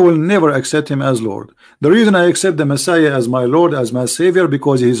 I will never accept him as Lord. The reason I accept the Messiah as my Lord, as my Savior,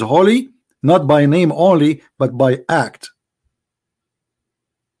 because he is holy, not by name only, but by act.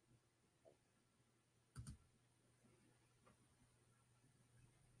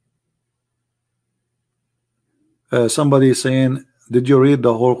 Somebody is saying, did you read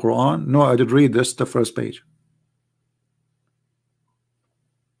the whole Quran? No, I did read this, the first page.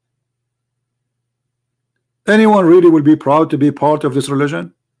 Anyone really will be proud to be part of this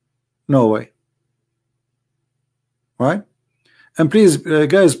religion? No way. Right? And please,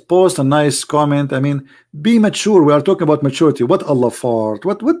 guys, post a nice comment. I mean, be mature. We are talking about maturity. What Allah fart?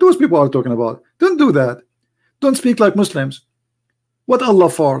 What those people are talking about? Don't do that. Don't speak like Muslims. What Allah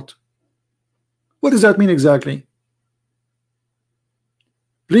fart? What does that mean exactly?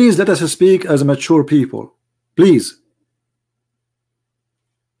 Please let us speak as mature people. Please.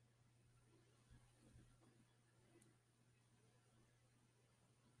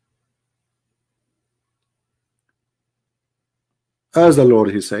 As the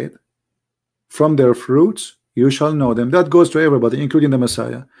Lord, he said, from their fruits you shall know them. That goes to everybody, including the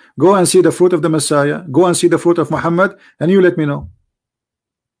Messiah. Go and see the fruit of the Messiah. Go and see the fruit of Muhammad, and you let me know.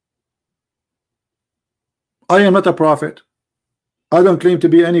 I am not a prophet. I don't claim to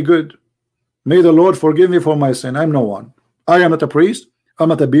be any good. May the Lord forgive me for my sin. I'm no one. I am not a priest. I'm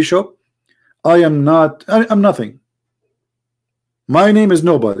not a bishop. I'm nothing. My name is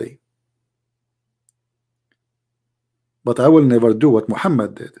nobody. but I will never do what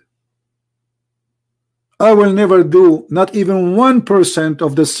Muhammad did. I will never do not even 1%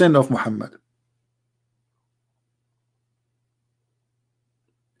 of the sin of Muhammad.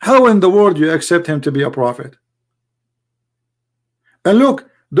 How in the world you accept him to be a prophet? And look,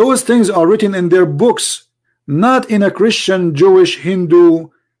 those things are written in their books, not in a Christian, Jewish, Hindu,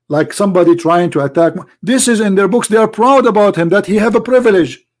 like somebody trying to attack. This is in their books. They are proud about him, that he have a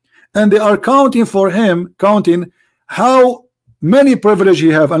privilege, and they are counting for him, counting how many privilege he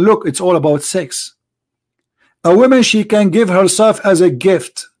have. And look, it's all about sex. A woman, she can give herself as a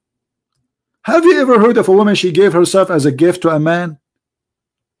gift. Have you ever heard of a woman she gave herself as a gift to a man?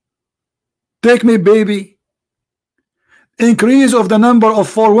 Take me, baby. Increase of the number of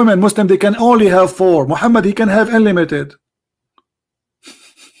 4 women. Muslim, they can only have 4. Muhammad, he can have unlimited.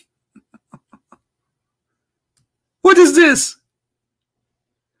 What is this?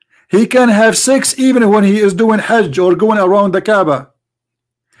 He can have 6 even when he is doing Hajj or going around the Kaaba.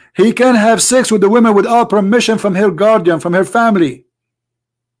 He can have 6 with the women without permission from her guardian, from her family.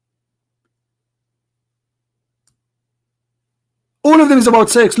 All of them is about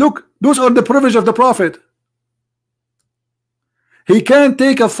sex. Look, those are the privilege of the Prophet. He can't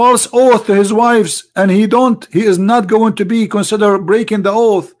take a false oath to his wives, and he is not going to be considered breaking the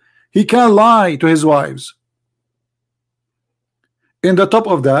oath. He can't lie to his wives. In the top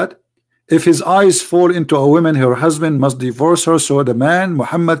of that, if his eyes fall into a woman, her husband must divorce her, so the man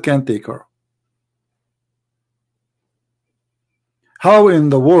Muhammad can take her. How in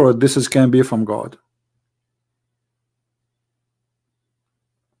the world this can be from God?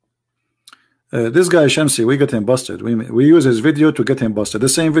 This guy Shamsi, we get him busted. We use his video to get him busted. The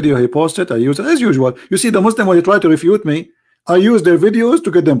same video he posted, I use it as usual. You see, the Muslim, when they try to refute me, I use their videos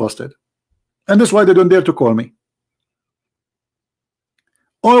to get them busted, and that's why they don't dare to call me.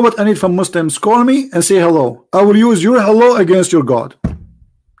 All what I need from Muslims, call me and say hello. I will use your hello against your God.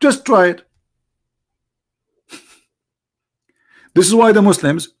 Just try it. This is why the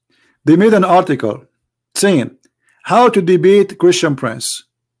Muslims, they made an article saying how to debate Christian Prince.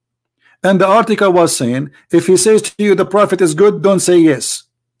 And the article was saying, if he says to you the Prophet is good, don't say yes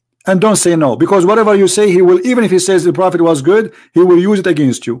and don't say no, because whatever you say, he will, even if he says the Prophet was good, he will use it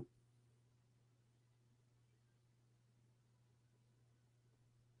against you.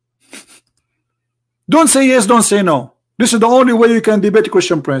 Don't say yes, don't say no. This is the only way you can debate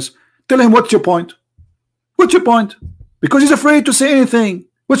Christian Prince. Tell him, what's your point? What's your point? Because he's afraid to say anything.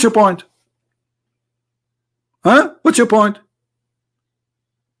 What's your point? Huh? What's your point?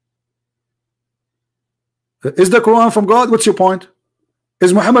 Is the Quran from God? What's your point?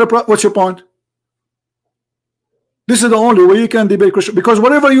 Is Muhammad a prophet? What's your point? This is the only way you can debate Christian, because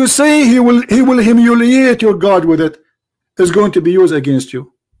whatever you say, he will humiliate your God with it. Is going to be used against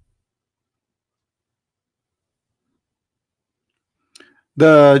you.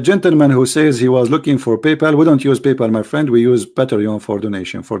 The gentleman who says he was looking for PayPal, we don't use PayPal, my friend. We use Patreon for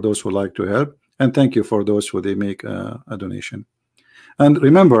donation for those who like to help, and thank you for those who they make a donation. And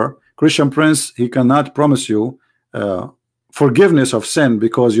remember, Christian Prince, he cannot promise you forgiveness of sin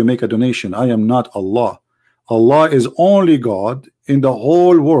because you make a donation. I am not Allah. Allah is only God in the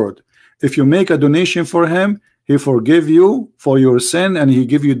whole world. If you make a donation for him, he forgive you for your sin and he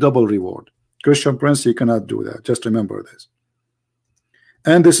give you double reward. Christian Prince, he cannot do that. Just remember this.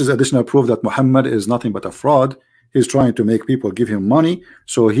 And this is additional proof that Muhammad is nothing but a fraud. He's trying to make people give him money,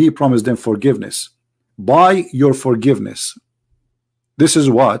 so he promised them forgiveness. Buy your forgiveness. This is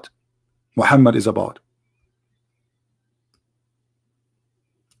what Muhammad is about.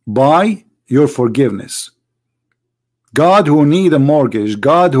 Buy your forgiveness. God who need a mortgage,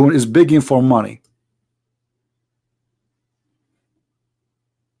 God who is begging for money.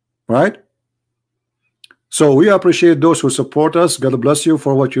 Right? So we appreciate those who support us. God bless you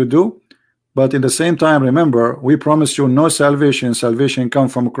for what you do. But in the same time, remember, we promise you no salvation. Salvation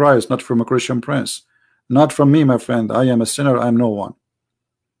comes from Christ, not from a Christian Prince. Not from me, my friend. I am a sinner. I am no one.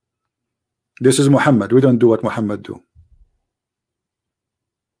 This is Muhammad. We don't do what Muhammad do.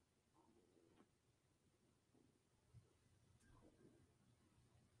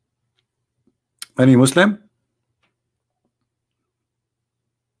 Any Muslim?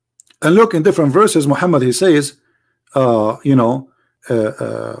 And look, in different verses, Muhammad, he says, I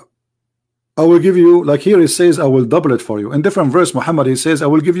will give you, like here it says, I will double it for you. In different verse, Muhammad, he says, I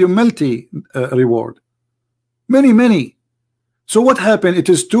will give you multi reward. Many, many. So what happened? It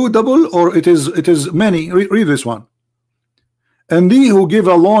is two double or it is many. Read this one. And he who give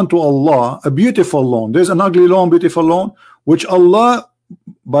a loan to Allah, a beautiful loan. There's an ugly loan, beautiful loan, which Allah,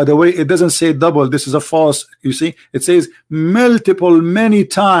 by the way, it doesn't say double. This is a false. You see, it says multiple, many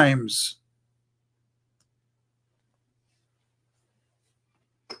times.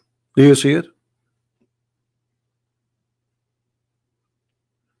 Do you see it?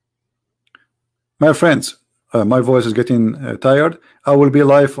 My friends, my voice is getting tired. I will be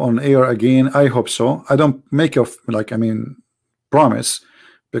live on air again. I hope so. I don't make a promise,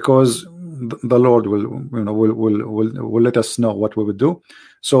 because the Lord will, will let us know what we would do.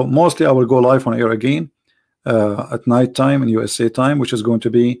 So mostly I will go live on air again at night time in USA time, which is going to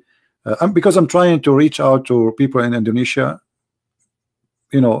be because I'm trying to reach out to people in Indonesia.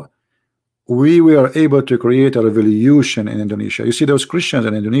 We were able to create a revolution in Indonesia. You see, those Christians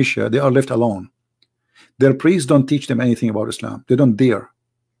in Indonesia, they are left alone. Their priests don't teach them anything about Islam. They don't dare.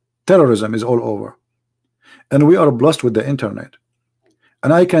 Terrorism is all over. And we are blessed with the internet.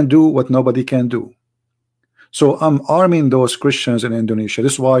 And I can do what nobody can do. So I'm arming those Christians in Indonesia.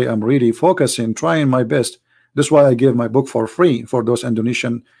 This is why I'm really focusing, trying my best. This is why I give my book for free for those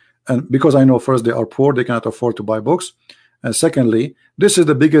Indonesian. And because I know, first, they are poor, they cannot afford to buy books. And secondly, this is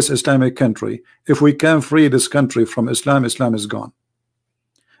the biggest Islamic country. If we can free this country from Islam, Islam is gone.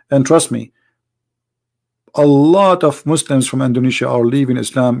 And trust me, a lot of Muslims from Indonesia are leaving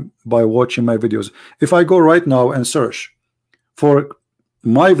Islam by watching my videos. If I go right now and search for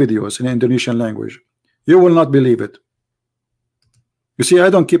my videos in Indonesian language, you will not believe it. You see, I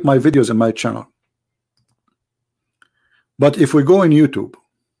don't keep my videos in my channel. But if we go in YouTube,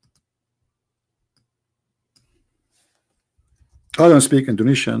 I don't speak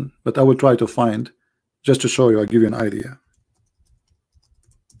Indonesian, but I will try to find, just to show you, I'll give you an idea.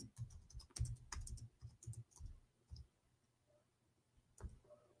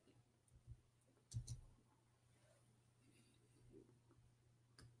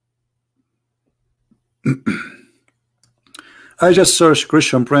 I just searched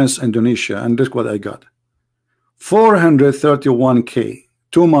Christian Prince Indonesia, and look what I got. 431K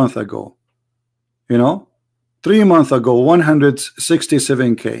 2 months ago. 3 months ago,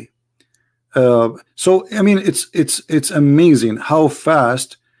 167K. So I mean, it's amazing how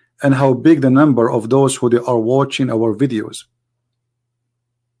fast and how big the number of those who are watching our videos.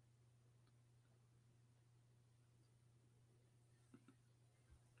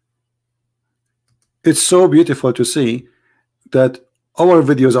 It's so beautiful to see that our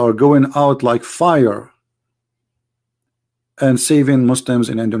videos are going out like fire and saving Muslims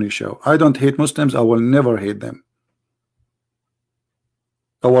in Indonesia. I don't hate Muslims. I will never hate them.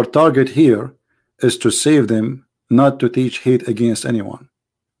 Our target here is to save them, not to teach hate against anyone.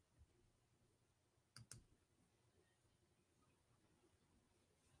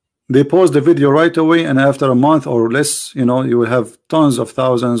 They post the video right away, and after a month or less, you will have tons of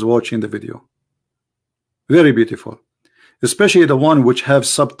thousands watching the video. Very beautiful, especially the one which have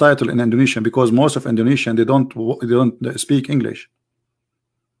subtitle in Indonesian, because most of Indonesian they don't speak English.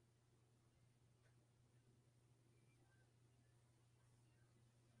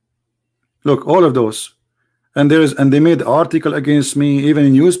 Look, all of those, and they made article against me, even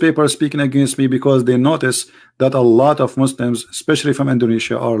in newspapers speaking against me, because they notice that a lot of Muslims, especially from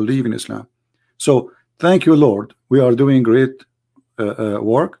Indonesia, are leaving Islam. So thank you, Lord. We are doing great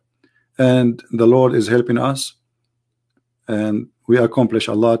work, and the Lord is helping us, and we accomplish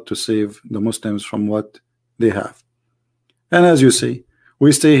a lot to save the Muslims from what they have. And as you see,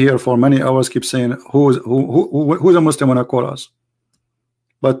 we stay here for many hours, keep saying who's a Muslim wanna call us,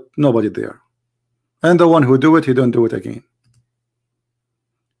 but nobody there. And the one who do it, he don't do it again.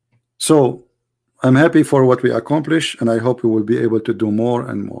 So I'm happy for what we accomplish, and I hope we will be able to do more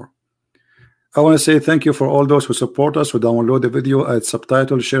and more. I want to say thank you for all those who support us, who download the video, add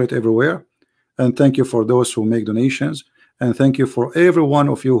subtitles, share it everywhere, and thank you for those who make donations, and thank you for every one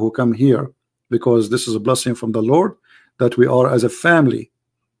of you who come here, because this is a blessing from the Lord that we are as a family.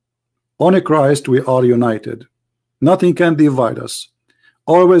 On Christ we are united. Nothing can divide us.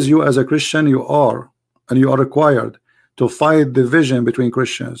 Always, you as a Christian, you are required to fight division between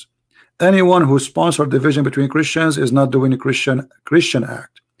Christians. Anyone who sponsors division between Christians is not doing a Christian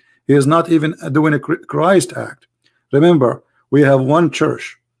act. He is not even doing a Christ act. Remember, we have one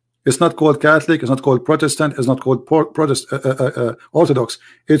church. It's not called Catholic, it's not called Protestant, it's not called Orthodox.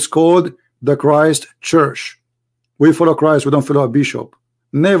 It's called the Christ Church. We follow Christ, we don't follow a bishop.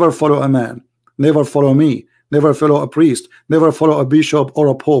 Never follow a man. Never follow me. Never follow a priest. Never follow a bishop or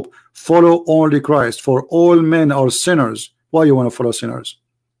a pope. Follow only Christ. For all men are sinners. Why you want to follow sinners?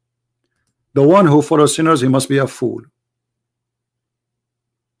 The one who follows sinners, he must be a fool.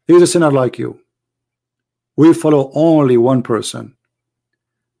 He's a sinner like you. We follow only one person.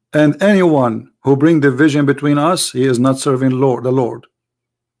 And anyone who brings division between us, he is not serving the Lord.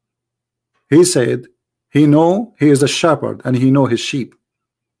 He said, he is a shepherd and he know his sheep.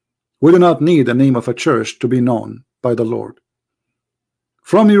 We do not need the name of a church to be known by the Lord.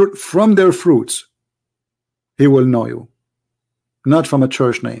 From their fruits he will know you, not from a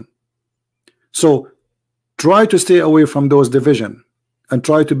church name. So try to stay away from those division and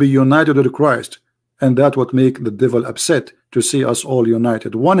try to be united with Christ, and that would make the devil upset to see us all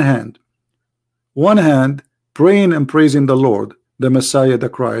united. One hand praying and praising the Lord, the Messiah, the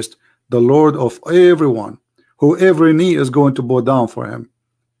Christ, the Lord of everyone, who every knee is going to bow down for him.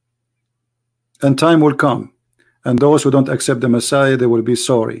 And time will come, and those who don't accept the Messiah, they will be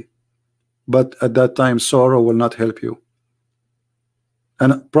sorry. But at that time, sorrow will not help you,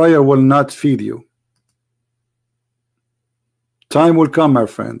 and prayer will not feed you. Time will come, my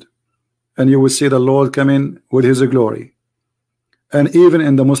friend, and you will see the Lord coming with his glory. And even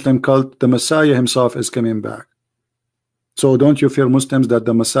in the Muslim cult, the Messiah himself is coming back. So don't you fear, Muslims, that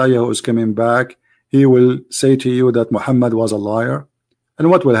the Messiah who is coming back, he will say to you that Muhammad was a liar? And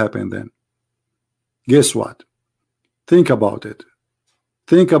what will happen then? Guess what? Think about it.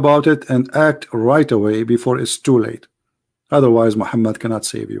 Think about it and act right away before it's too late. Otherwise, Muhammad cannot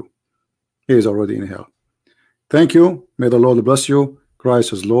save you. He is already in hell. Thank you. May the Lord bless you.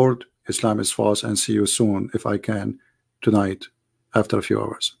 Christ is Lord. Islam is false. And see you soon, if I can, tonight, after a few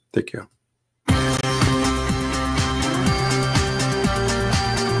hours. Take care.